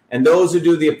oppressed and those who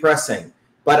do the oppressing,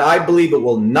 but I believe it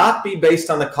will not be based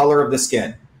on the color of the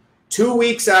skin. 2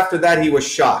 weeks after that, he was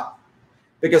shot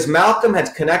because Malcolm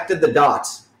had connected the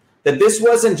dots, that this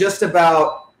wasn't just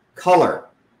about color.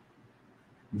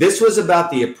 This was about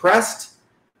the oppressed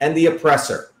and the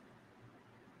oppressor.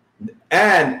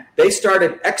 And they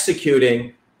started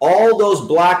executing all those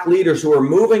black leaders who were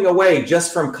moving away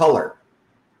just from color.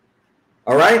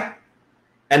 All right?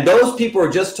 And those people who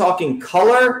are just talking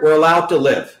color were allowed to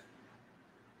live.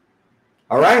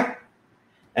 All right?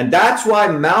 And that's why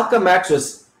Malcolm X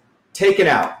was taken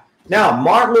out. Now,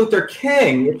 Martin Luther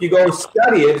King, if you go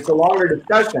study it, it's a longer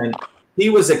discussion. He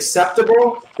was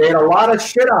acceptable. They had a lot of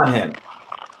shit on him.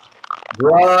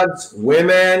 Drugs,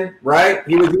 women, right?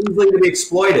 He was easily to be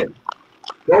exploited.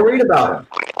 Go read about him.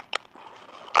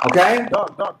 Okay?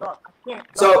 Dog.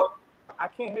 I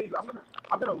can't hear you.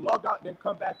 I'm gonna log out and then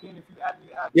come back in if you add me.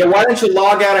 Yeah, why don't you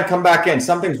log out and come back in?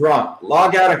 Something's wrong.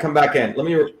 Log out and come back in.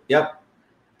 Yep.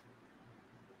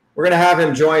 We're gonna have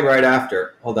him join right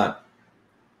after. Hold on.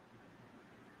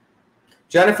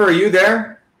 Jennifer, are you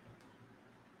there?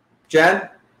 Jen?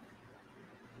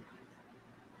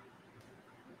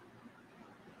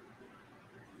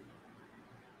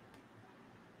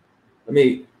 Let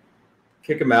me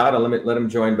kick him out and let him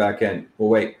join back in. We'll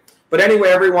wait. But anyway,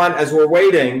 everyone, as we're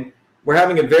waiting, we're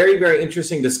having a very, very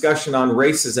interesting discussion on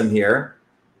racism here.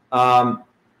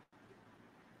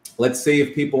 Let's see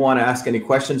if people want to ask any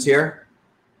questions here.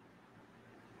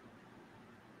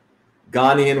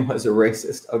 Ghanaian was a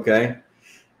racist. Okay.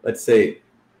 Let's see.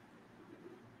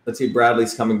 Let's see.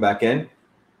 Bradley's coming back in.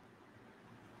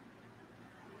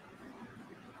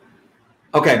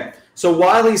 Okay. So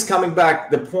while he's coming back,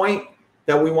 the point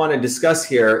that we want to discuss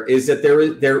here is that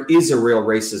there is a real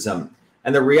racism.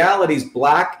 And the reality is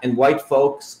black and white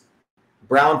folks,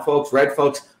 brown folks, red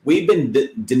folks, we've been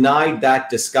denied that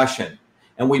discussion.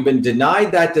 And we've been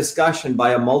denied that discussion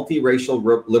by a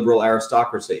multiracial liberal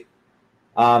aristocracy.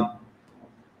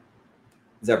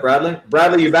 Is that Bradley?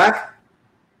 Bradley, you back?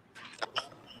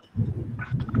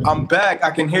 I'm back.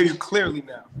 I can hear you clearly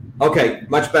now. Okay,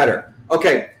 much better.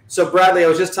 Okay, so Bradley, I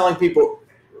was just telling people,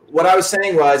 what I was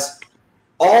saying was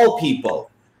all people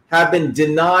have been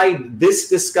denied this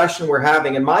discussion we're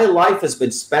having. And my life has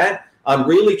been spent on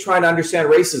really trying to understand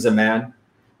racism, man.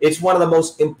 It's one of the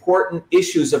most important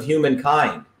issues of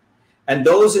humankind. And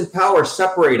those in power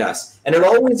separate us. And it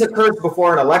always occurs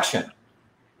before an election.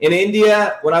 In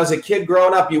India, when I was a kid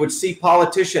growing up, you would see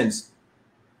politicians,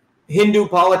 Hindu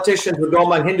politicians would go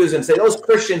among Hindus and say, those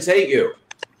Christians hate you.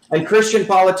 And Christian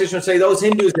politicians would say, those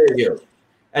Hindus hate you.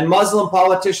 And Muslim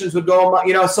politicians would go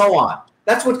among, so on.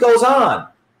 That's what goes on.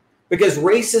 Because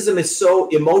racism is so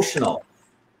emotional.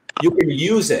 You can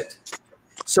use it.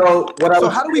 So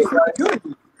how do we create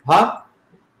unity? Huh?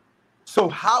 So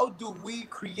how do we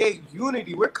create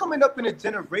unity? We're coming up in a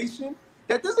generation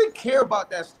that doesn't care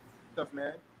about that stuff,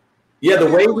 man. Yeah, the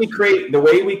way we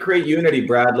create unity,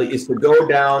 Bradley, is to go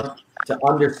down to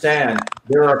understand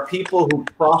there are people who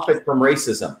profit from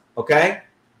racism, okay?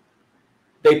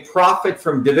 They profit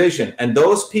from division. And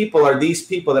those people are these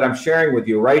people that I'm sharing with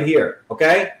you right here,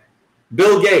 okay?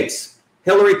 Bill Gates,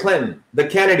 Hillary Clinton, the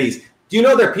Kennedys. Do you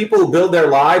know there are people who build their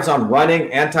lives on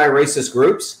running anti-racist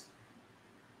groups?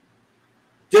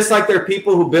 Just like there are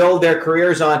people who build their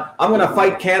careers on, I'm going to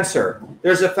fight cancer.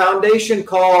 There's a foundation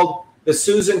called the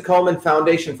Susan Komen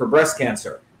Foundation for Breast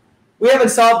Cancer. We haven't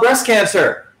solved breast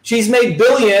cancer. She's made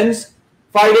billions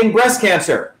fighting breast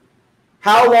cancer.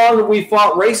 How long have we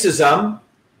fought racism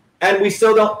and we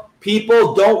still don't,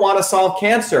 people don't want to solve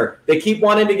cancer. They keep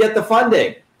wanting to get the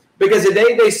funding because the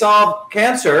day they solve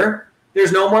cancer,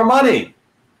 there's no more money.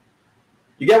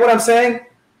 You get what I'm saying?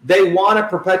 They want to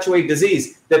perpetuate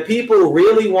disease. The people who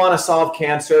really want to solve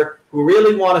cancer, who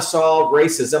really want to solve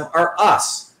racism are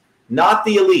us, not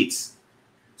the elites.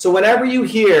 So whenever you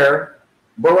hear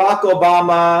Barack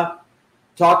Obama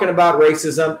talking about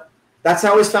racism, that's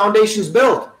how his foundation's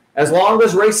built. As long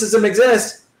as racism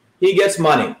exists, he gets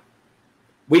money.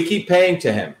 We keep paying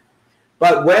to him.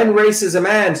 But when racism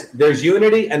ends, there's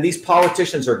unity and these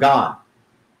politicians are gone.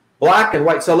 Black and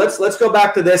white. So let's go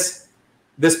back to this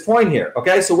point here.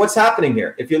 Okay, so what's happening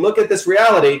here? If you look at this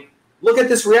reality, look at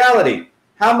this reality.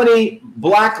 How many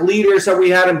black leaders have we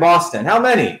had in Boston? How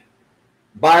many?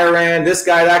 Byron, this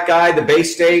guy, that guy, the Bay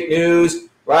State News,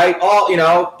 right? All, you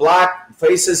know, black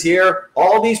faces here.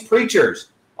 All these preachers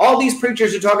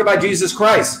who talk about Jesus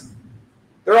Christ,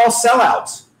 they're all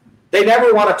sellouts. They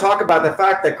never want to talk about the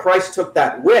fact that Christ took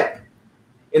that whip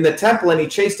in the temple and he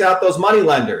chased out those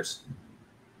moneylenders,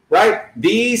 right?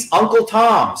 These Uncle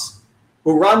Toms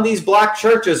who run these black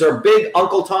churches are big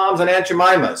Uncle Toms and Aunt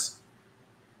Jemimas.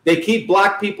 They keep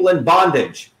black people in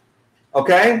bondage,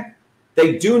 okay?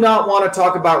 They do not want to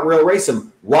talk about real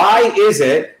racism. Why is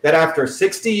it that after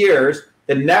 60 years,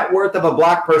 the net worth of a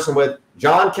black person with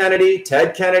John Kennedy,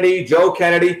 Ted Kennedy, Joe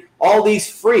Kennedy, all these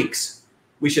freaks,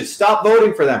 we should stop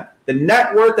voting for them. The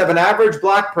net worth of an average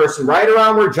black person right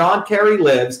around where John Kerry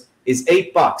lives is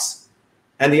 $8.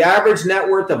 And the average net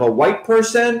worth of a white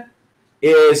person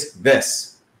is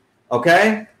this,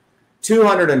 okay?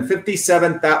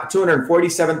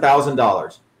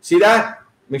 $247,000. See that?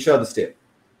 Let me show this to you.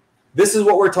 This is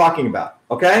what we're talking about,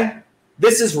 okay?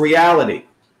 This is reality.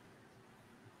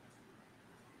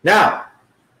 Now,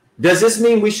 does this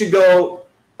mean we should go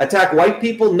attack white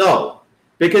people? No.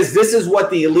 Because this is what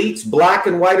the elites, black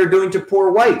and white, are doing to poor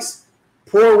whites.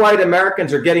 Poor white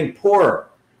Americans are getting poorer.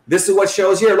 This is what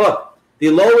shows here. Look,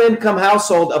 the low-income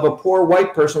household of a poor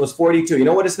white person was 42. You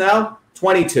know what it's now?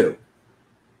 22.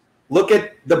 Look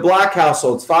at the black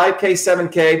households, 5K,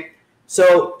 7K.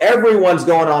 So everyone's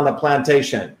going on the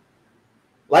plantation.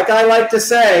 Like I like to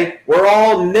say, we're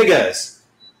all niggas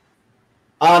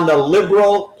on the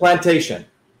liberal plantation.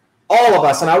 All of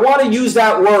us. And I want to use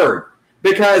that word,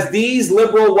 because these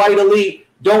liberal white elite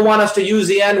don't want us to use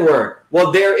the N-word.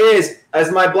 Well, there is, as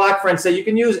my black friends say, you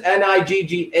can use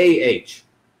N-I-G-G-A-H.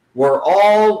 We're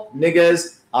all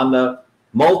niggas on the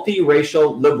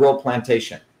multiracial liberal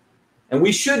plantation. And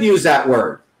we should use that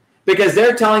word, because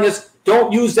they're telling us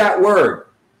don't use that word,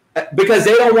 because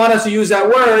they don't want us to use that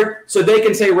word so they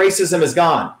can say racism is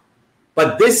gone.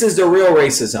 But this is the real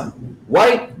racism.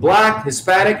 White, black,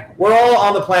 Hispanic, we're all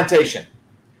on the plantation.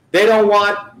 They don't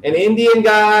want an Indian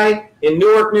guy in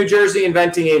Newark, New Jersey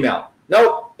inventing email.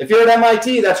 Nope. If you're at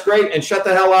MIT, that's great, and shut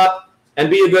the hell up and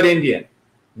be a good Indian.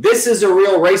 This is a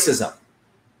real racism.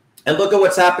 And look at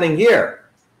what's happening here.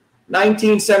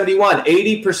 1971,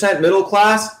 80% middle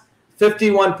class,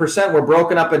 51% were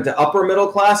broken up into upper middle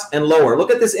class and lower.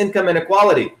 Look at this income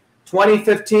inequality.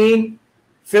 2015,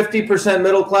 50%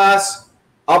 middle class,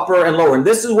 upper and lower. And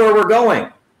this is where we're going.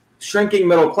 Shrinking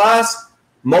middle class.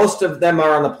 Most of them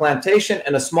are on the plantation,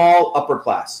 and a small upper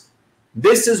class.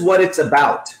 This is what it's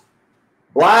about.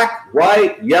 Black,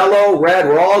 white, yellow, red,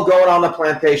 we're all going on the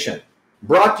plantation.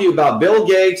 Brought to you by Bill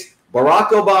Gates, Barack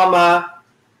Obama,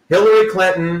 Hillary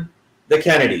Clinton, the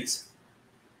Kennedys.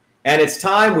 And it's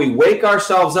time we wake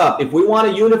ourselves up. If we want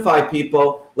to unify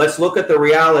people, let's look at the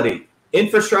reality.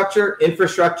 Infrastructure,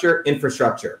 infrastructure,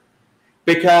 infrastructure.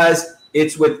 Because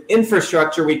it's with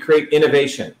infrastructure we create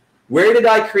innovation. Where did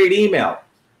I create email?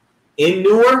 In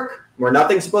Newark, where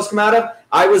nothing's supposed to come out of.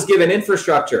 I was given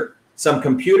infrastructure, some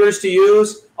computers to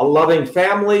use, a loving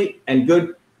family, and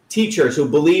good teachers who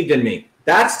believed in me.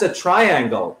 That's the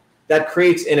triangle that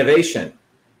creates innovation.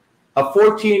 A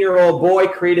 14-year-old boy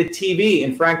created TV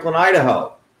in Franklin,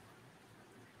 Idaho.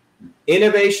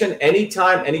 Innovation,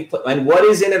 anytime, and what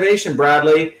is innovation,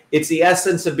 Bradley? It's the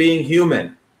essence of being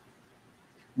human.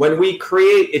 When we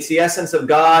create, it's the essence of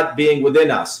God being within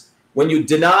us. When you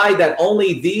deny that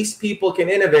only these people can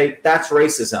innovate, that's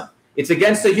racism. It's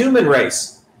against the human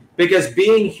race, because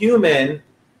being human,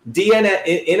 DNA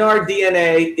in our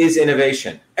DNA is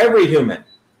innovation. Every human.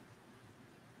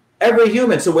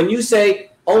 So when you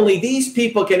say only these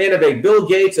people can innovate, Bill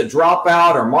Gates, a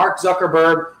dropout, or Mark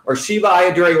Zuckerberg, or Shiva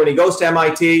Ayyadurai when he goes to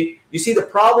MIT, you see the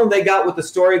problem they got with the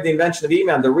story of the invention of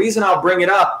email. The reason I'll bring it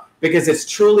up, because it's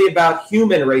truly about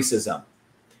human racism.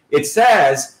 It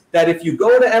says that if you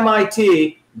go to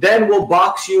MIT, then we'll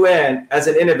box you in as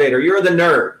an innovator. You're the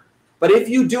nerd. But if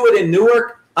you do it in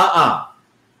Newark,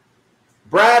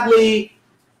 Bradley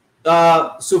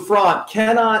Souffrant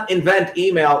cannot invent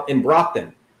email in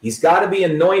Brockton. He's got to be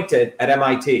anointed at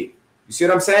MIT. You see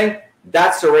what I'm saying?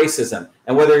 That's the racism.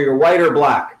 And whether you're white or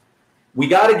black, we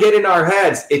got to get in our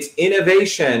heads. It's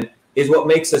innovation is what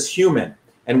makes us human.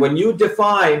 And when you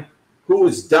define who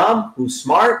is dumb, who's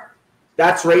smart,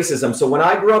 that's racism. So when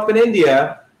I grew up in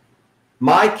India,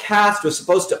 my caste was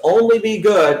supposed to only be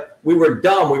good. We were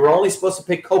dumb. We were only supposed to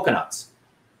pick coconuts.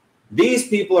 These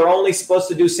people are only supposed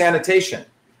to do sanitation.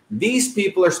 These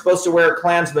people are supposed to wear a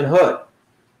Klansman hood.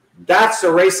 That's the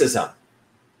racism.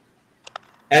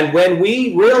 And when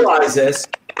we realize this,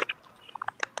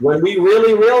 when we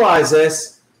really realize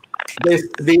this,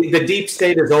 the deep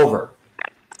state is over.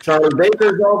 Charlie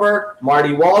Baker's over.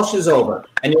 Marty Walsh is over.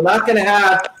 And you're not going to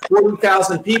have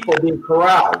 40,000 people being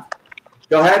corralled.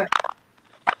 Go ahead.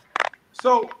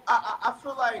 So I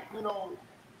feel like, you know.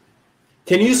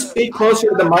 Can you speak closer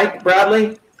to the mic,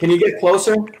 Bradley? Can you get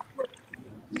closer? Can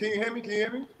you hear me? Can you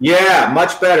hear me? Yeah,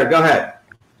 much better. Go ahead.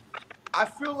 I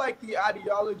feel like the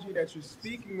ideology that you're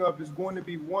speaking of is going to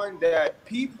be one that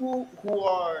people who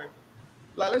are,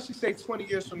 like, let's just say 20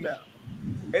 years from now,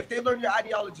 if they learn your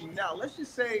ideology now, let's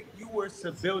just say you were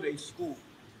to build a school.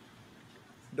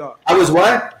 Dog. I was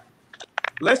what?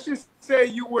 Let's just say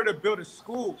you were to build a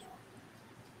school,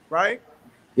 right?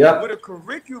 Yeah. With a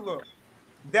curriculum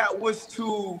that was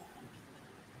to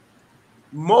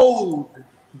mold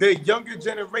the younger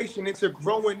generation into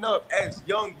growing up as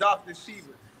young Dr. Shiva.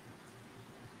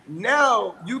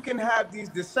 Now you can have these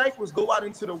disciples go out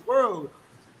into the world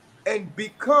and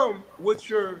become what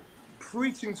you're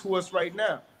preaching to us right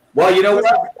now. Well, you know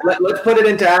what? Let's put it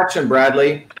into action,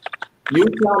 Bradley. You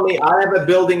tell me I have a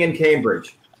building in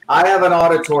Cambridge. I have an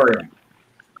auditorium.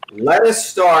 Let us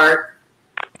start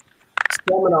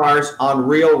seminars on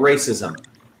real racism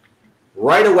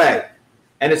right away.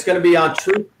 And it's going to be on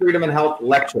Truth, Freedom, and Health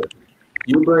lecture.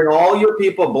 You bring all your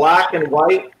people, black and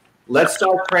white. Let's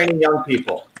start training young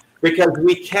people, because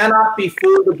we cannot be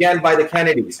fooled again by the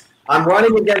Kennedys. I'm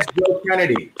running against Joe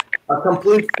Kennedy, a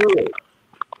complete fool.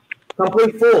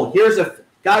 Complete fool. Here's a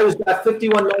guy who's got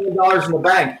 $51 million in the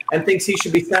bank and thinks he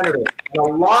should be senator. And a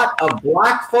lot of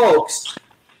black folks,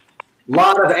 a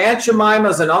lot of Aunt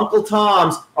Jemimas and Uncle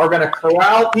Toms are going to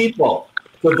corral people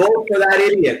to vote for that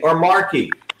idiot or Markey.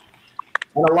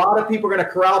 And a lot of people are going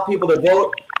to corral people to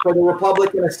vote for the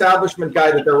Republican establishment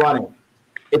guy that they're running.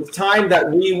 It's time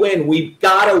that we win. We've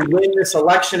got to win this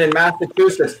election in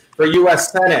Massachusetts for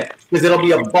U.S. Senate, because it'll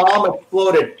be a bomb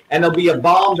exploded, and it'll be a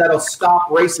bomb that'll stop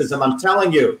racism. I'm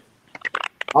telling you,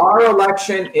 our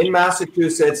election in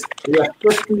Massachusetts, we have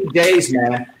 50 days,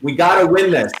 man. We got to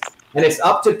win this. And it's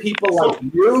up to people like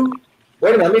you.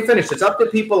 Wait a minute, let me finish. It's up to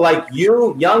people like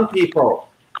you, young people,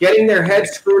 getting their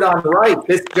heads screwed on right,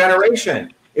 this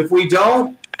generation. If we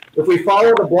don't, if we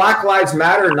follow the Black Lives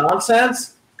Matter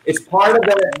nonsense, it's part of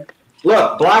the,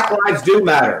 look, Black Lives do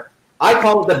matter. I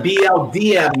call it the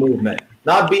BLDM movement,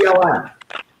 not BLM.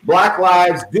 Black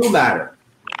lives do matter.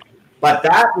 But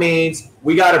that means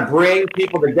we got to bring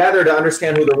people together to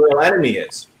understand who the real enemy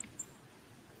is.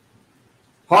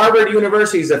 Harvard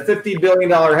University is a $50 billion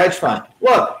hedge fund.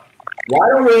 Look, why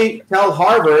don't we tell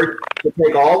Harvard to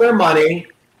take all their money,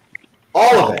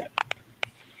 all of it,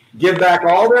 give back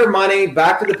all their money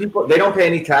back to the people. They don't pay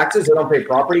any taxes. They don't pay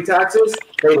property taxes.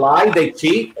 They lie. They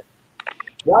cheat.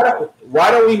 Why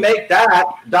don't we make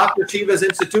that Dr. Shiva's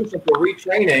institution for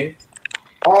retraining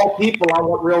all people on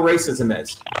what real racism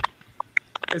is?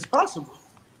 It's possible.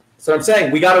 So I'm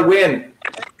saying we got to win.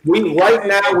 Right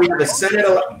now we have a Senate.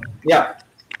 Yeah.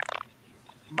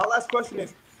 My last question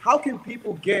is, how can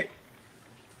people get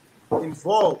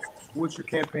involved with your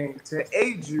campaign to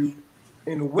aid you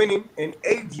in winning and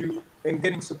aid you in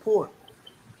getting support?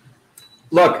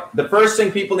 Look, the first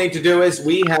thing people need to do is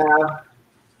we have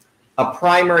a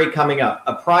primary coming up.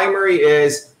 A primary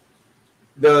is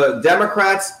the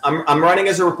Democrats. I'm running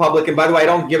as a Republican. By the way, I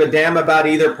don't give a damn about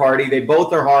either party. They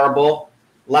both are horrible.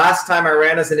 Last time I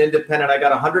ran as an independent, I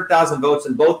got 100,000 votes,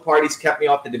 and both parties kept me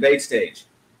off the debate stage.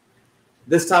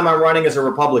 This time I'm running as a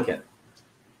Republican.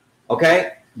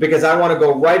 Okay? because I want to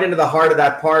go right into the heart of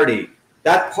that party.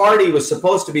 That party was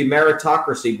supposed to be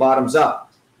meritocracy, bottoms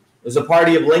up. It was a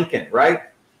party of Lincoln, right?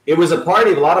 It was a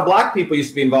party of a lot of black people used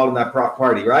to be involved in that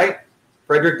party, right?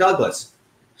 Frederick Douglass.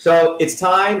 So it's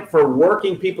time for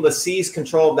working people to seize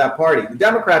control of that party. The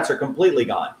Democrats are completely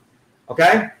gone,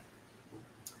 okay?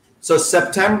 So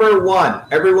September 1,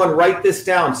 everyone write this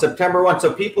down, September 1.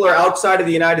 So people are outside of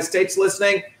the United States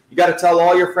listening, you got to tell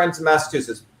all your friends in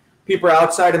Massachusetts. People are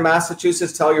outside of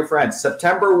Massachusetts, tell your friends.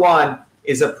 September 1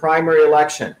 is a primary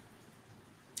election.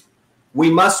 We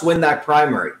must win that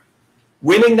primary.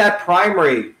 Winning that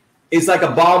primary is like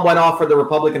a bomb went off for the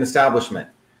Republican establishment.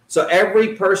 So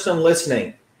every person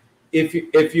listening, if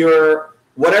you're,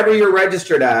 whatever you're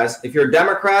registered as, if you're a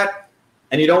Democrat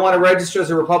and you don't want to register as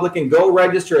a Republican, go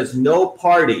register as no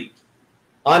party,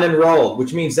 unenrolled,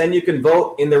 which means then you can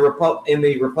vote in the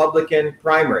Republican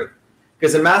primary.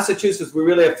 Because in Massachusetts, we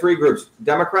really have three groups: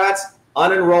 Democrats,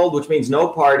 unenrolled, which means no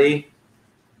party,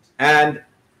 and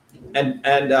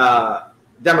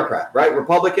Democrat, right?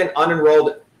 Republican,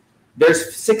 unenrolled. There's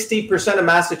 60% of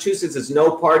Massachusetts is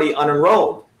no party,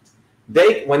 unenrolled.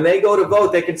 When they go to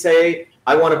vote, they can say,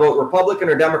 I want to vote Republican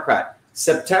or Democrat.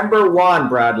 September 1,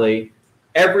 Bradley,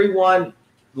 everyone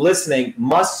listening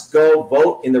must go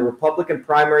vote in the Republican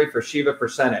primary for Shiva for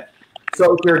Senate.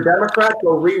 So if you're a Democrat,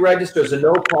 go re-register as a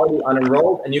no party,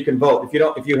 unenrolled, and you can vote. If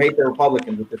you hate the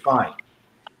Republicans, which is fine.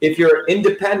 If you're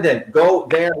independent, go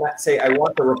there and say, I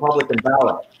want the Republican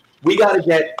ballot. We got to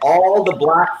get all the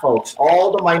black folks,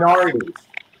 all the minorities,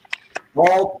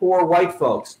 all poor white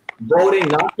folks voting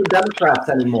not for Democrats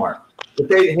anymore. If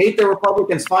they hate the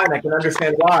Republicans, fine, I can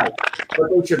understand why.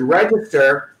 But they should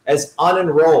register as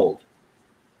unenrolled,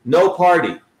 no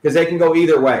party, because they can go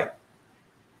either way.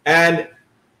 And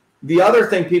the other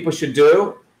thing people should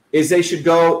do is they should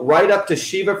go right up to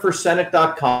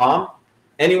shivaforsenate.com,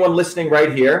 anyone listening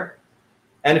right here.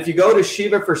 And if you go to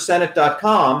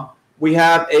shivaforsenate.com, we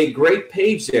have a great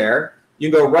page there.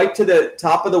 You can go right to the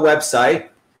top of the website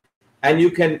and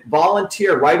you can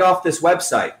volunteer right off this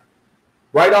website.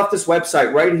 Right off this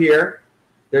website right here,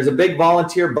 there's a big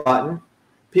volunteer button.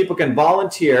 People can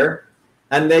volunteer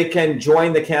and they can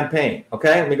join the campaign.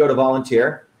 Okay, let me go to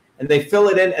volunteer. And they fill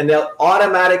it in and they'll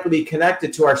automatically be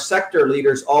connected to our sector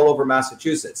leaders all over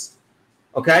Massachusetts.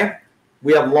 Okay,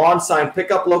 we have lawn sign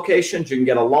pickup locations. You can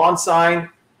get a lawn sign.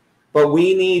 But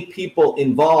we need people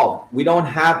involved. We don't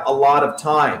have a lot of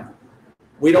time.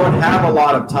 We don't have a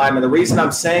lot of time. And the reason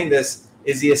I'm saying this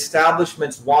is the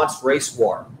establishment wants race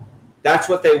war. That's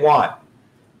what they want.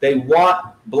 They want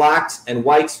blacks and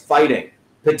whites fighting,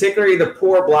 particularly the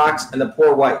poor blacks and the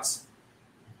poor whites.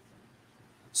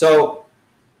 So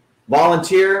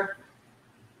volunteer,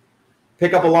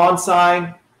 pick up a lawn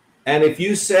sign. And if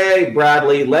you say,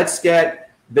 Bradley, let's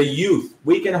get the youth,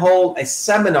 we can hold a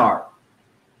seminar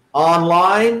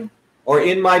online or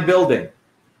in my building.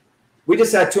 We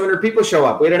just had 200 people show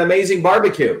up. We had an amazing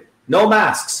barbecue. No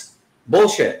masks.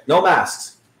 Bullshit. No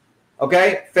masks.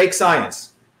 Okay? Fake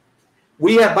science.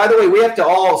 We have, by the way, we have to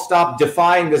all stop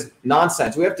defying this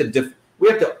nonsense. We have to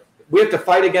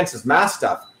fight against this mask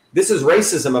stuff. This is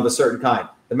racism of a certain kind.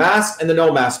 The mask and the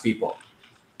no mask people.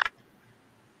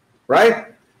 Right?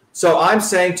 So I'm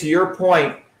saying, to your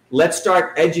point, let's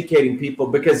start educating people,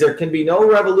 because there can be no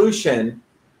revolution,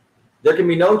 there can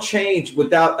be no change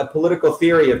without a political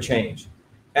theory of change.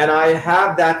 And I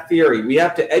have that theory. We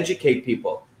have to educate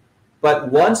people.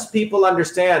 But once people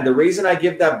understand, the reason I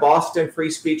give that Boston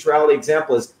free speech rally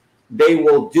example is they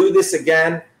will do this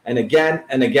again and again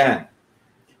and again.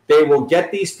 They will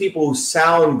get these people who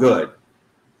sound good,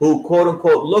 who quote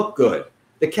unquote look good.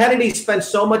 The Kennedys spend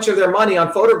so much of their money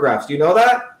on photographs. Do you know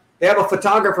that? They have a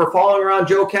photographer following around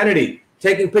Joe Kennedy,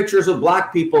 taking pictures of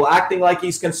black people, acting like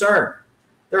he's concerned.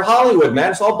 They're Hollywood,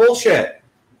 man. It's all bullshit.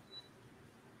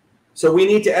 So we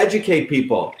need to educate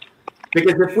people.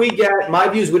 Because if we get, my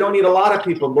views, we don't need a lot of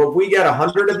people, but if we get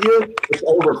 100 of you, it's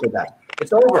over for them.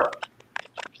 It's over.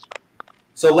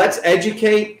 So let's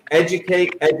educate,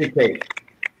 educate, educate.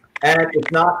 And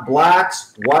it's not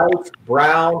blacks, whites,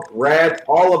 brown, red,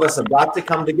 all of us have got to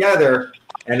come together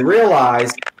and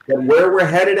realize that where we're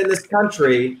headed in this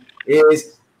country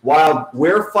is, while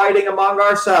we're fighting among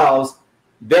ourselves,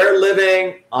 they're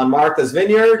living on Martha's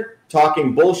Vineyard,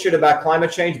 talking bullshit about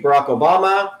climate change, Barack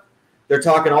Obama. They're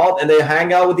talking all, and they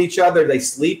hang out with each other. They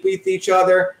sleep with each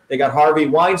other. They got Harvey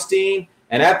Weinstein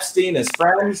and Epstein as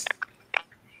friends.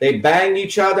 They bang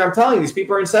each other. I'm telling you, these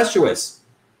people are incestuous.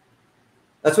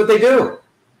 That's what they do.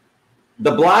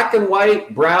 The black and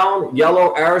white, brown,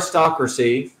 yellow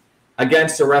aristocracy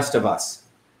against the rest of us.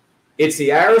 It's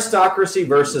the aristocracy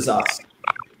versus us.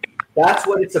 That's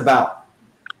what it's about.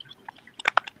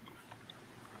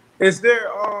 Is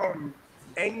there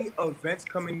any events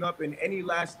coming up and any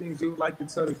last things you would like to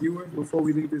tell the viewers before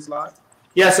we leave this live?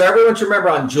 Yeah, so everyone should remember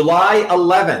on July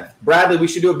 11th, Bradley, we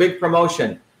should do a big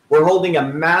promotion. We're holding a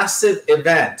massive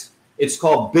event. It's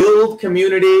called Build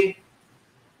Community,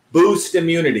 Boost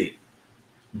Immunity.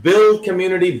 Build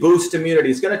Community, Boost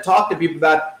Immunity. It's going to talk to people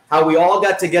about how we all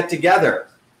got to get together,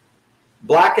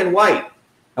 black and white.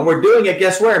 And we're doing it,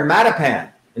 guess where? In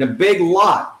Mattapan, in a big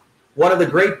lot. One of the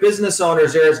great business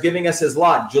owners there is giving us his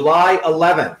lot, July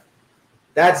 11th.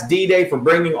 That's D-Day for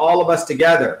bringing all of us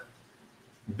together.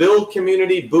 Build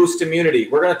Community, Boost Immunity.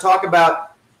 We're going to talk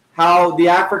about how the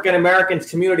African American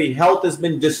community health has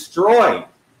been destroyed.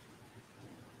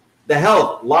 The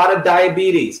health, a lot of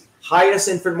diabetes, highest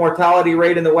infant mortality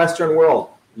rate in the Western world,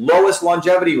 lowest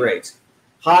longevity rates.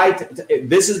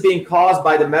 This is being caused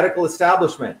by the medical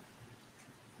establishment.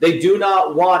 They do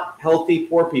not want healthy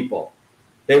poor people.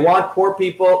 They want poor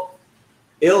people,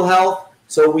 ill health,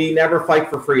 so we never fight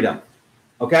for freedom.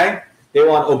 Okay? They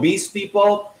want obese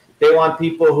people. They want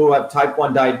people who have type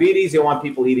 1 diabetes. They want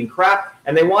people eating crap.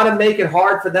 And they want to make it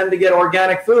hard for them to get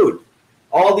organic food.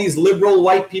 All these liberal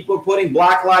white people putting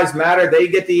Black Lives Matter, they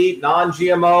get to eat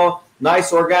non-GMO,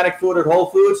 nice organic food at Whole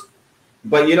Foods.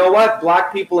 But you know what?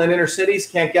 Black people in inner cities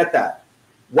can't get that.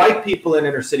 White people in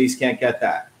inner cities can't get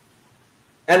that.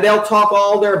 And they'll talk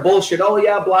all their bullshit. Oh,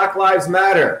 yeah, Black Lives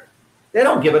Matter. They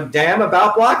don't give a damn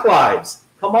about Black lives.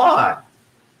 Come on.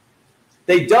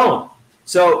 They don't.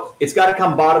 So it's got to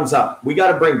come bottoms up. We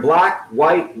got to bring black,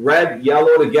 white, red,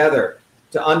 yellow together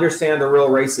to understand the real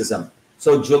racism.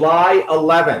 So July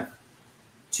 11th,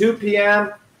 2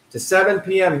 p.m. to 7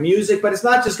 p.m. music, but it's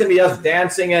not just going to be us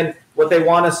dancing and what they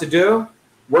want us to do.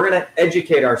 We're going to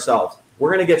educate ourselves.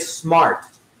 We're going to get smart.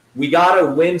 We got to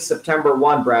win September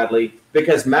 1, Bradley,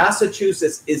 because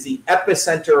Massachusetts is the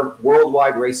epicenter of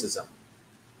worldwide racism.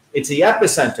 It's the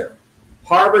epicenter.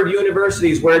 Harvard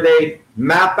University is where they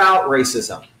map out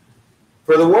racism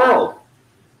for the world.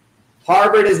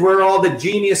 Harvard is where all the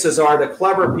geniuses are, the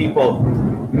clever people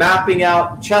mapping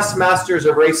out chess masters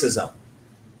of racism.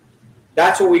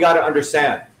 That's what we got to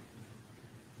understand.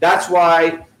 That's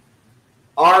why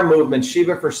our movement,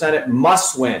 Shiva for Senate,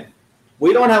 must win.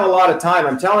 We don't have a lot of time.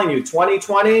 I'm telling you,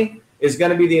 2020 is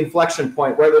going to be the inflection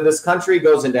point, whether this country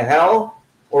goes into hell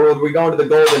or whether we go into the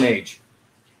golden age.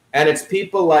 And it's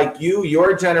people like you,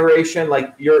 your generation,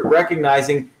 like you're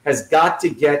recognizing, has got to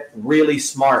get really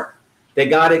smart. They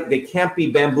can't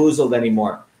be bamboozled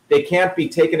anymore. They can't be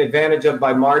taken advantage of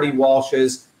by Marty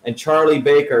Walsh's and Charlie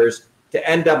Baker's to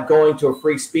end up going to a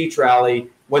free speech rally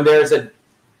when there's a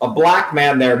black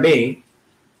man there, me,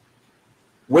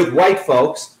 with white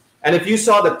folks. And if you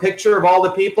saw the picture of all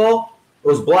the people, it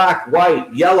was black,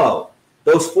 white, yellow.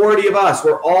 Those 40 of us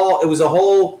were all, it was a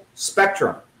whole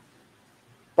spectrum.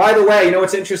 By the way, you know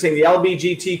what's interesting? The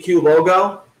LGBTQ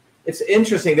logo, it's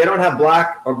interesting. They don't have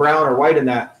black or brown or white in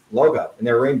that logo, in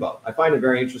their rainbow. I find it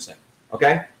very interesting,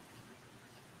 okay?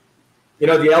 You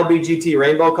know, the LGBT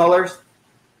rainbow colors?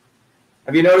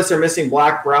 Have you noticed they're missing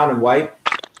black, brown, and white?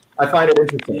 I find it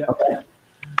interesting, yeah. Okay?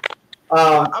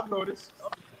 I've noticed.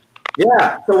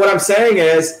 Yeah, so what I'm saying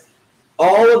is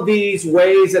all of these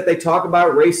ways that they talk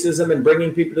about racism and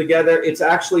bringing people together, it's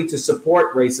actually to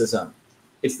support racism.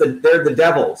 They're the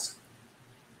devils.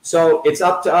 So it's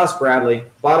up to us, Bradley.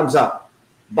 Bottoms up.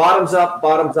 Bottoms up,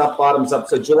 bottoms up, bottoms up.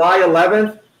 So July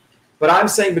 11th, but I'm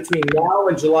saying between now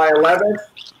and July 11th,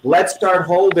 let's start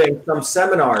holding some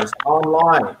seminars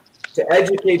online to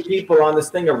educate people on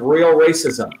this thing of real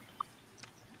racism,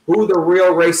 who the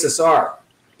real racists are.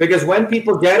 Because when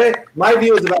people get it, my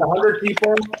view is about 100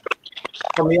 people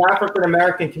from the African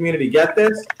American community get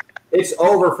this, it's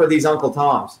over for these Uncle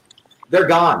Toms. They're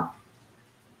gone.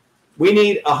 We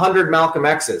need 100 Malcolm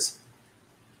X's,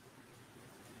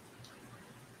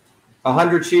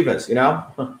 100 Shivas, you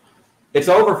know? It's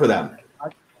over for them.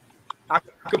 I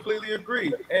completely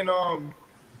agree. And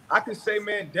I can say,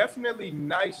 man, definitely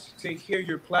nice to hear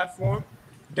your platform.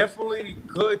 Definitely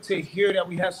good to hear that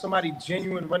we have somebody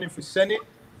genuine running for Senate.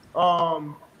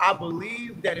 I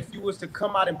believe that if you was to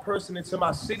come out in person into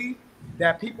my city,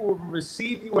 that people will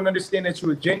receive you and understand that you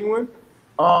are genuine.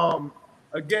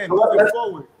 Again, moving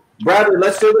forward. Bradley,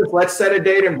 let's do this. Let's set a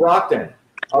date in Brockton.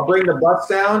 I'll bring the bus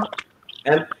down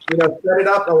and, set it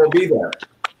up and we'll be there.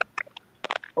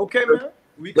 Okay, man.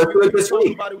 Let's do it this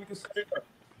week.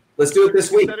 Let's do it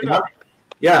this week.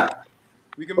 Yeah.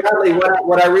 Bradley,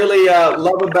 what I really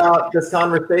love about this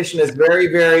conversation is very,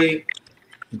 very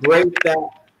great that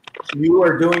you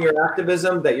are doing your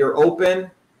activism, that you're open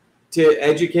to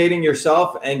educating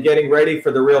yourself and getting ready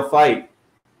for the real fight.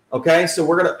 Okay, so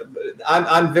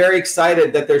I'm very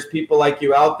excited that there's people like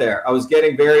you out there. I was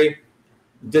getting very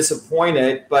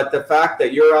disappointed, but the fact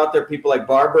that you're out there, people like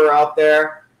Barbara are out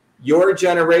there, your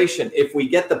generation, if we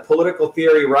get the political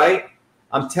theory right,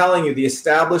 I'm telling you, the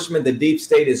establishment, the deep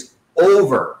state is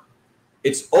over.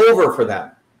 It's over for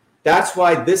them. That's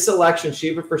why this election,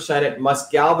 Shiva for Senate,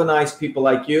 must galvanize people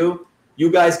like you.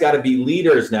 You guys got to be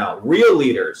leaders now, real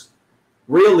leaders,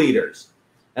 real leaders.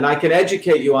 And I can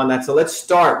educate you on that. So let's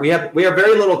start. We have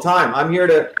very little time. I'm here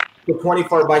to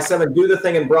 24/7 do the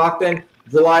thing in Brockton,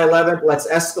 July 11th. Let's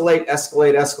escalate,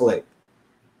 escalate, escalate.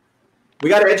 We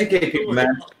got to educate people,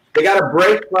 man. They got to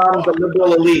break from the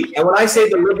liberal elite. And when I say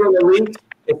the liberal elite,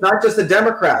 it's not just the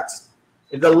Democrats.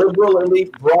 It's the liberal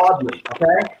elite broadly,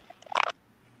 okay?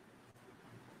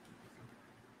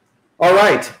 All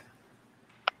right.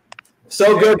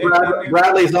 So good,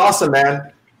 Bradley's awesome,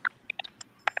 man.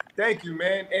 Thank you,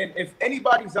 man. And if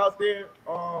anybody's out there,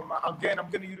 again, I'm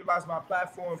going to utilize my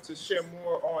platform to share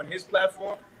more on his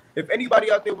platform. If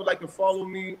anybody out there would like to follow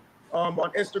me on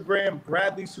Instagram,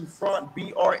 Bradley Souffrant,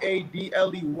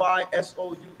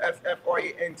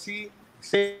 BradleySouffrant.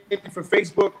 Same for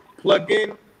Facebook, plug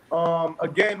in.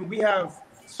 Again, we have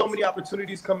so many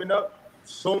opportunities coming up,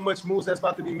 so much moves that's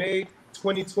about to be made.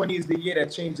 2020 is the year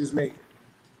that change is made.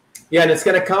 Yeah, and it's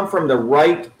going to come from the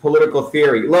right political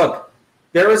theory. Look,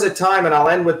 there was a time, and I'll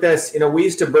end with this, we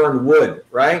used to burn wood,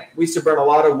 right? We used to burn a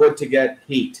lot of wood to get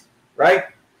heat, right?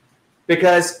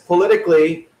 Because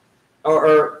politically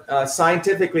or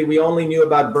scientifically, we only knew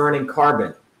about burning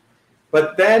carbon.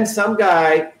 But then some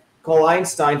guy called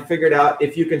Einstein figured out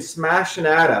if you can smash an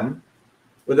atom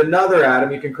with another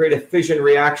atom, you can create a fission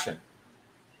reaction.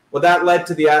 Well, that led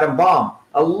to the atom bomb.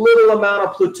 A little amount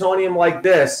of plutonium like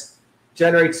this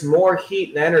generates more heat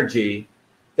and energy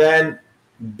than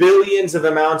billions of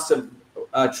amounts of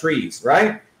trees,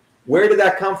 right? Where did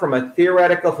that come from?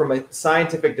 From a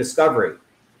scientific discovery.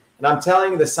 And I'm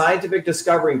telling you, the scientific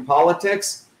discovery in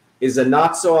politics is a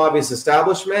not so obvious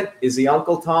establishment, is the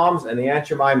Uncle Toms and the Aunt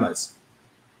Jemimas.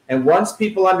 And once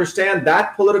people understand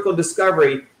that political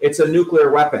discovery, it's a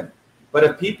nuclear weapon. But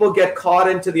if people get caught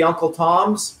into the Uncle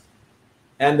Toms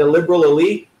and the liberal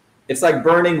elite, it's like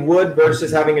burning wood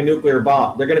versus having a nuclear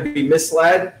bomb. They're going to be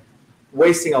misled,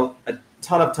 wasting a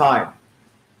ton of time.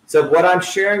 So what I'm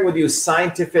sharing with you is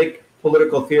scientific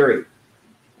political theory.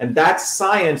 And that's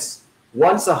science.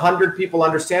 Once 100 people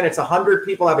understand, it's 100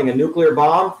 people having a nuclear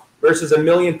bomb versus 1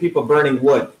 million people burning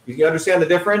wood. You understand the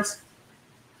difference?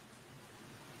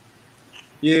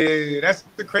 Yeah, that's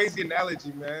the crazy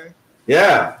analogy, man.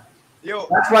 Yeah. Yo,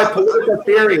 that's why political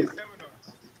theory.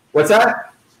 What's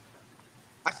that?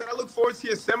 I said I look forward to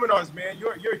your seminars, man.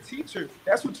 You're a teacher.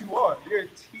 That's what you are. You're a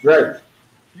teacher. Right.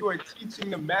 You are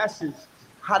teaching the masses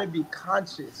how to be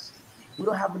conscious. We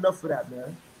don't have enough of that,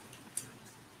 man.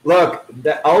 Look,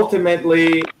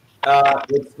 ultimately,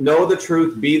 it's know the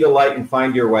truth, be the light, and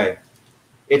find your way.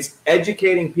 It's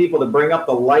educating people to bring up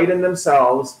the light in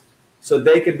themselves so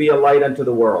they could be a light unto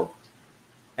the world.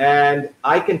 And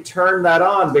I can turn that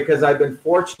on because I've been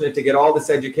fortunate to get all this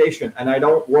education, and I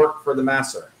don't work for the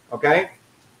masser, okay?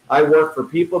 I work for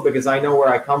people because I know where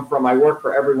I come from. I work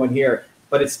for everyone here.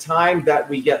 But it's time that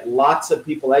we get lots of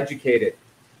people educated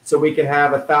so we can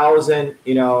have 1,000,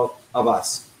 of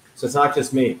us. So it's not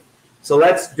just me. So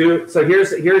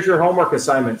here's your homework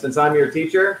assignment since I'm your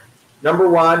teacher. Number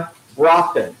 1,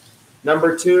 Brockton.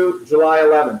 Number 2, July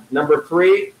 11th. Number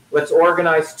 3, let's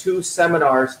organize 2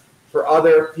 seminars for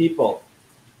other people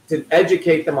to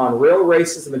educate them on real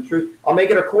racism and truth. I'll make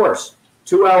it a course,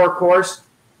 2-hour course.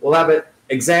 We'll have an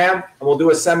exam and we'll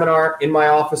do a seminar in my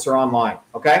office or online.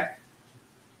 Okay?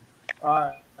 All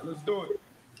right, let's do it.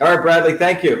 All right, Bradley,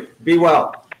 thank you. Be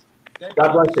well.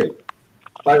 God bless you.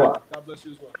 Bye. God bless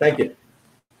you as well. Thank you.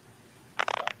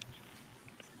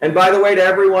 And by the way, to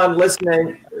everyone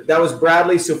listening, that was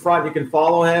Bradley Souffrant. You can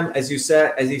follow him, as he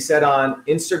said on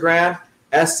Instagram,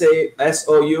 SOUFFRANT.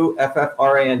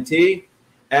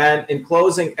 And in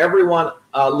closing, everyone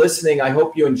listening, I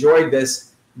hope you enjoyed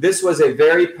this. This was a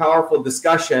very powerful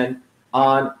discussion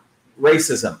on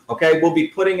racism. Okay, we'll be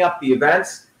putting up the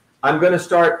events. I'm going to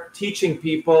start teaching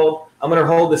people. I'm going to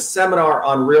hold a seminar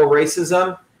on real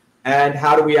racism and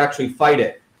how do we actually fight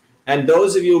it. And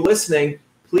those of you listening,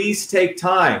 please take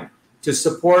time to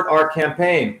support our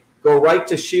campaign. Go right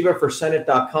to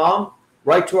shivaforsenate.com,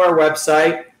 right to our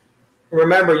website.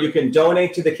 Remember, you can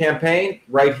donate to the campaign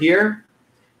right here.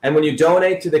 And when you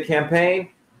donate to the campaign,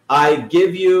 I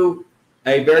give you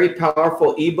a very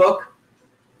powerful ebook,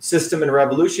 System and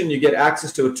Revolution. You get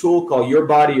access to a tool called Your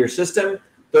Body, Your System.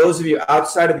 Those of you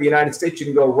outside of the United States, you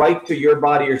can go right to Your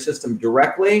Body, Your System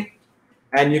directly.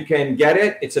 and you can get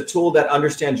it. It's a tool that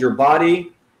understands your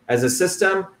body as a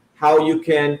system, how you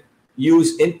can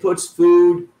use inputs,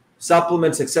 food,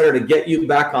 supplements, etc., to get you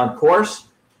back on course.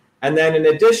 And then in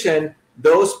addition,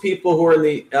 those people who are in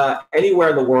the anywhere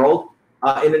in the world,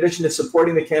 in addition to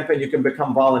supporting the campaign, you can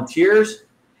become volunteers,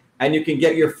 and you can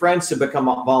get your friends to become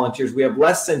volunteers. We have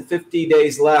less than 50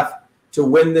 days left to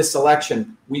win this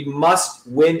election. We must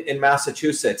win in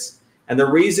Massachusetts. And the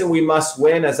reason we must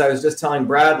win, as I was just telling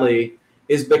Bradley,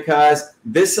 is because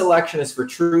this election is for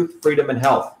truth, freedom, and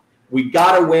health. We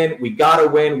gotta win. We gotta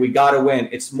win. We gotta win.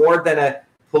 It's more than a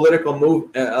political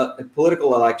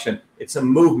political election. It's a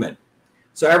movement.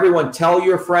 So everyone, tell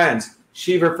your friends.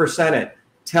 Shiva for Senate.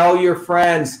 Tell your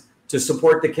friends to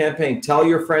support the campaign. Tell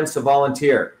your friends to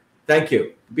volunteer. Thank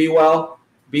you. Be well.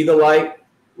 Be the light.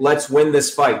 Let's win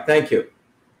this fight. Thank you.